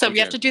 So we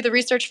have to do the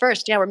research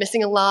first. Yeah, we're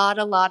missing a lot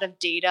of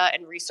data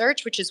and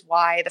research, which is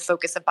why the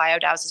focus of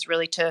bio-DAOs is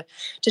really to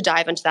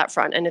dive into that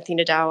front. And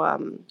Athena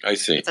DAO I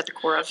see. It's at the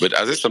core of But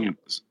are there some,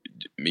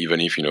 even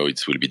if,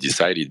 it will be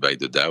decided by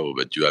the DAO,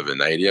 but you have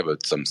an idea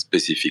about some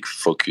specific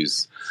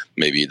focus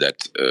maybe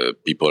that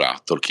people are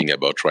talking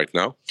about right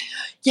now?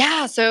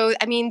 Yeah, so,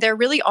 I mean, there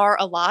really are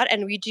a lot,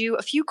 and we do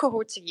a few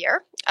cohorts a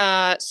year.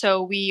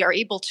 So we are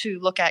able to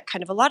look at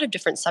kind of a lot of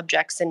different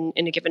subjects in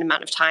a given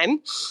amount of time.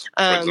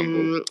 For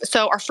example?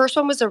 So our first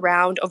one was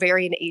around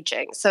ovarian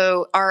aging.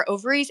 So our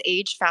ovaries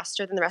age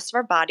faster than the rest of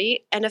our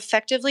body and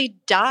effectively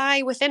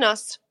die within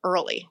us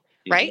early.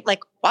 Right? Like,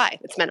 why?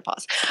 It's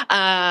menopause.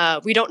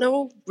 We don't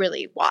know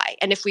really why.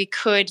 And if we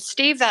could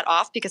stave that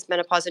off, because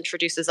menopause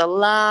introduces a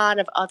lot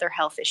of other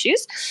health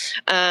issues,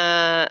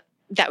 that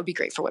would be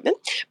great for women.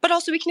 But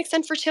also we can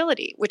extend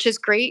fertility, which is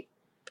great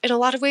in a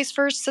lot of ways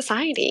for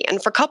society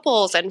and for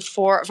couples and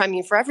for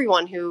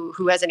everyone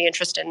who has any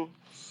interest in.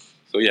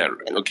 So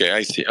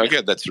I see.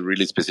 Okay, that's a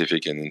really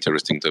specific and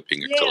interesting topic,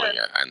 actually,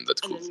 and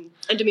that's cool. And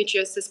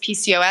endometriosis,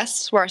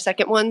 PCOS were our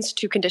second ones,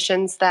 two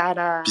conditions that.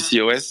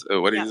 PCOS,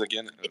 what is it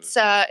again?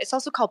 It's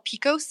also called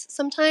PCOS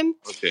sometime.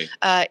 Okay.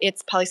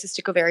 It's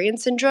polycystic ovarian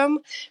syndrome.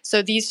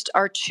 So these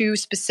are two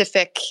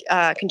specific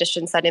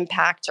conditions that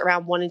impact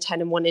around 1 in 10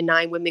 and 1 in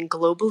 9 women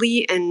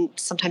globally, and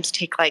sometimes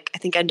take I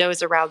think endo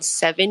is around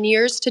 7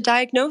 years to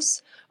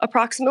diagnose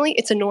approximately,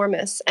 it's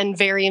enormous and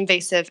very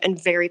invasive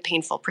and very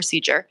painful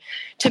procedure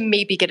to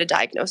maybe get a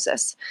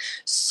diagnosis.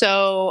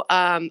 So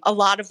a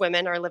lot of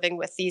women are living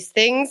with these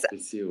things.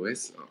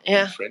 PCOS,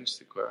 Yeah. en French,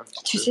 c'est quoi?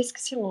 Tu sais ce que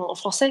c'est en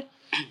français?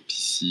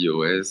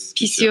 PCOS.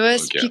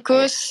 PCOS, okay.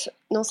 PCOS.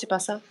 Non, c'est pas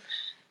ça.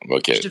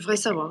 Ok. Je devrais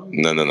savoir.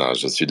 Non,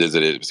 je suis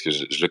désolé parce que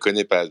je le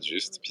connais pas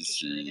juste.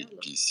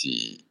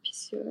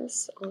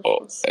 PCOS en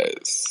français.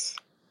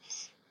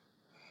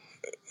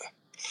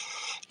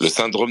 Le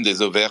syndrome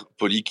des ovaires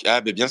polykystiques.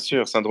 Ah, mais bien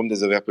sûr, syndrome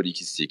des ovaires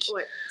polykystiques.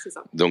 Ouais, c'est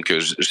ça. Donc,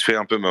 je fais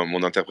un peu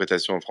mon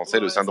interprétation en français.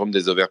 Le syndrome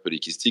des ovaires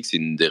polykystiques, c'est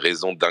une des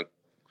raisons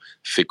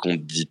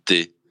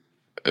d'infécondité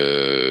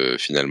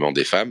finalement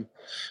des femmes,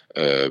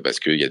 parce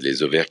qu'il y a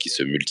des ovaires qui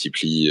se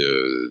multiplient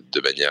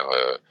de manière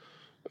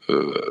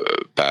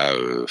pas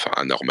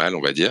anormale,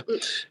 on va dire,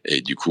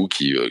 et du coup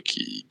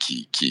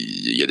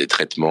il y a des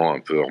traitements un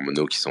peu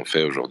hormonaux qui sont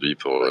faits aujourd'hui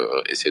pour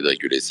essayer de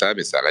réguler ça,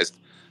 mais ça reste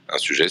un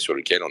sujet sur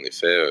lequel en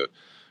effet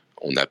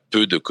on a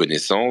peu de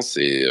connaissances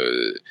et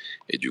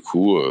du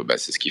coup,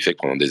 c'est ce qui fait que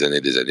pendant des années,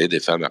 des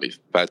femmes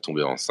n'arrivent pas à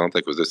tomber enceintes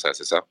à cause de ça,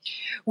 c'est ça?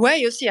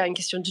 Ouais, et aussi il y a une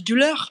question de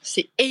douleur.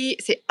 C'est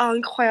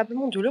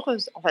incroyablement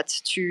douloureuse. En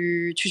fait,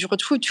 tu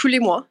retrouves tous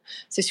les mois.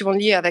 C'est souvent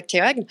lié avec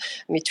tes règles,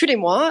 mais tous les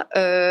mois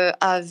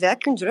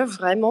avec une douleur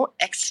vraiment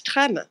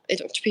extrême. Et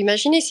donc tu peux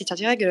imaginer si tu as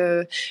tes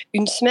règles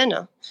une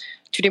semaine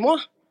tous les mois.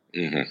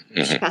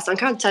 Tu passes un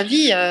quart de ta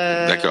vie.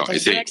 D'accord. Et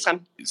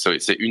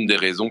c'est une des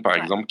raisons, par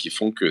exemple, qui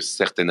font que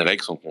certaines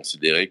règles sont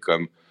considérées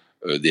comme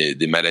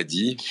des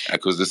maladies à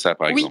cause de ça,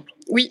 par exemple.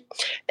 Oui.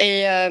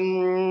 Et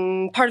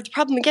part of the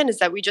problem again is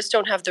that we just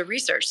don't have the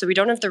research. So we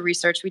don't have the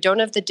research, we don't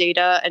have the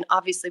data, and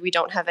obviously we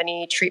don't have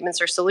any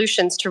treatments or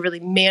solutions to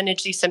really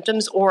manage these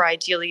symptoms or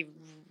ideally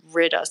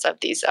rid us of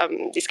these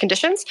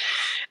conditions.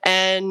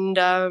 And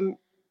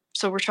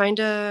so we're trying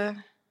to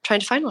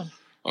find one.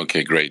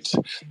 Okay, great.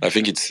 I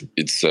think it's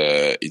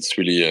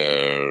really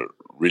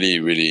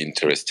really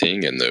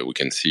interesting, and we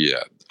can see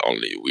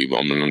we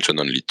mentioned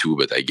only two,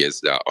 but I guess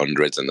there are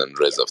hundreds and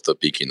hundreds of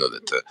topics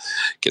that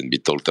can be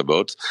talked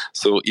about.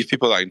 So if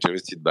people are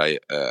interested by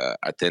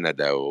Athena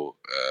DAO,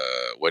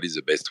 what is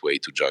the best way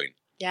to join?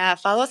 Yeah,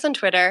 follow us on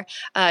Twitter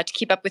to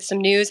keep up with some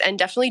news, and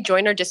definitely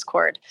join our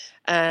Discord.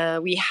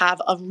 We have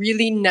a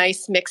really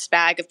nice mixed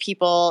bag of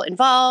people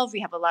involved.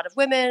 We have a lot of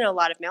women, a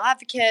lot of male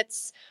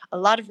advocates, a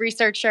lot of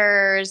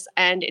researchers,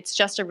 and it's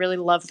just a really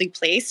lovely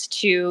place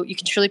you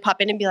can truly pop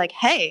in and be like,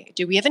 hey,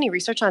 do we have any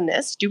research on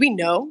this? Do we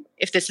know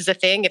if this is a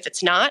thing, if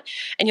it's not?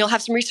 And you'll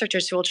have some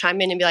researchers who will chime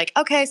in and be like,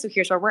 okay, so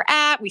here's where we're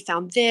at. We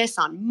found this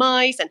on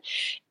mice, and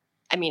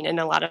a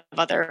lot of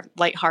other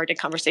lighthearted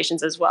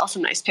conversations as well,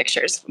 some nice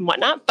pictures and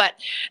whatnot. But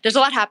there's a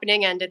lot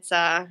happening, and it's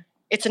an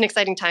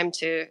exciting time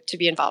to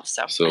be involved.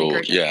 So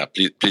yeah,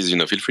 please,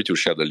 feel free to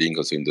share the link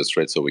also in the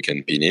thread so we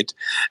can pin it.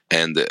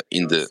 And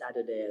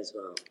Saturday as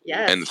well.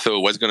 Yes. And so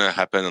what's going to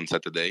happen on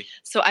Saturday?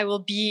 So I will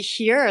be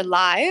here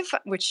live,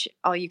 which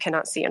you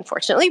cannot see,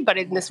 unfortunately, but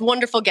in this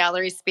wonderful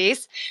gallery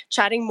space,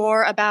 chatting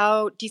more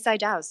about Genesthai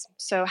DAOs.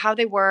 So how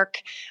they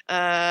work,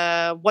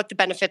 what the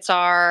benefits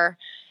are,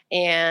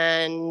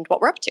 and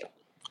what we're up to.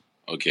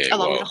 Okay.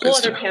 Along with a whole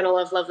other panel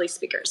of lovely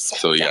speakers.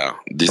 So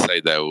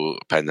Genesthai DAO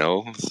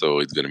panel. So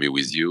it's going to be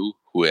with you.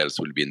 Who else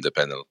will be in the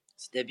panel?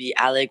 So there'll be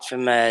Alec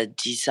from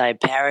Genesthai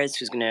Paris,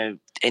 who's going to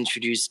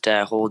introduce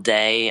the whole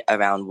day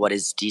around what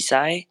is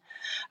Genesthai.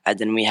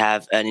 Then we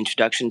have an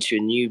introduction to a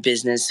new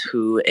business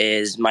who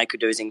is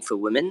microdosing for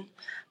women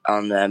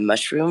on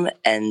mushroom.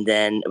 And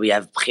then we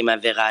have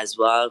Primavera as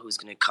well, who's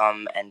going to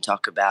come and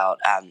talk about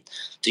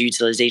the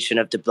utilization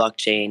of the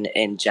blockchain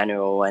in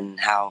general and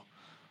how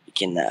we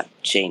can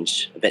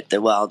change a bit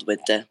the world with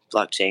the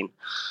blockchain.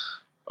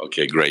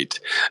 Okay, great.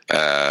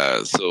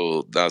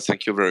 So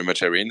thank you very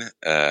much, Erin.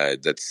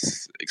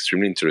 That's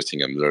extremely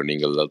interesting. I'm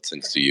learning a lot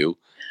thanks to you.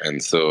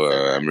 And so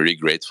I'm really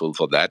grateful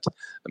for that.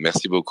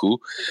 Merci beaucoup.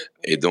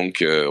 Et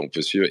donc, on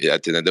peut suivre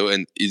Athena DAO.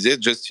 And is it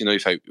just,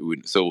 if I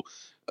would, so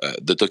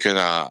the tokens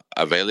are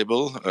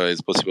available?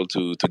 It's possible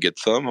to get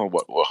some, or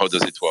how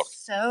does it work?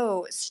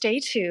 So stay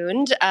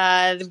tuned.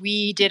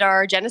 We did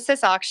our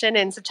Genesis auction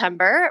in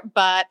September,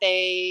 but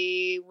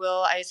I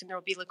assume there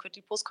will be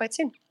liquidity pools quite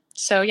soon.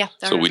 So yeah.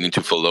 So we need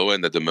to follow,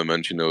 and at the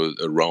moment,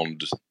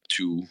 round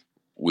 2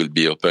 will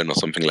be open or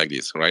something like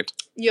this, right?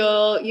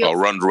 Or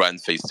round 1,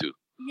 phase 2.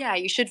 Yeah,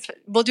 you should.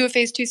 We'll do a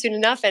phase 2 soon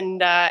enough,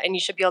 and you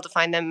should be able to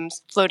find them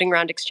floating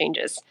around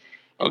exchanges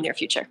in the near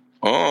future.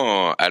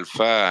 Oh,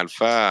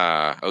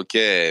 alpha. Ok,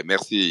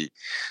 merci.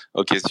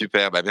 Ok,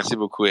 super. Merci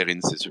beaucoup, Erin.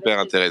 C'est super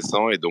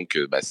intéressant. Et donc,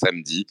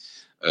 samedi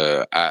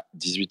à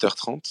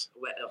 18h30.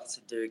 Ouais, alors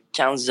c'est de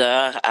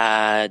 15h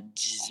à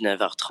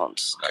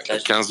 19h30.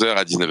 15h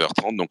à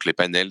 19h30. Donc, les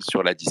panels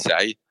sur la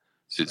Genesthai.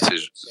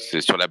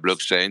 C'est sur la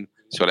blockchain,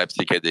 sur la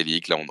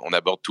psychédélique. Là, on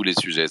aborde tous les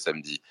sujets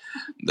samedi.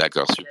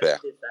 D'accord, super.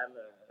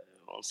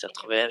 On s'est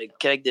retrouvés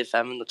qu'avec des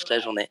femmes toute la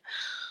journée.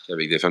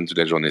 Avec des femmes toute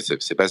la journée,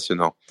 c'est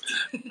passionnant.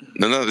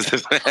 Non,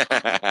 c'est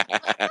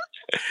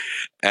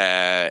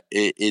vrai.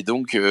 Et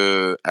donc,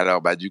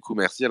 alors, du coup,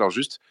 merci. Alors,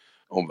 juste,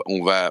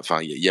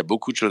 il y a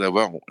beaucoup de choses à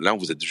voir. Là, on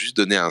vous a juste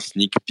donné un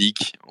sneak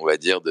peek, on va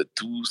dire, de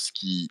tout ce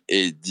qui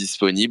est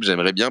disponible.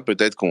 J'aimerais bien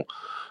peut-être qu'on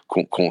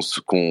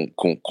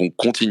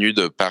continue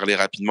de parler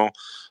rapidement.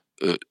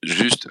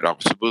 Juste, alors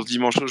ce beau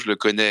dimanche, je le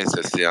connais.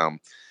 Ça,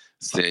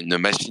 c'est une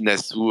machine à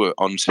sous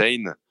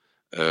on-chain.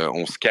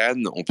 On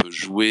scanne, on peut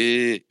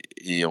jouer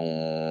et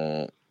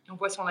on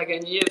voit si on a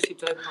gagné, si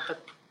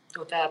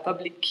dans ta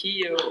public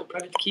key ou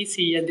private key,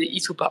 s'il y a des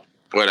is ou pas.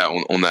 Voilà,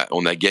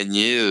 on a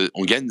gagné,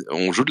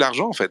 on joue de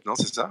l'argent en fait, non,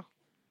 c'est ça?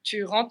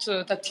 Tu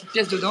rentres ta petite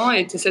pièce dedans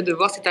et tu essaies de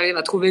voir si tu arrives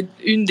à trouver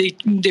une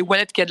des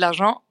wallets qui a de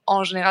l'argent.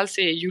 En général,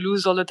 c'est you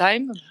lose all the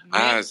time.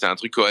 Ah, c'est un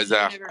truc au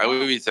hasard. Ah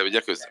oui, ça veut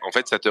dire que en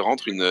fait, ça te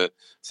rentre une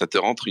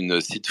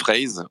seed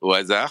phrase au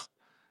hasard.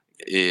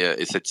 Et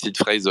cette seed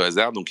phrase au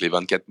hasard, donc les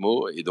 24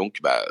 mots, et donc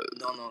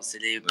Non, c'est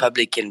les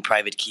public and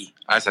private key.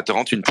 Ah, ça te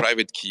rentre une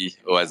private key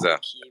au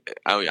hasard.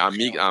 Ah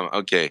oui,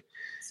 ok.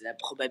 C'est la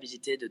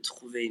probabilité de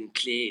trouver une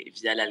clé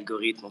via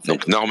l'algorithme. En fait.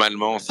 Donc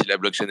normalement, si la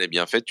blockchain est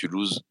bien faite, tu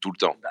loses tout le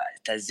temps.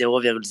 Tu as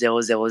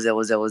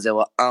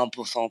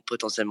 0,00001%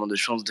 potentiellement de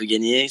chance de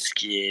gagner, ce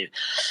qui est...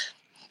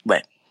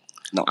 Ouais.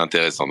 Non.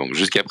 Intéressant. Donc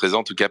jusqu'à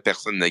présent, en tout cas,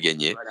 personne n'a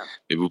gagné. Voilà.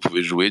 Mais vous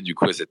pouvez jouer du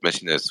coup à cette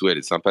machine à sous. Elle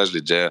est sympa.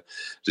 J'ai déjà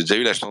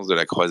eu la chance de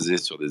la croiser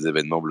sur des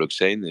événements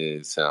blockchain et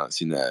c'est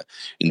une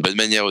bonne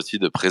manière aussi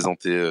de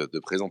présenter le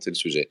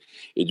sujet.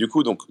 Et du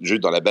coup, donc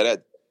juste dans la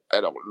balade.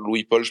 Alors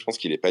Louis-Paul, je pense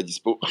qu'il n'est pas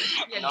dispo.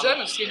 Il y a John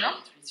aussi, non?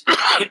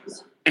 Ah,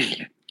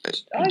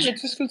 il y a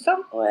tous tout ça.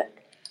 Ouais.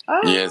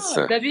 Ah, yes.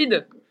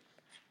 David.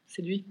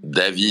 C'est lui.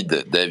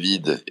 David,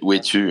 où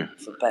es-tu?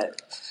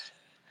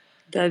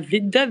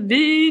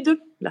 David.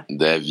 Là.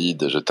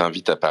 David, je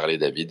t'invite à parler,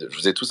 David. Je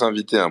vous ai tous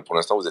invités. Hein. Pour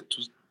l'instant, vous êtes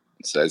tous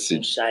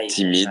assez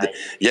timides.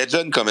 Il y a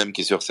John quand même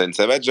qui est sur scène.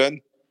 Ça va, John?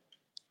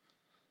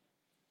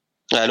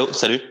 Allô,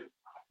 salut.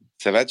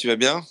 Ça va, tu vas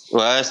bien?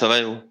 Ouais, ça va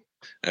et vous?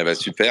 Eh ben,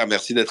 super,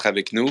 merci d'être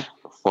avec nous.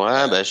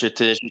 Ouais,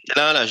 j'étais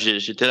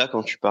là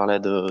quand tu parlais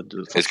de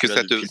Est-ce que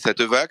ça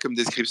te va comme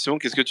description?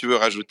 Qu'est-ce que tu veux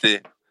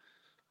rajouter?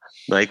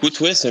 Écoute,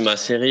 ouais, c'est ma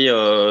série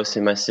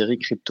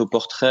crypto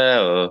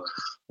portrait.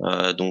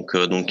 Donc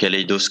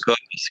Kaleidoscope,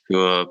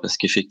 parce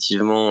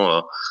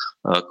qu'effectivement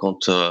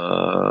quand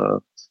on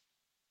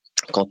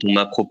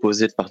m'a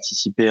proposé de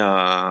participer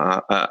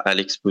à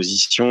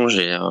l'exposition,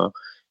 ça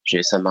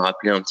m'a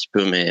rappelé un petit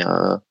peu mes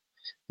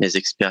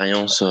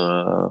expériences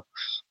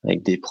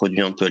avec des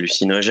produits un peu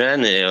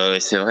hallucinogènes et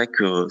c'est vrai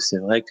que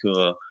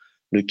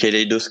le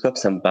Kaleidoscope,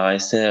 ça me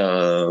paraissait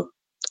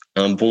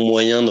un bon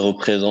moyen de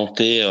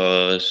représenter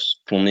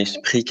ton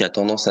esprit qui a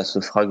tendance à se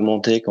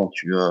fragmenter quand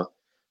tu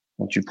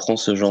prends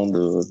ce genre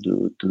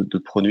de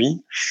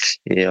produit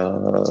et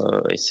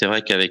c'est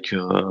vrai qu'avec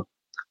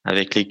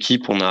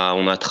l'équipe on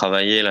a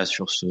travaillé là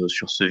sur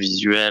ce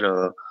visuel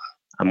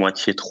à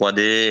moitié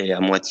 3D et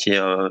à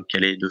moitié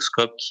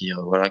kaléidoscope qui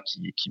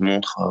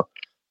montre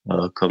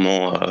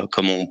comment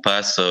on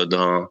passe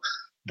d'un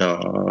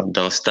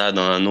stade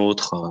à un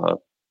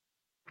autre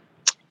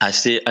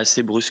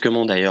assez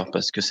brusquement d'ailleurs,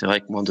 parce que c'est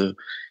vrai que moi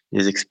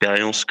des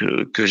expériences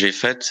que j'ai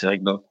faites, c'est vrai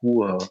que d'un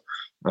coup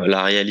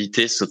la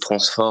réalité se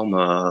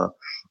transforme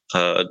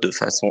de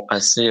façon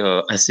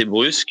assez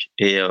brusque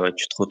et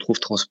tu te retrouves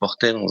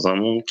transporté dans un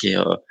monde qui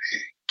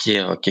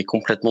est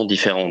complètement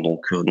différent.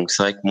 Donc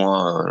c'est vrai que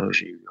moi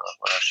j'ai eu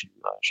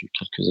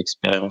quelques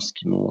expériences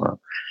qui m'ont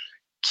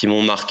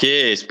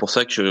marqué et c'est pour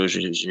ça que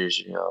j'ai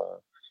c'est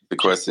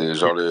quoi, c'est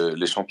genre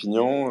les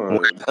champignons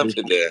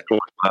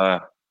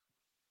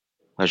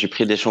j'ai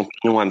pris des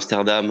champignons à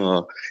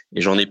Amsterdam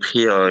et j'en ai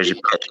pris. J'ai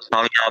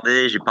pas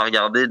regardé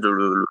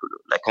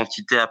la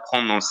quantité à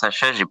prendre dans le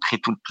sachet. J'ai pris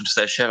tout le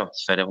sachet alors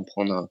qu'il fallait en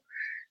prendre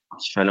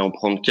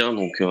qu'un.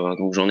 Donc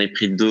j'en ai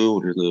pris 2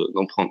 au lieu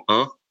d'en prendre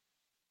un.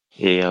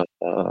 Et la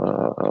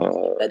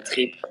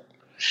trip.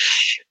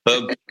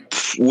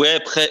 Ouais,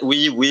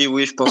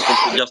 oui, je pense qu'on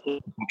peut dire ça.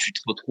 Quand tu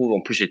te retrouves,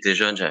 en plus j'étais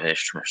jeune, je devais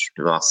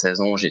avoir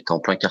 16 ans, j'étais en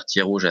plein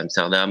quartier rouge à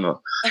Amsterdam.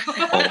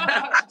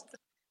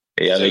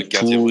 Et avec le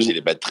quartier rouge, il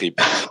est bad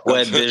trip.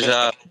 Ouais,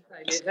 déjà.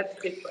 Il est bad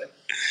trip, ouais.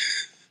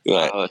 C'est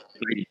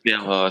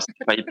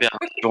pas hyper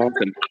rassurant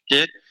comme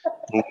quartier.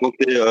 Donc quand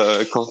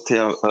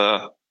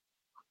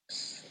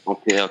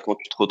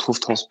tu te retrouves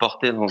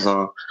transporté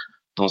dans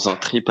un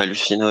trip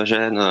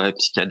hallucinogène,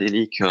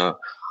 psychédélique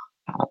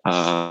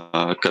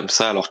comme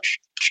ça, alors tu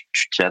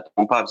t'y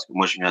attends pas, parce que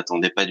moi je m'y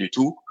attendais pas du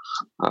tout.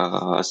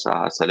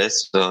 Ça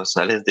laisse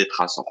des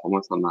traces. Enfin,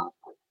 moi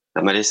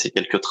ça m'a laissé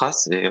quelques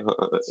traces et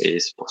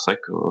c'est pour ça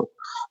que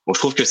je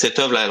trouve que cette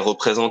œuvre là, elle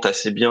représente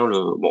assez bien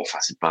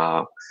c'est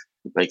pas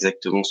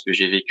exactement ce que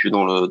j'ai vécu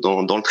dans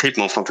le trip,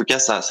 mais enfin en tout cas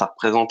ça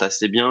représente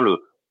assez bien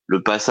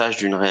le passage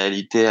d'une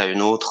réalité à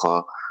une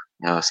autre,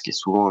 ce qui est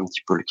souvent un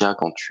petit peu le cas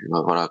quand tu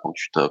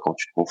te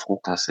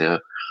confrontes à ces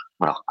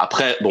voilà.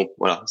 Après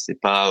c'est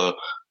pas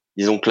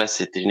disons que là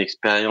c'était une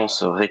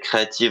expérience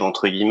récréative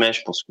entre guillemets.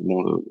 Je pense que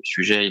le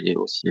sujet il est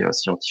aussi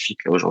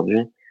scientifique là aujourd'hui.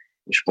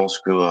 Et je pense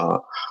que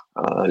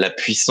la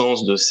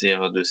puissance de ça est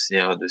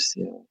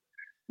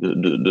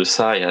assez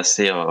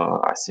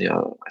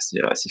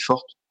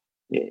forte.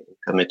 et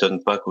ça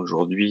m'étonne pas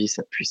qu'aujourd'hui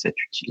ça puisse être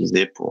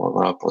utilisé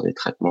pour des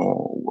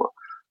traitements ou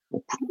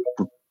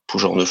tout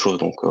genre de choses.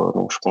 Donc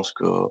je pense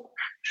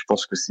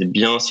que c'est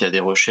bien s'il y a des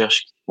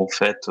recherches qui sont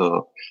faites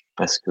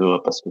parce que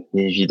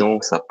c'est évident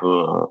que ça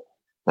peut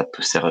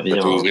servir.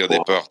 Ça peut ouvrir des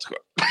portes, quoi.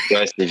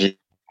 Ouais,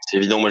 c'est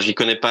évident. Moi, je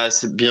connais pas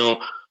assez bien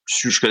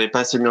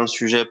le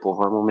sujet pour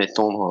vraiment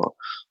m'étendre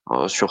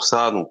sur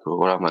ça. Donc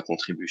voilà, ma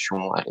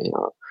contribution,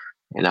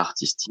 elle est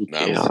artistique. Non,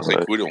 c'est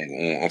très cool.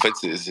 En fait,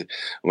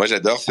 moi,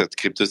 j'adore cette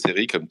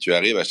crypto-série, comme tu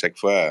arrives à chaque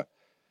fois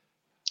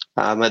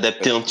à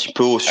m'adapter un petit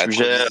peu au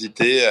sujet.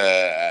 Visiter,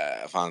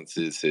 enfin,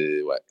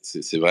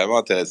 c'est vraiment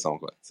intéressant,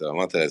 quoi. C'est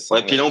vraiment intéressant.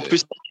 Ouais, puis là, en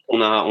plus,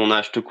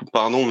 je te coupe,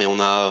 pardon, mais on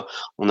a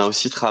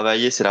aussi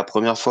travaillé. C'est la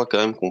première fois quand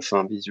même qu'on fait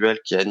un visuel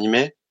qui est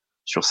animé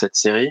sur cette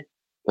série,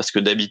 parce que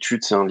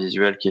d'habitude c'est un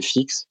visuel qui est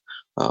fixe.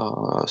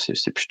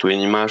 C'est plutôt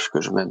une image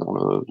que je mets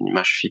une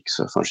image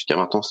fixe. Enfin, jusqu'à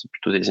maintenant, c'est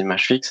plutôt des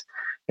images fixes.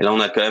 Et là,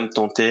 on a quand même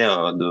tenté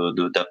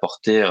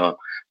d'apporter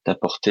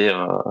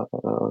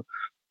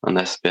un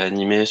aspect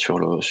animé sur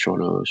l'œuvre.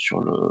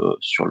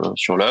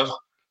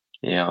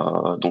 Et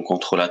donc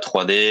entre la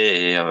 3D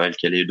et le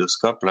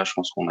kaléidoscope, là, je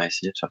pense qu'on a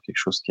essayé de faire quelque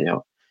chose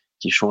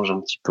qui change un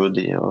petit peu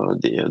des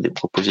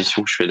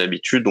propositions que je fais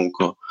d'habitude. Donc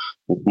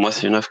moi,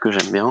 c'est une œuvre que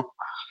j'aime bien.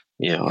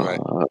 Et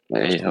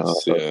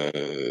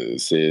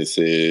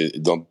c'est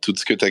dans tout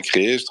ce que tu as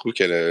créé, je trouve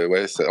qu'elle,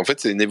 en fait,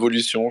 c'est une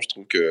évolution. Je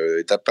trouve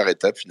que étape par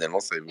étape, finalement,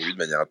 ça évolue de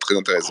manière très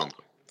intéressante,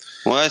 quoi.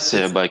 Ouais,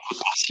 écoute,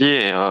 merci.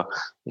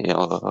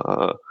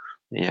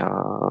 Et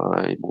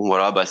bon,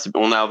 voilà,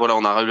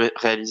 on a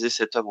réalisé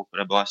cette œuvre en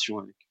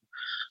collaboration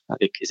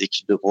avec les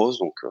équipes de Bros.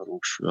 Donc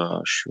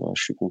je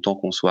suis content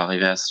qu'on soit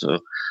arrivé à ce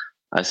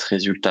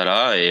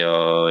résultat-là.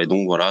 Et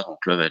donc voilà, donc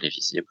l'œuvre, elle est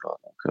visible. Donc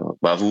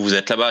vous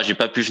êtes là-bas, j'ai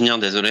pas pu venir,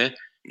 désolé.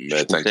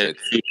 T'inquiète.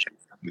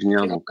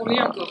 Venir, donc,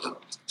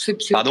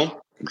 pardon?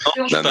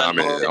 Non,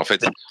 mais en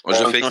fait,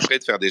 je fais exprès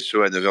de faire des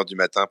shows à 9h du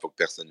matin pour que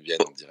personne vienne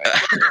en direct.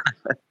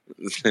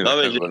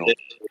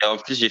 En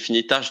plus, j'ai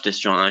fini tard.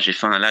 J'ai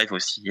fait un live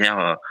aussi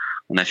hier.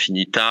 On a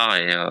fini tard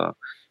et là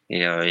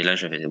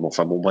j'avais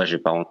j'ai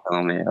pas rentré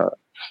dans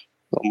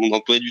mon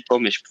emploi du temps,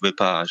 mais je pouvais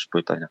pas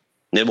venir.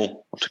 Mais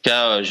bon, en tout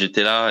cas,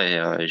 j'étais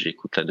là et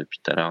j'écoute là depuis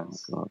tout à l'heure.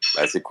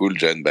 C'est cool,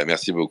 John.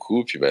 Merci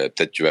beaucoup. Puis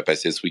peut-être tu vas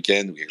passer ce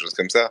week-end ou quelque chose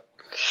comme ça.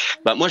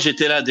 Moi,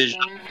 j'étais là déjà.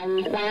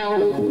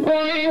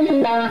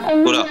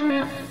 Voilà.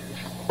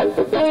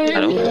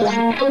 Alors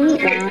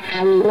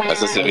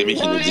ça c'est Rémi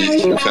qui nous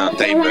fait un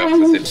timer. Ça,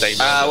 c'est le timer.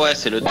 Ah ouais,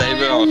 c'est le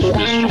timer.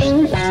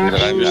 C'est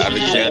vrai,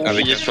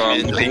 avec sur un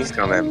Hendrix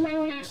quand même.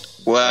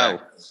 Waouh.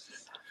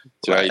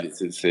 Tu vois,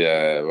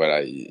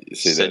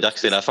 c'est-à-dire que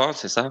c'est la fin,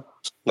 c'est ça?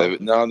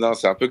 Non,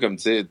 c'est un peu comme,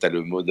 tu sais, t'as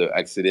le mode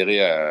accéléré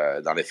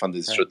dans les fins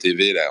des shows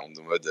TV, là, en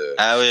mode...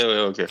 Ah oui,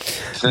 ok.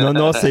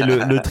 Non, c'est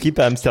le trip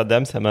à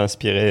Amsterdam, ça m'a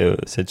inspiré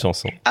cette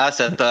chanson. Ah,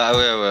 ça t'a...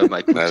 Ouais,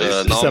 écoute,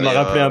 ça m'a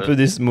rappelé un peu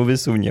des mauvais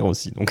souvenirs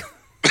aussi, donc...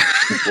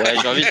 Ouais,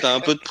 j'ai envie, t'as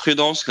un peu de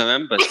prudence quand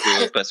même, parce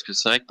que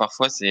c'est vrai que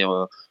parfois, c'est...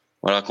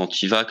 quand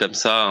tu y vas comme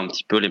ça, un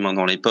petit peu les mains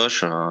dans les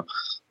poches...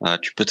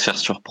 tu peux te faire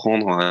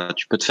surprendre avec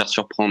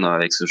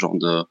ce genre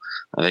de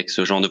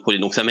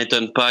produit. Donc ça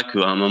m'étonne pas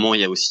qu'à un moment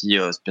il y a aussi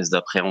espèce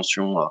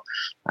d'appréhension à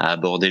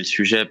aborder le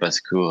sujet parce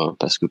que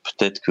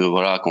peut-être que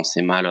quand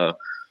c'est mal,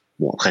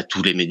 après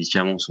tous les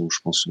médicaments sont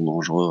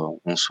dangereux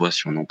en soi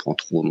si on en prend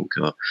trop, donc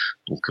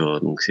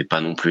c'est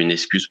pas non plus une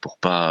excuse pour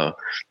pas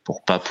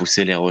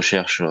pousser les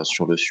recherches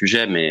sur le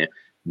sujet, mais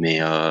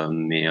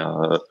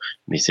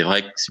c'est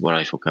vrai que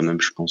il faut quand même,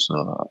 je pense,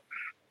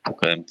 faut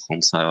quand même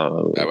prendre ça.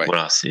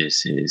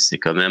 C'est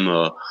quand même.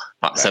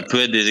 Ça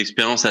peut être des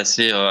expériences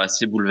assez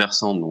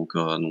bouleversantes. Donc.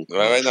 Non,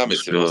 mais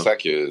c'est pour ça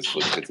qu'il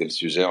faut traiter le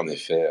sujet. En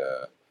effet,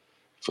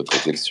 faut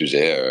traiter le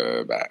sujet.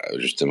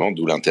 Justement,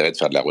 d'où l'intérêt de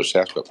faire de la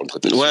recherche, pour le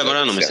traiter. Ouais,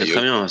 mais c'est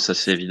très bien. Ça,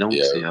 c'est évident.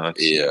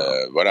 Et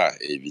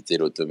éviter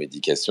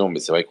l'automédication. Mais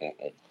c'est vrai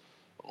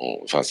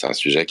c'est un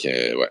sujet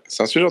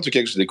c'est un sujet en tout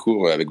cas que je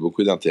découvre avec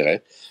beaucoup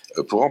d'intérêt.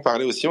 Pour en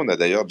parler aussi, on a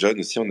d'ailleurs John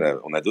aussi.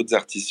 On a d'autres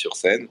artistes sur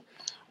scène.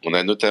 On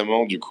a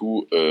notamment, du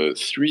coup,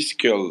 Three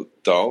Skull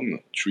Town.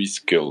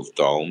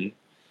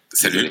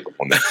 Salut.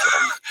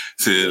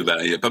 Il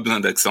n'y a pas besoin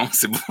d'accent,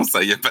 c'est bon,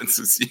 ça, il n'y a pas de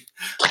souci.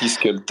 Three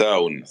Skull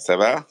Town, ça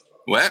va?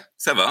 Ouais,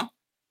 ça va.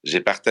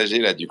 J'ai partagé,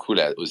 là, du coup,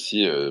 là,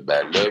 aussi,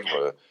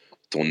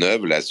 ton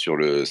œuvre, là, sur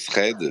le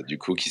thread, du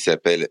coup, qui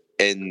s'appelle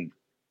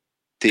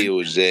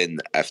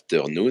Entheogen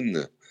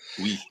Afternoon.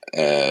 Oui.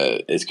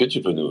 Est-ce que tu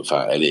peux nous...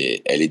 Enfin, elle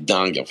est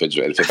dingue, en fait.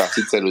 Elle fait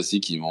partie de celles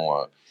aussi qui m'ont...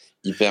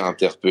 hyper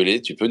interpellé.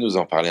 Tu peux nous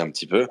en parler un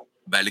petit peu?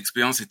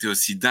 L'expérience était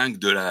aussi dingue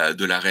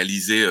de la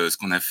réaliser, ce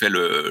qu'on a fait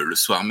le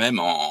soir même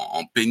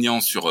en peignant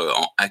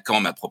en hackant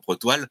ma propre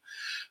toile.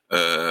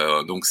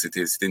 Donc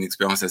c'était une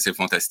expérience assez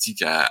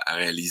fantastique à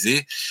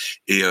réaliser.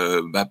 Et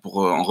pour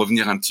en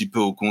revenir un petit peu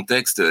au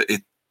contexte,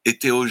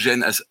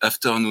 Entheogen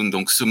Afternoon.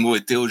 Donc ce mot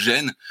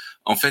entheogène,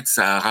 en fait,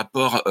 ça a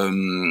rapport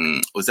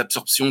aux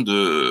absorptions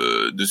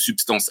de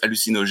substances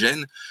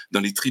hallucinogènes dans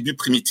les tribus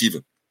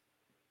primitives.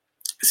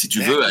 Si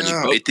tu veux, à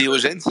l'époque.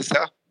 Entheogène, c'est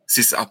ça?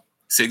 C'est ça.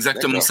 C'est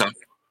exactement ça.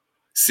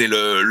 C'est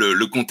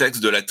le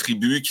contexte de la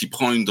tribu qui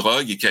prend une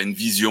drogue et qui a une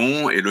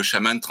vision, et le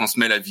chaman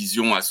transmet la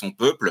vision à son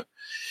peuple.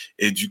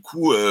 Et du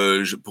coup,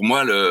 pour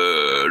moi,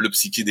 le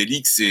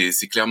psychédélique,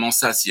 c'est clairement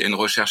ça. S'il y a une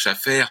recherche à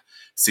faire,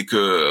 c'est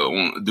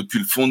que depuis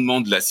le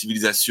fondement de la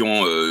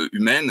civilisation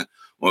humaine,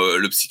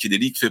 le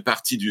psychédélique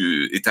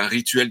est un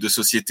rituel de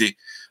société.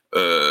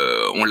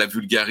 On l'a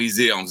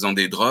vulgarisé en faisant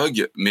des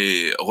drogues,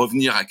 mais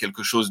revenir à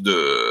quelque chose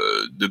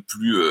de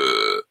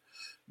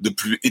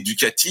plus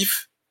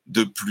éducatif,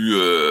 de plus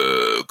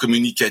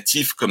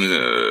communicatif, comme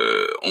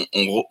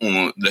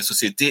la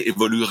société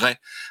évoluerait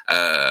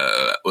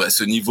à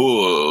ce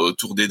niveau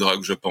autour des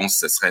drogues, je pense.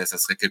 Ça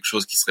serait quelque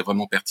chose qui serait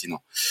vraiment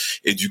pertinent.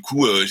 Et du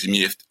coup, j'ai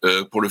mis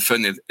pour le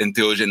fun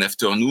Entheogen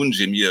Afternoon,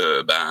 j'ai mis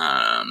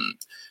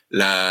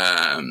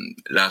la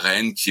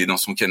reine qui est dans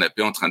son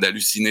canapé en train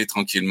d'halluciner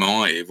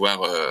tranquillement et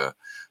voir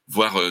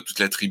toute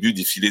la tribu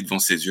défiler devant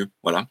ses yeux.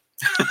 Voilà.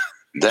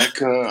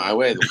 D'accord. Ah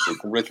ouais, donc c'est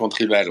complètement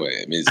tribal,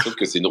 ouais. Mais sauf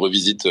que c'est une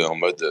revisite en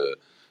mode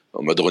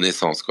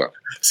Renaissance, quoi.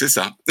 C'est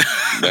ça.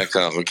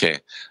 D'accord, ok.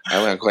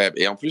 Ah ouais, incroyable.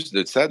 Et en plus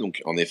de ça,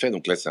 donc en effet,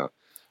 donc là,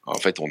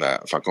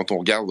 quand on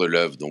regarde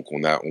l'œuvre, donc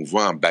on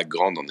voit un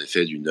background en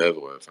effet d'une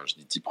œuvre, je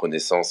dis type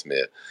Renaissance,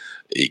 mais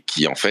et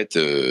qui en fait,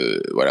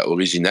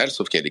 originale,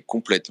 sauf qu'elle est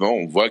complètement,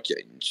 on voit qu'il y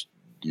a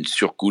une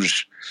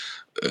surcouche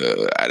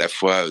à la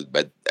fois,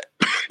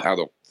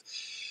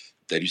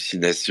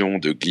 d'hallucination,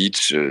 de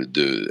glitch,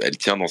 elle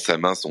tient dans sa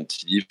main son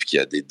petit livre qui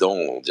a des dents,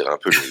 on dirait un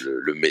peu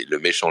le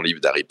méchant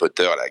livre d'Harry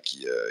Potter là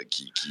qui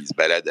se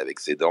balade avec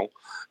ses dents.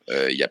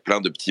 Il y a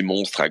plein de petits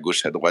monstres à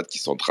gauche à droite qui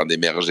sont en train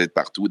d'émerger de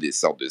partout, des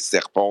sortes de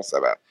serpents, ça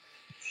va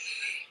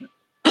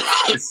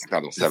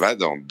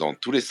dans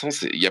tous les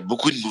sens. Il y a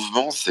beaucoup de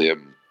mouvements, c'est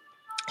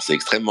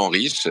extrêmement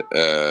riche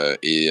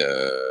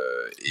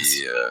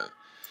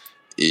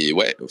et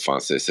ouais, enfin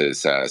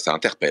ça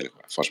interpelle,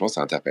 quoi. Franchement,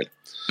 ça interpelle.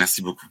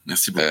 Merci beaucoup.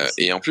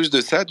 Et en plus de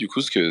ça, du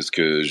coup, ce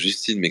que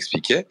Justine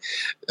m'expliquait,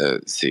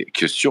 c'est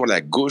que sur la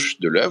gauche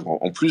de l'œuvre,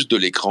 en plus de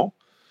l'écran,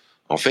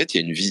 en fait,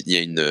 il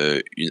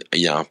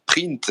y a un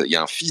print, il y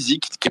a un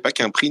physique qui est pas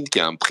qu'un print, qui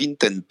est un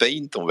print and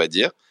paint, on va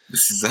dire.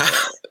 C'est ça.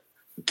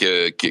 Qui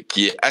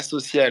est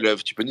associé à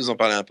l'œuvre. Tu peux nous en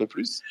parler un peu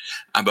plus ?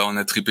 Ah bah on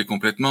a trippé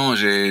complètement.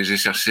 J'ai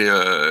cherché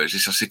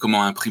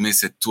comment imprimer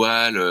cette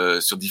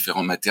toile sur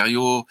différents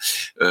matériaux.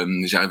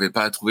 J'arrivais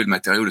pas à trouver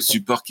le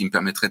support qui me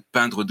permettrait de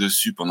peindre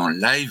dessus pendant le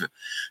live.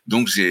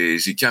 Donc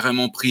j'ai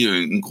carrément pris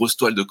une grosse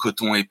toile de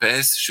coton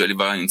épaisse. Je suis allé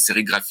voir une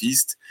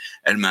sérigraphiste.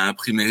 Elle m'a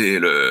imprimé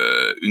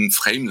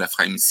la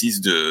frame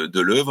 6 de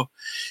l'œuvre.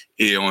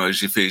 Et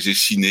j'ai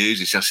chiné,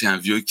 j'ai cherché un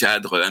vieux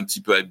cadre un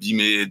petit peu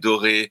abîmé,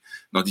 doré,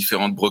 dans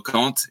différentes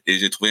brocantes, et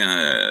j'ai trouvé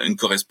une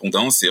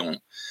correspondance, et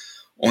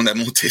on a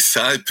monté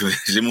ça, et puis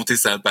j'ai monté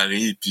ça à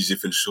Paris, et puis j'ai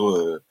fait le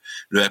show,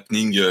 le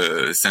happening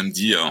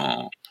samedi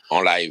en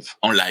live.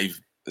 En live.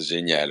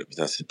 Génial.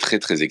 Putain, c'est très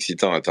très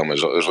excitant. Attends, moi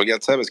je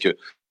regarde ça parce que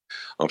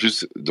en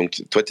plus,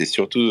 donc toi, t'es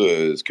surtout,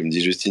 ce que me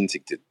dit Justine, c'est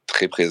que t'es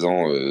très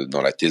présent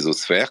dans la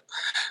thésosphère.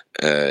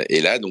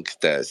 Et là, donc,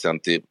 c'est un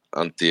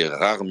de tes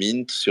rares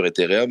mints sur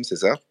Ethereum, c'est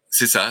ça ?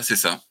 C'est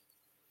ça.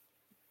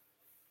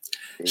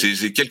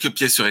 J'ai quelques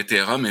pièces sur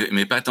Ethereum,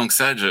 mais pas tant que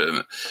ça.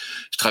 Je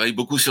travaille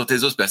beaucoup sur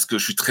Tezos parce que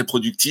je suis très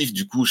productif.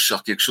 Du coup, je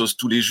sors quelque chose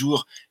tous les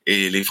jours,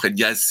 et les frais de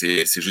gaz,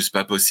 c'est juste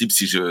pas possible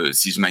si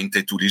je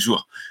minetais tous les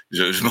jours.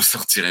 Je m'en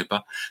sortirais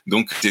pas.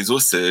 Donc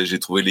Tezos, j'ai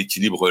trouvé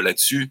l'équilibre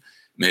là-dessus.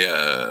 Mais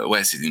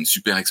ouais, c'est une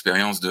super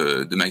expérience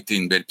de miner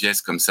une belle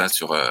pièce comme ça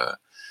sur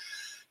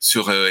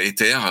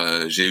Ether.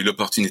 J'ai eu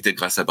l'opportunité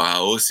grâce à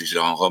Braos, et je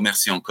leur en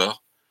remercie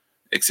encore.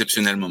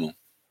 Exceptionnel moment.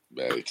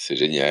 Bah, c'est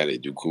génial. Et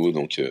du coup,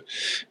 donc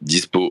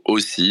dispo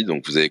aussi,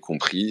 donc vous avez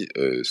compris,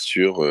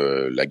 sur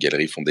la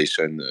galerie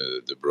Foundation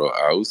de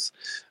Braos.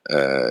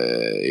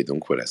 Et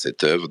donc voilà,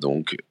 cette œuvre,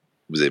 donc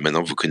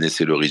vous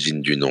connaissez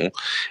l'origine du nom.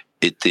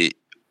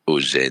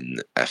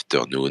 Entheogen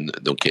Afternoon,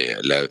 donc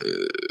là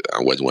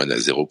un 1-1 à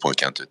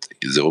 0.4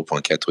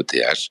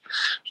 ETH.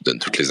 Je donne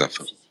toutes les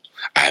infos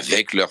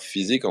avec leur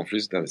physique en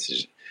plus. Non,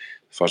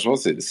 franchement,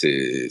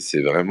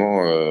 c'est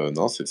vraiment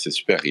c'est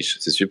super riche,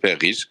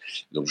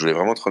 Donc je voulais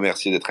vraiment te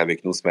remercier d'être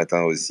avec nous ce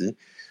matin aussi.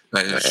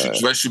 Ouais,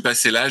 tu vois, je suis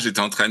passé là, j'étais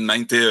en train de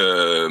minter,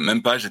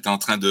 même pas, j'étais en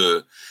train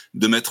de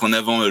mettre en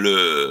avant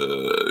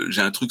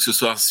j'ai un truc ce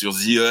soir sur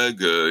The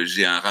Hug,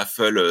 j'ai un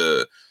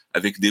raffle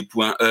avec des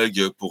points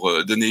Hug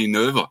pour donner une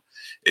œuvre,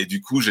 et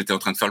du coup j'étais en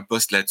train de faire le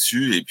post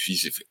là-dessus, et puis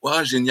j'ai fait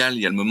génial,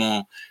 il y a le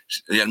moment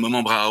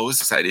Braos,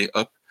 ça allait,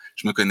 hop,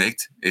 je me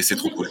connecte, et c'est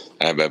trop cool.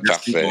 Ah bah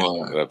merci parfait,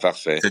 pour,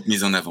 parfait. Cette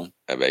mise en avant.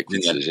 Ah bah écoute,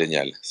 c'est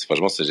génial.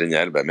 Franchement, c'est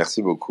génial. Bah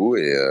merci beaucoup,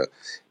 et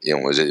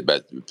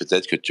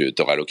peut-être que tu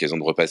auras l'occasion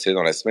de repasser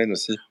dans la semaine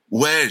aussi.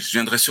 Ouais, je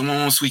viendrai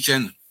sûrement ce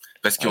week-end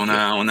parce qu'on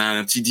a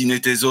un petit dîner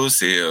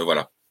Tezos, et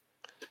voilà.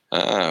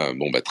 Ah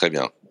bon, bah très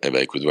bien. Eh ben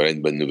écoute, voilà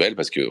une bonne nouvelle,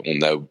 parce que on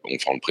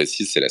le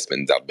précise, c'est la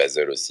semaine d'Art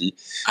Basel aussi.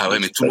 Ah ouais,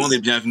 mais tout le monde est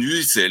bienvenu.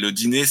 Le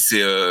dîner,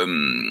 c'est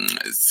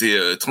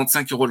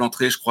 35 €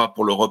 l'entrée, je crois,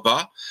 pour le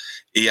repas.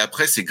 Et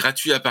après, c'est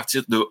gratuit à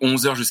partir de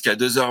 11h jusqu'à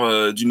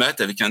 2h du mat,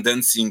 avec un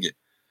dancing.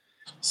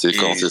 C'est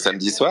quand ? C'est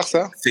samedi soir,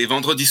 ça ? C'est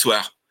vendredi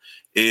soir.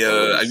 et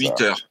à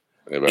 8h.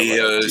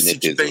 Si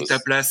tu payes ta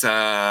place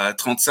à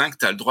 35,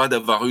 tu as le droit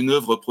d'avoir une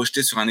œuvre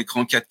projetée sur un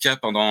écran 4K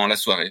pendant la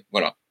soirée.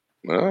 Voilà.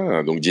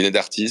 Ah, donc dîner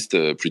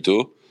d'artistes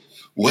plutôt.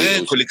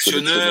 Ouais,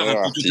 collectionneurs,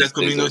 un peu toute la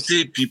communauté,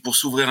 et puis pour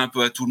s'ouvrir un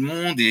peu à tout le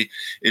monde et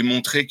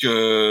montrer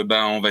que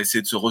on va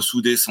essayer de se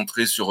ressouder,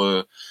 centrer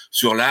sur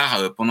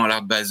l'art pendant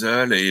l'Art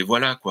Basel, et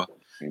voilà quoi.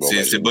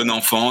 C'est bon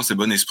enfant, c'est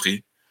bon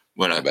esprit.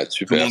 Voilà.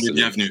 Super, tout le monde est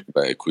bienvenu.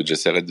 Écoute,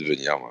 j'essaierai de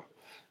venir moi.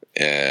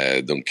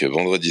 Donc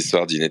vendredi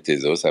soir dîner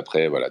Tezos,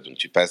 après voilà, donc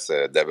tu passes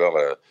d'abord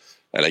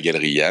à la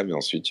galerie Iham et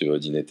ensuite tu vas au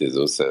dîner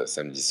Tezos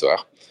samedi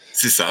soir.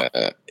 C'est ça.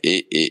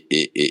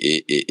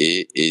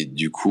 Et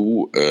du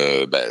coup,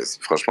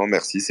 franchement,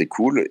 merci, c'est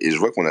cool. Et je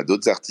vois qu'on a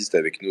d'autres artistes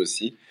avec nous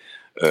aussi.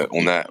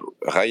 On a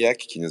Rayak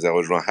qui nous a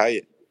rejoint.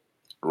 Hi,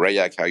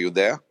 Rayak, are you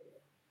there?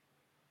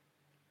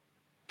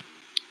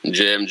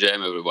 Jam,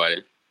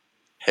 everybody.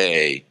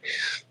 Hey,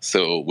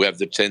 so we have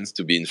the chance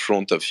to be in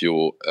front of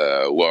your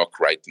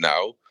work right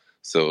now.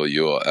 So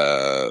your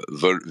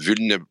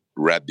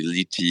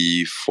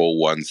vulnerability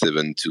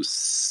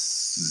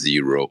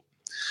 41720.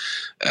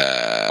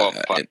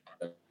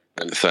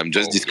 So I'm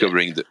just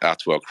discovering the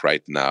artwork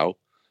right now,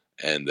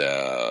 and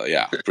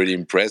pretty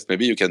impressed.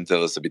 Maybe you can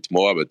tell us a bit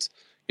more about,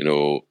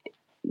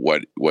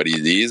 what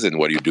it is and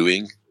what you're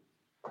doing.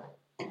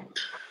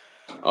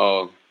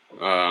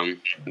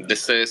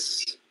 This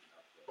is.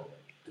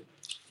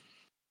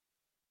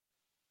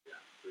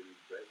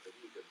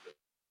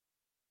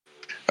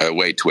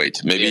 Wait.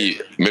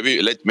 Maybe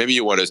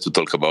you want us to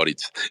talk about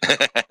it.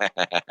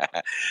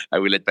 I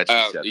will let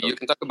Patricia. You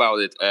can talk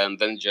about it and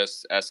then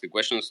just ask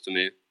questions to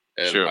me.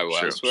 Sure, I will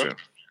answer. Sure.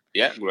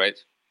 Yeah,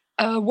 great.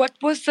 What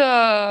was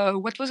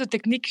the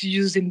technique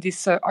used in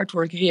this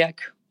artwork, Riak?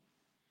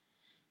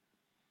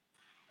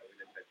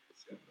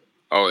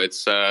 Oh,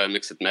 it's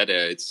mixed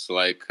media. It's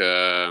like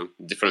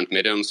different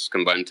mediums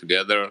combined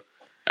together,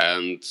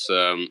 and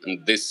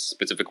in this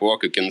specific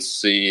work, you can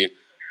see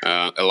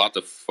a lot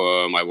of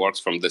my works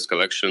from this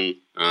collection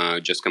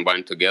just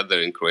combined together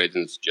and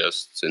creating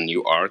just a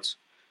new art.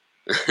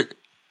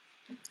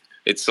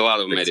 It's a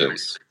lot of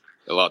mediums,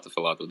 a lot of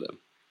them.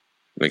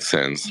 Makes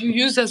sense. You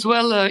use as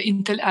well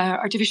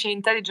artificial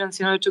intelligence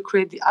in order to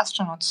create the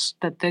astronauts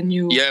that then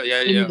you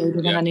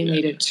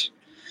animated.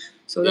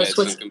 So that's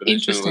what's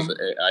interesting. With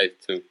AI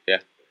too, yeah.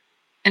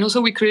 And also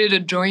we created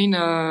a joint,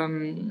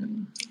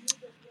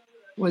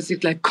 was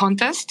it like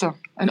contest,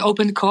 an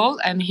open call,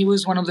 and he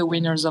was one of the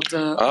winners of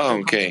the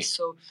contest.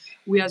 So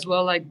we as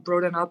well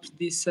broaden up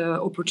this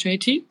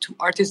opportunity to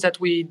artists that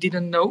we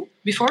didn't know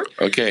before.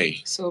 Okay.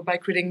 So by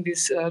creating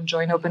this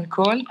joint open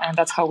call, and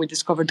that's how we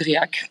discovered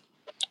Riak.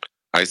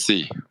 I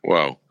see.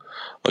 Wow.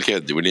 Okay,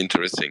 really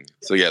interesting.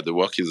 So yeah, the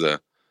work is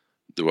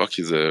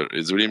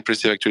really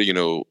impressive. Actually,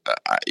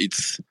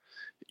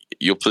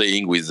 you're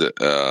playing with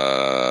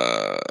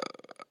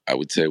I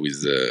would say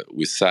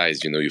with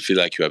size. You feel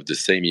like you have the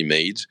same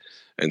image,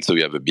 and so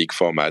you have a big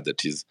format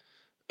that is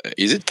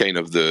it kind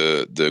of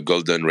the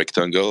golden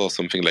rectangle or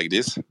something like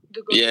this?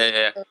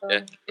 Yeah.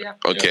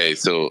 Okay,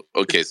 so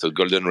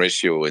golden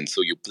ratio, and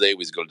so you play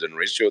with golden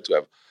ratio to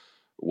have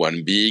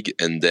one big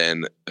and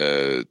then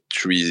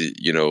three,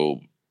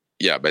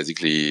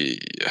 basically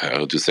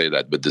how to say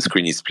that, but the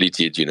screen is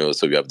splitted,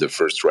 so you have the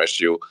first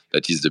ratio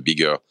that is the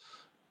bigger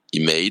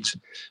image,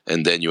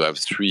 and then you have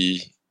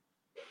three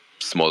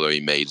smaller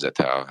images that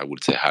are, I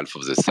would say, half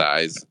of the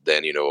size.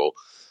 Then, in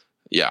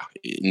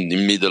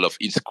the middle of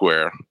each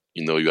square,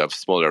 you have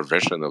smaller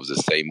version of the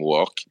same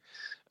work.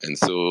 And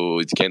so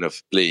it's kind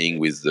of playing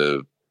with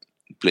the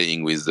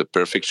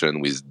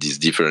perfection with these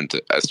different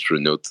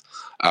astronaut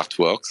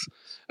artworks.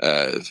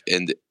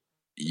 And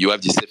you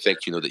have this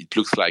effect, that it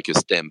looks like a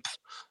stamp,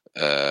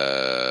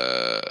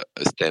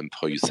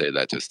 how you say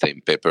that, a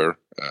stamp paper,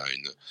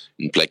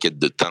 une plaquette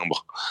de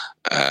timbre.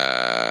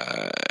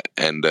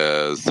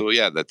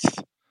 That's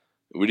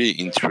really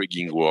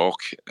intriguing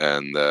work,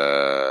 and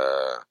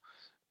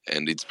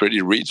it's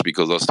pretty rich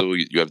because also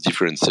you have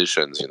different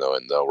sessions, and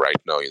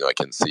right now, I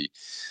can see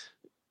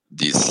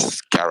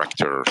this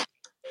character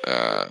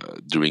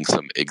doing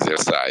some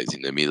exercise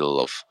in the middle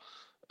of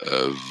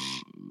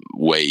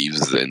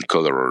waves and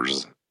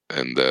colors,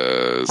 and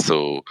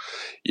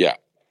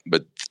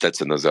but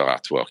that's another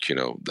artwork,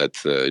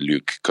 that's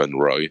Luke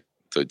Conroy,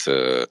 so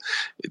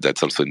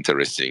that's also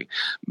interesting.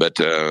 But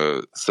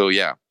the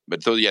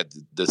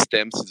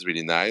stamps is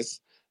really nice,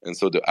 and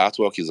so the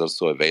artwork is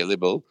also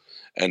available.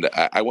 And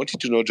I wanted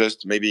to know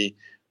just maybe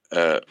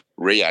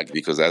Rayak,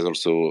 because as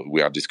also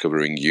we are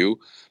discovering you,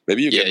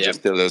 maybe you can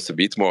just tell us a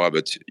bit more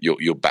about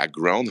your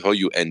background, how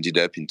you ended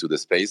up into the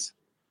space.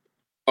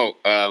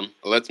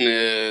 Let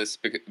me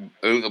speak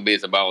a little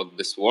bit about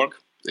this work,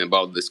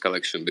 about this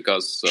collection,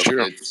 because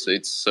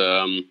it's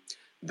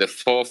the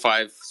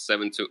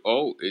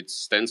 45720. It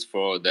stands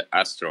for the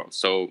Astro.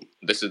 So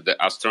this is the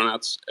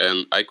astronauts,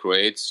 and I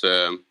create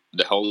the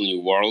whole new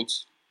world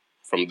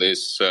from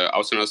this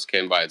astronauts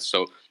came by it.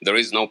 So there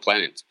is no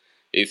planet.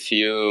 If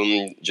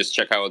you just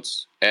check out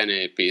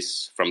any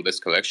piece from this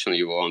collection,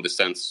 you will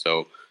understand.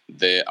 So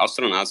the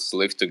astronauts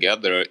live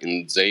together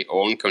in their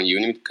own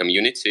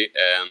community,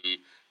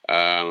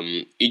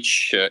 and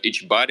each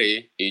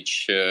body,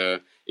 each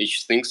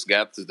things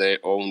got their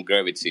own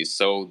gravity.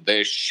 So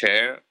they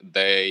share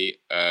their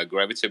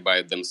gravity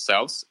by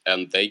themselves,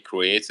 and they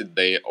created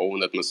their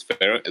own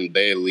atmosphere, and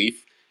they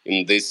live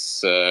in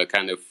this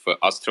kind of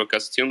astro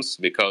costumes,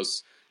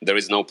 because there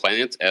is no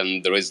planet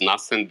and there is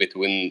nothing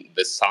between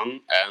the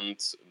sun and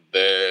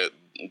the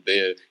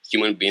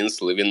human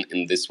beings living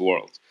in this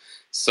world.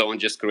 So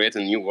just create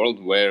a new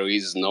world where there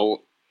is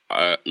no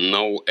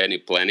any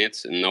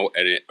planet, no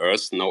any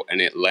earth, no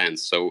any land.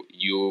 So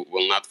you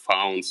will not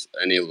find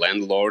any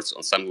landlords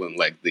or something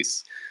like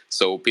this.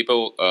 So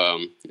people,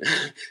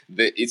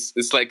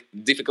 it's like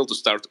difficult to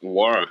start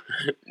war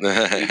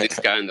in this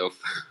kind of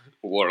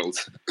world.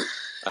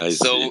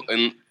 So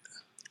and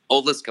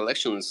all this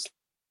collections,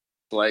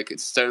 like it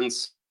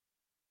stands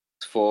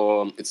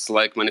for, it's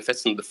like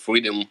manifesting the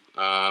freedom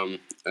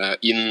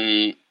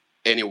in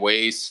any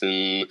ways,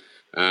 and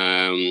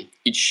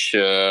each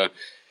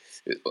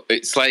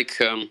it's like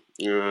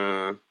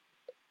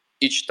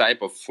each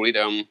type of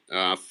freedom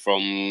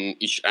from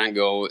each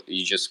angle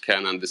you just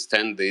can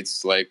understand.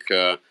 It's like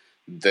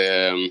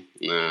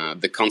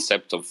the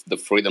concept of the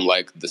freedom,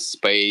 like the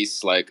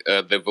space, like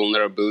the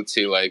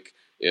vulnerability, like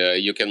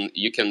you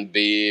can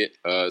be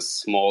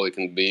small, you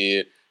can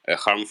be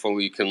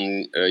harmful, you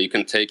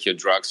can take your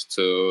drugs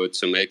to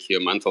make your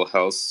mental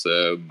health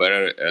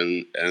better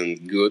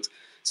and good.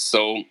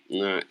 So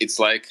it's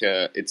like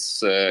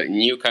it's a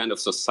new kind of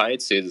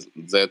society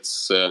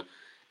that's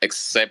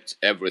accept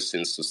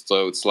everything.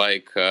 So it's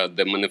like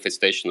the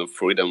manifestation of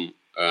freedom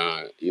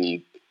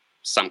in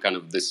some kind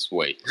of this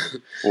way.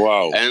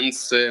 Wow! And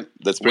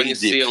that's when you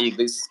deep. see on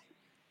this,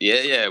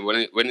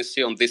 when you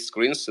see on this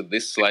screen, so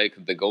this like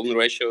the golden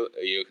ratio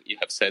you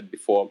have said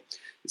before.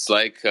 It's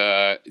like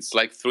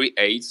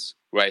 3/8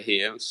 right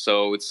here.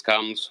 So it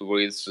comes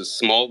with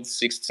small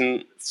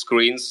 16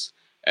 screens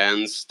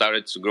and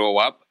started to grow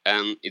up,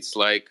 and it's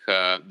like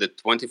the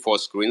 24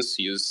 screens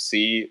you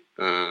see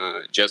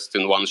just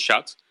in one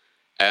shot,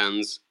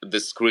 and the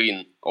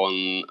screen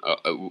on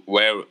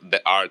where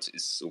the art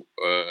is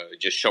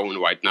just shown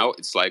right now,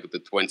 it's like the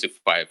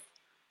 25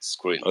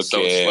 screen. Okay,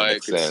 so it's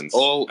like it's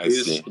all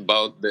is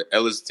about the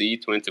LSD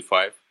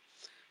 25.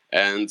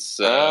 And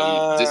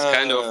this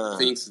kind of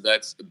things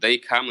that they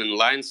come in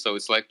line. So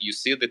it's like you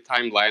see the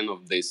timeline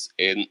of this,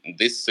 and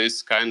this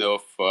is kind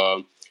of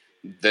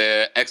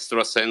the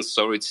extra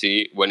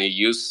sensority when you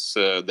use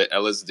the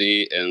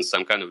LSD and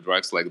some kind of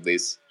drugs like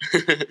this.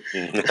 So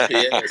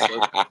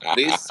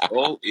this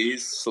all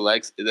is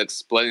like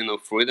explaining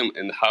of freedom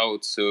and how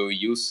to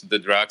use the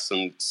drugs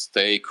and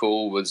stay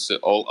cool with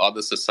all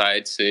other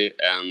society,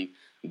 and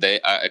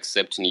they are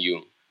accepting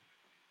you.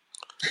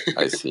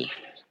 I see.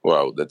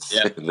 Wow, that's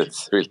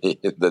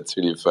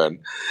really fun.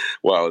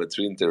 Wow, that's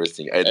really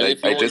interesting. And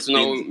if you want to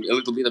know a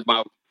little bit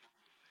about,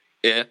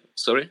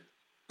 sorry.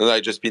 No,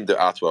 I just pinned the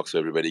artwork so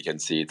everybody can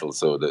see it.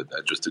 Also, that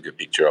I just took a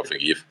picture of a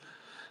GIF.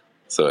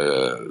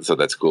 So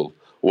that's cool.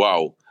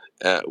 Wow.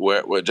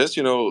 We're just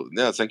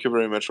thank you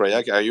very much,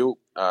 Rayak. Are you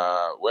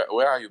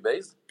where are you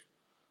based?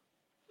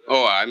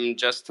 Oh, I'm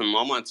just a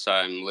moment.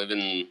 I'm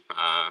living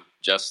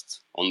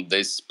just on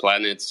these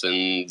planets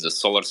and the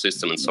solar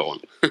system and so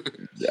on.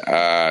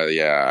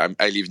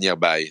 I live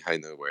nearby. I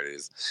know where it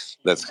is.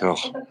 That's cool.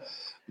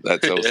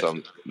 That's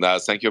awesome. No,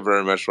 thank you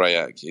very much,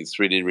 Rayak. It's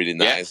really, really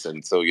nice.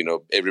 And so,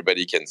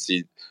 everybody can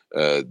see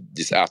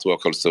this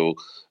artwork also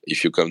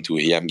if you come to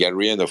Iham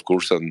Gallery, and of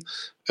course on,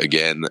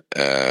 again,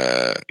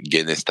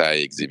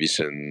 Genesthai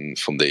Exhibition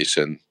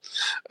Foundation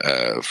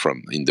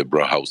in the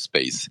Brauhaus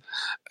space.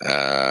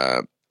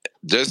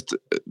 Just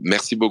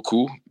merci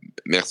beaucoup.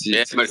 Merci.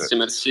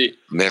 Merci.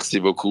 Merci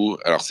beaucoup.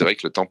 Alors c'est vrai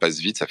que le temps passe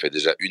vite. Ça fait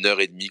déjà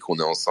 1h30 qu'on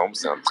est ensemble.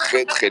 C'est un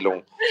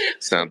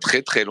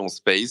très très long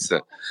space.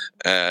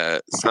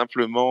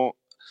 Simplement,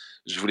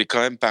 je voulais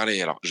quand même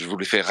parler. Alors je vous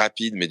le fais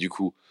rapide, mais du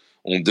coup,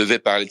 on devait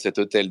parler de cet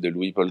hôtel de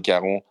Louis-Paul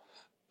Caron.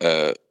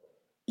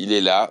 Il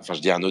est là. Enfin, je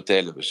dis un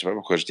hôtel. Je sais pas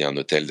pourquoi je dis un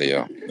hôtel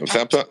d'ailleurs.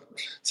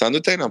 C'est un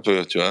hôtel un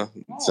peu, tu vois.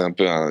 C'est un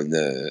peu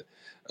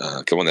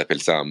comment on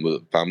appelle ça,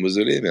 pas un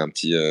mausolée, mais un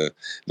petit.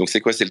 Donc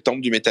c'est quoi? C'est le temple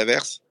du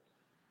métaverse?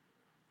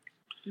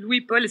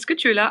 Louis-Paul, est-ce que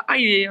tu es là? Ah,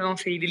 il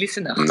est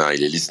listener. Non,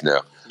 il est listener.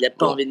 Il n'a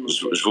pas envie de monter.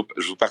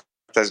 Je vous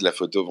partage la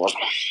photo,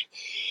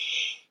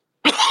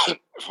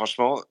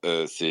 franchement,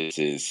 c'est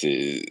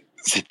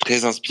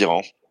très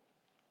inspirant.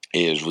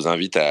 Et je vous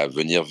invite à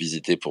venir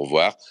visiter pour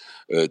voir.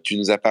 Tu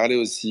nous as parlé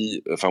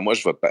aussi. Enfin, moi,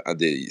 je vois pas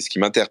ce qui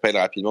m'interpelle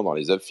rapidement dans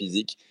les œuvres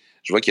physiques.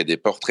 Je vois qu'il y a des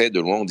portraits de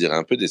loin. On dirait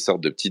un peu des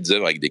sortes de petites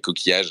œuvres avec des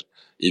coquillages.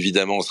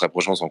 Évidemment, en se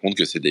rapprochant, on se rend compte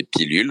que c'est des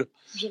pilules.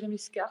 Jérémy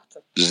Scart.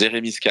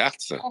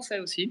 Français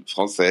aussi.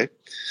 Français.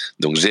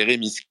 Donc,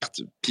 Jérémy Scart,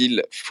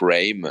 Pile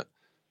Frame.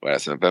 Voilà,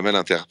 ça m'a pas mal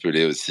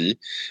interpellé aussi.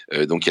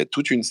 Donc, il y a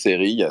toute une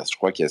série. Je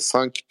crois qu'il y a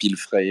 5 Pile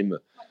Frames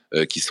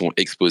qui sont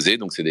exposés.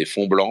 Donc, c'est des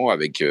fonds blancs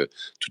avec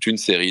toute une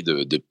série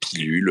de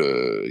pilules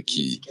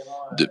C'est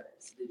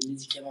des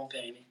médicaments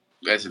périmés.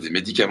 Ouais, c'est des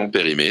médicaments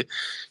périmés.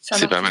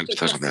 C'est pas mal.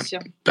 Putain, j'en ai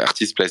un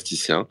artiste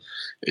plasticien.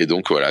 Et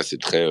donc, voilà, c'est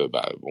très,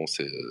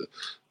 c'est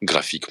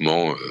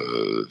graphiquement,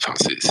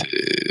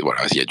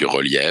 voilà, il y a du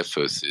relief,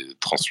 c'est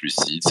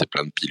translucide, c'est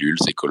plein de pilules,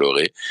 c'est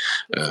coloré.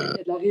 Il y a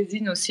de la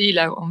résine aussi.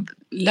 Là,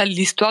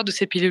 l'histoire de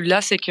ces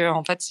pilules-là, c'est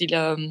qu'en fait, il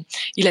a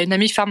une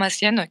amie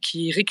pharmacienne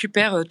qui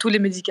récupère tous les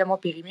médicaments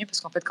périmés,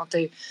 parce qu'en fait, quand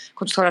tu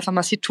sors à la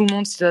pharmacie, tout le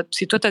monde,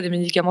 si toi, tu as des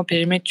médicaments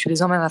périmés, tu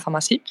les emmènes à la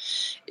pharmacie.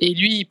 Et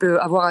lui, il peut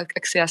avoir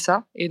accès à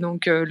ça. Et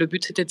donc, le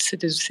but,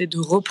 c'est de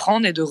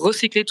reprendre et de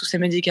recycler tous ces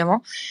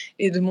médicaments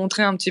et de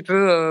montrer un petit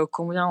peu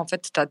combien, en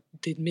fait, tu as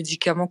des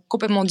médicaments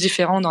complètement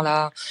différents dans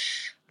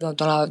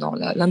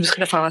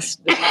l'industrie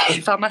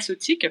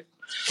pharmaceutique.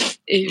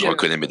 Et je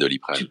reconnais mes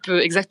Doliprane. Tu peux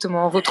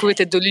exactement retrouver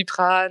tes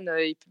Doliprane.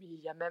 Il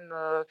y a même,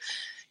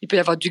 il peut y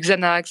avoir du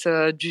Xanax,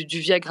 du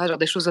Viagra, genre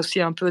des choses aussi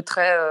un peu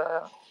très.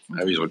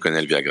 Ah oui, je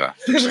reconnais le Viagra.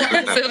 c'est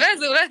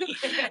vrai.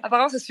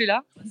 Apparemment, c'est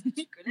celui-là.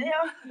 Tu connais,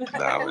 hein?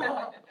 Ah, ouais.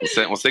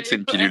 On sait que c'est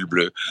une pilule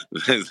bleue.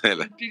 Une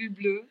pilule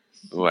bleue.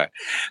 Ouais.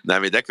 Non,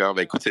 mais d'accord.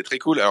 Bah, écoute, c'est très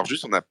cool. Alors,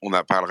 juste, on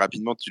a parlé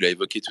rapidement. Tu l'as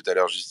évoqué tout à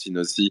l'heure, Justine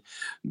aussi.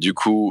 Du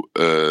coup,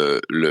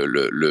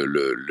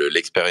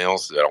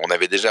 l'expérience. Alors, on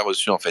avait déjà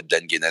reçu en fait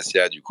Dan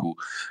Genesthai, du coup,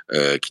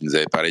 qui nous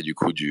avait parlé du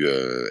coup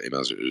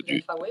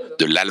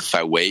de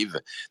l'Alpha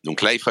Wave.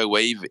 Donc, l'Alpha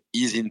Wave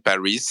is in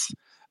Paris.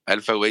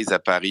 Alpha Wave à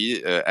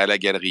Paris, à la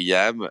galerie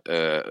Iham,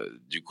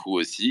 du coup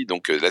aussi.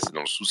 Donc là, c'est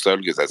dans le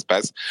sous-sol que ça se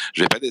passe.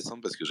 Je vais pas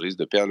descendre parce que je risque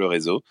de perdre le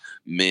réseau.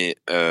 Mais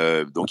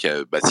donc,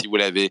 si vous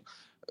l'avez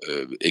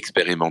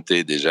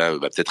expérimenté déjà,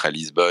 peut-être à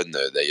Lisbonne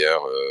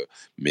d'ailleurs,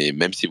 mais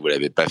même si vous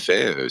l'avez pas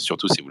fait,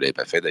 surtout si vous l'avez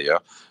pas fait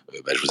d'ailleurs,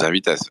 je vous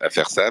invite à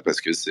faire ça parce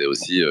que c'est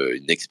aussi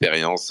une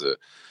expérience.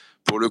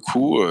 Pour le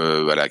coup,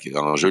 voilà,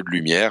 un jeu de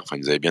lumière. Enfin,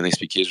 il nous avait bien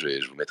expliqué.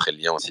 Je vous mettrai le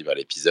lien aussi vers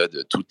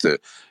l'épisode. Toute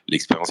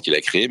l'expérience qu'il a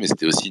créée, mais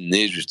c'était aussi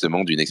né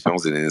justement d'une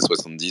expérience des années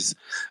 70,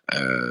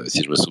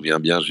 si je me souviens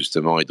bien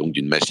justement, et donc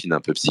d'une machine un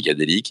peu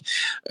psychédélique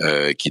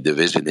qui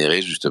devait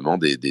générer justement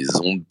des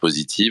ondes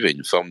positives et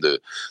une forme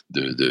de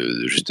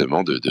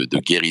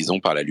guérison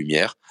par la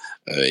lumière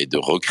et de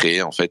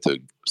recréer en fait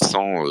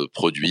sans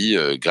produit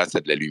grâce à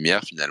de la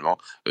lumière finalement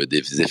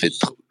des effets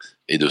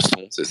et de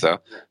son, c'est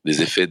ça,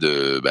 des effets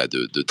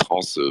de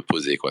trance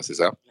posés, quoi, c'est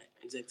ça?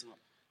 Exactement.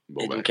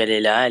 Bon, donc elle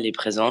est là, elle est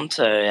présente.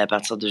 Et à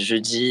partir de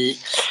jeudi,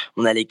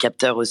 on a les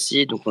capteurs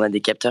aussi. Donc on a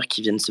des capteurs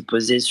qui viennent se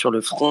poser sur le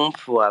front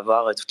pour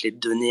avoir toutes les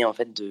données en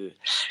fait de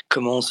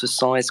comment on se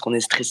sent, est-ce qu'on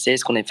est stressé,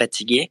 est-ce qu'on est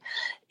fatigué.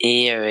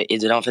 Et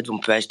de là en fait on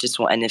peut acheter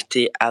son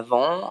NFT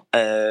avant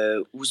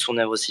ou son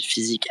œuvre aussi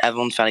physique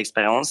avant de faire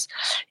l'expérience.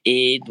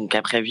 Et donc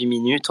après 8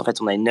 minutes, en fait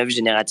on a une œuvre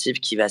générative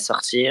qui va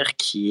sortir,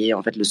 qui est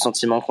en fait le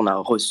sentiment qu'on a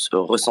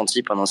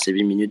ressenti pendant ces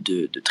 8 minutes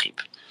de trip.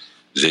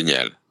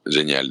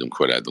 Génial, donc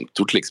voilà, donc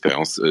toute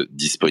l'expérience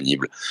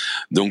disponible.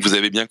 Donc vous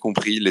avez bien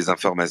compris les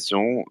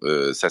informations,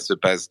 ça se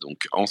passe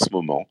donc en ce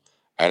moment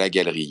à la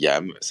galerie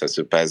Iham, ça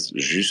se passe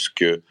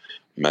jusqu'au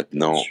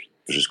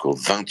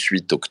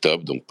 28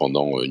 octobre, donc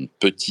pendant une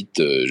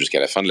petite, jusqu'à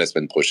la fin de la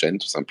semaine prochaine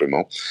tout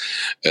simplement.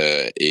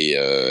 Et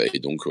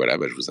donc voilà,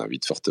 je vous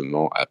invite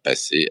fortement à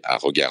passer, à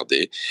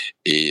regarder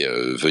et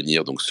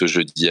venir donc ce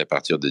jeudi à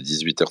partir de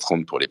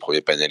 18h30 pour les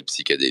premiers panels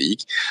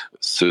psychédéliques,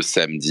 ce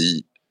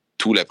samedi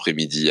tout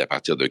l'après-midi à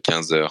partir de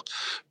 15h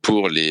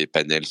pour les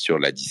panels sur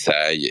la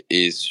Genesthai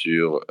et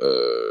sur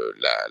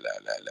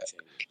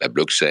la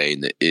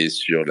blockchain et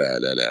sur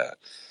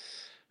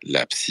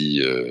la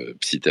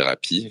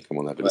psythérapie, comment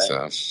on appelle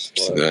ça?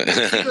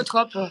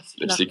 Psychotrope.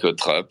 Le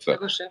psychotrope.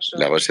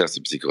 La recherche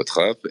de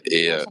psychotrope.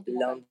 Et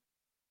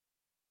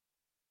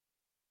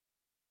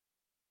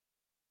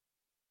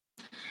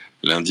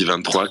lundi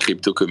 23,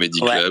 Crypto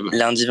Comedy Club.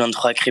 Lundi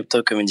 23,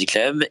 Crypto Comedy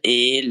Club.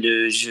 Et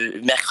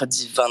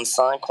mercredi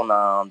 25, on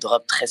a un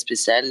drop très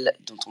spécial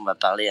dont on va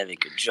parler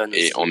avec John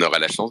aussi. Et on aura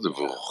la chance de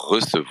vous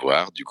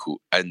recevoir, du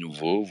coup, à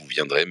nouveau. Vous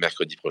viendrez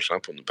mercredi prochain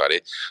pour nous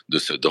parler de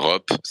ce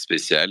drop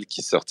spécial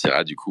qui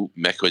sortira, du coup,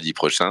 mercredi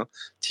prochain.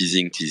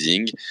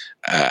 Teasing.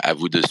 À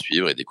vous de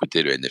suivre et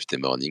d'écouter le NFT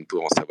Morning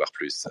pour en savoir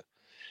plus.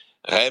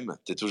 Rem,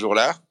 t'es toujours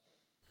là?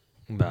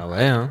 Bah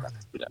ouais, hein.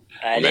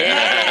 Allez.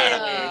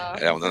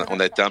 Alors, on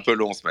a été un peu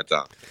long ce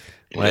matin.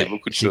 On avait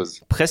beaucoup de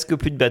choses. Presque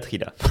plus de batterie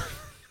là.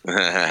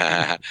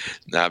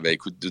 Non,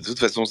 écoute, de toute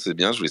façon, c'est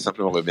bien. Je voulais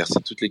simplement remercier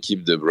toute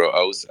l'équipe de Bro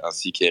House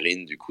ainsi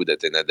qu'Erin, du coup,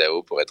 d'Athena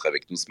DAO pour être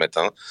avec nous ce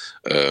matin.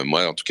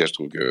 Moi, en tout cas, je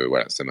trouve que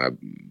voilà, ça m'a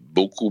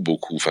beaucoup,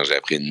 enfin, j'ai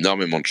appris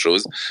énormément de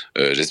choses.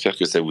 J'espère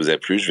que ça vous a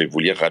plu. Je vais vous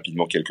lire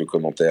rapidement quelques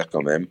commentaires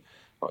quand même.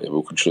 Alors, il y a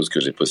beaucoup de choses que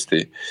j'ai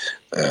postées.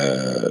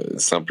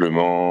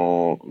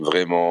 Simplement,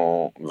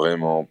 vraiment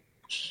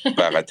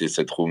pas rater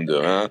cette room de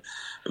 1.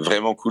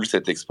 Vraiment cool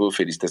cette expo.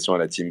 Félicitations à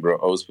la team Bro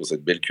House pour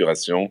cette belle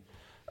curation.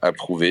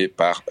 Approuvée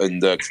par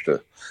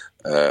Undoxed.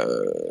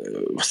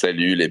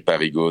 Salut les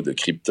parigots de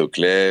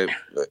CryptoClay.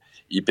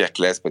 Hyper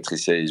classe,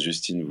 Patricia et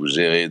Justine, vous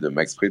gérez de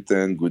Max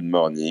Pretend. Good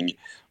morning.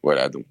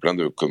 Voilà, donc plein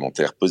de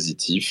commentaires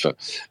positifs.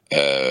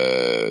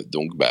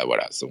 Donc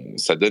voilà,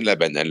 ça donne la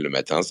banane le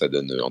matin, ça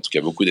donne en tout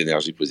cas beaucoup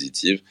d'énergie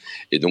positive.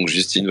 Et donc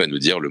Justine va nous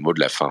dire le mot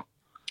de la fin.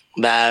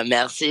 Bah,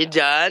 merci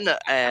John.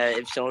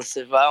 Et puis on se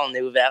voit, on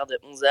est ouvert de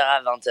 11h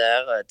à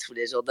 20h tous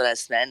les jours de la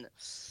semaine.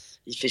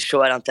 Il fait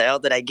chaud à l'intérieur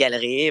de la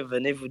galerie.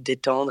 Venez vous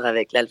détendre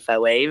avec l'Alpha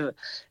Wave.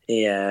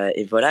 Et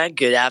voilà,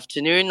 good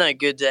afternoon,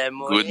 good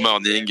morning. Good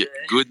morning,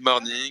 good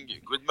morning,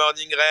 good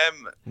morning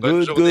Rem.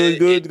 Bonne journée.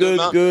 Good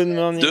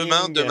morning.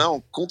 Demain,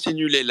 on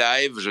continue les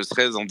lives. Je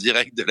serai en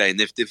direct de la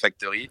NFT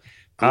Factory.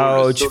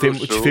 Tu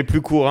fais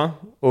plus court, hein?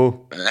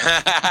 Oh.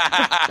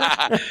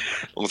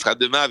 On sera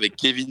demain avec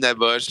Kevin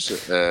Naboche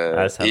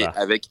et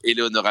avec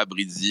Eleonora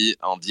Brizzi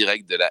en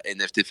direct de la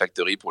NFT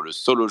Factory pour le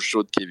solo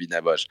show de Kevin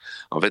Naboche.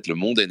 En fait, le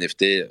monde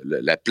NFT,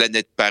 la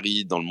planète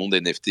Paris dans le monde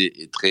NFT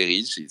est très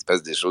riche. Il se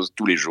passe des choses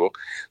tous les jours.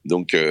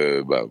 Donc,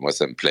 moi,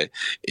 ça me plaît.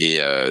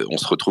 Et on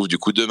se retrouve du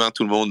coup demain,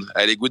 tout le monde.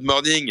 Allez, good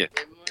morning.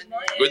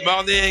 Good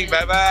morning.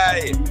 Bye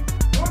bye.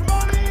 Good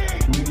morning.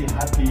 We'll be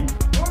happy.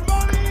 Good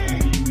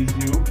morning. With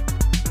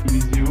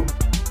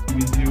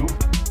you.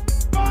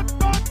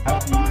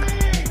 Happy.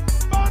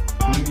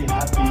 We'll be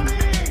happy.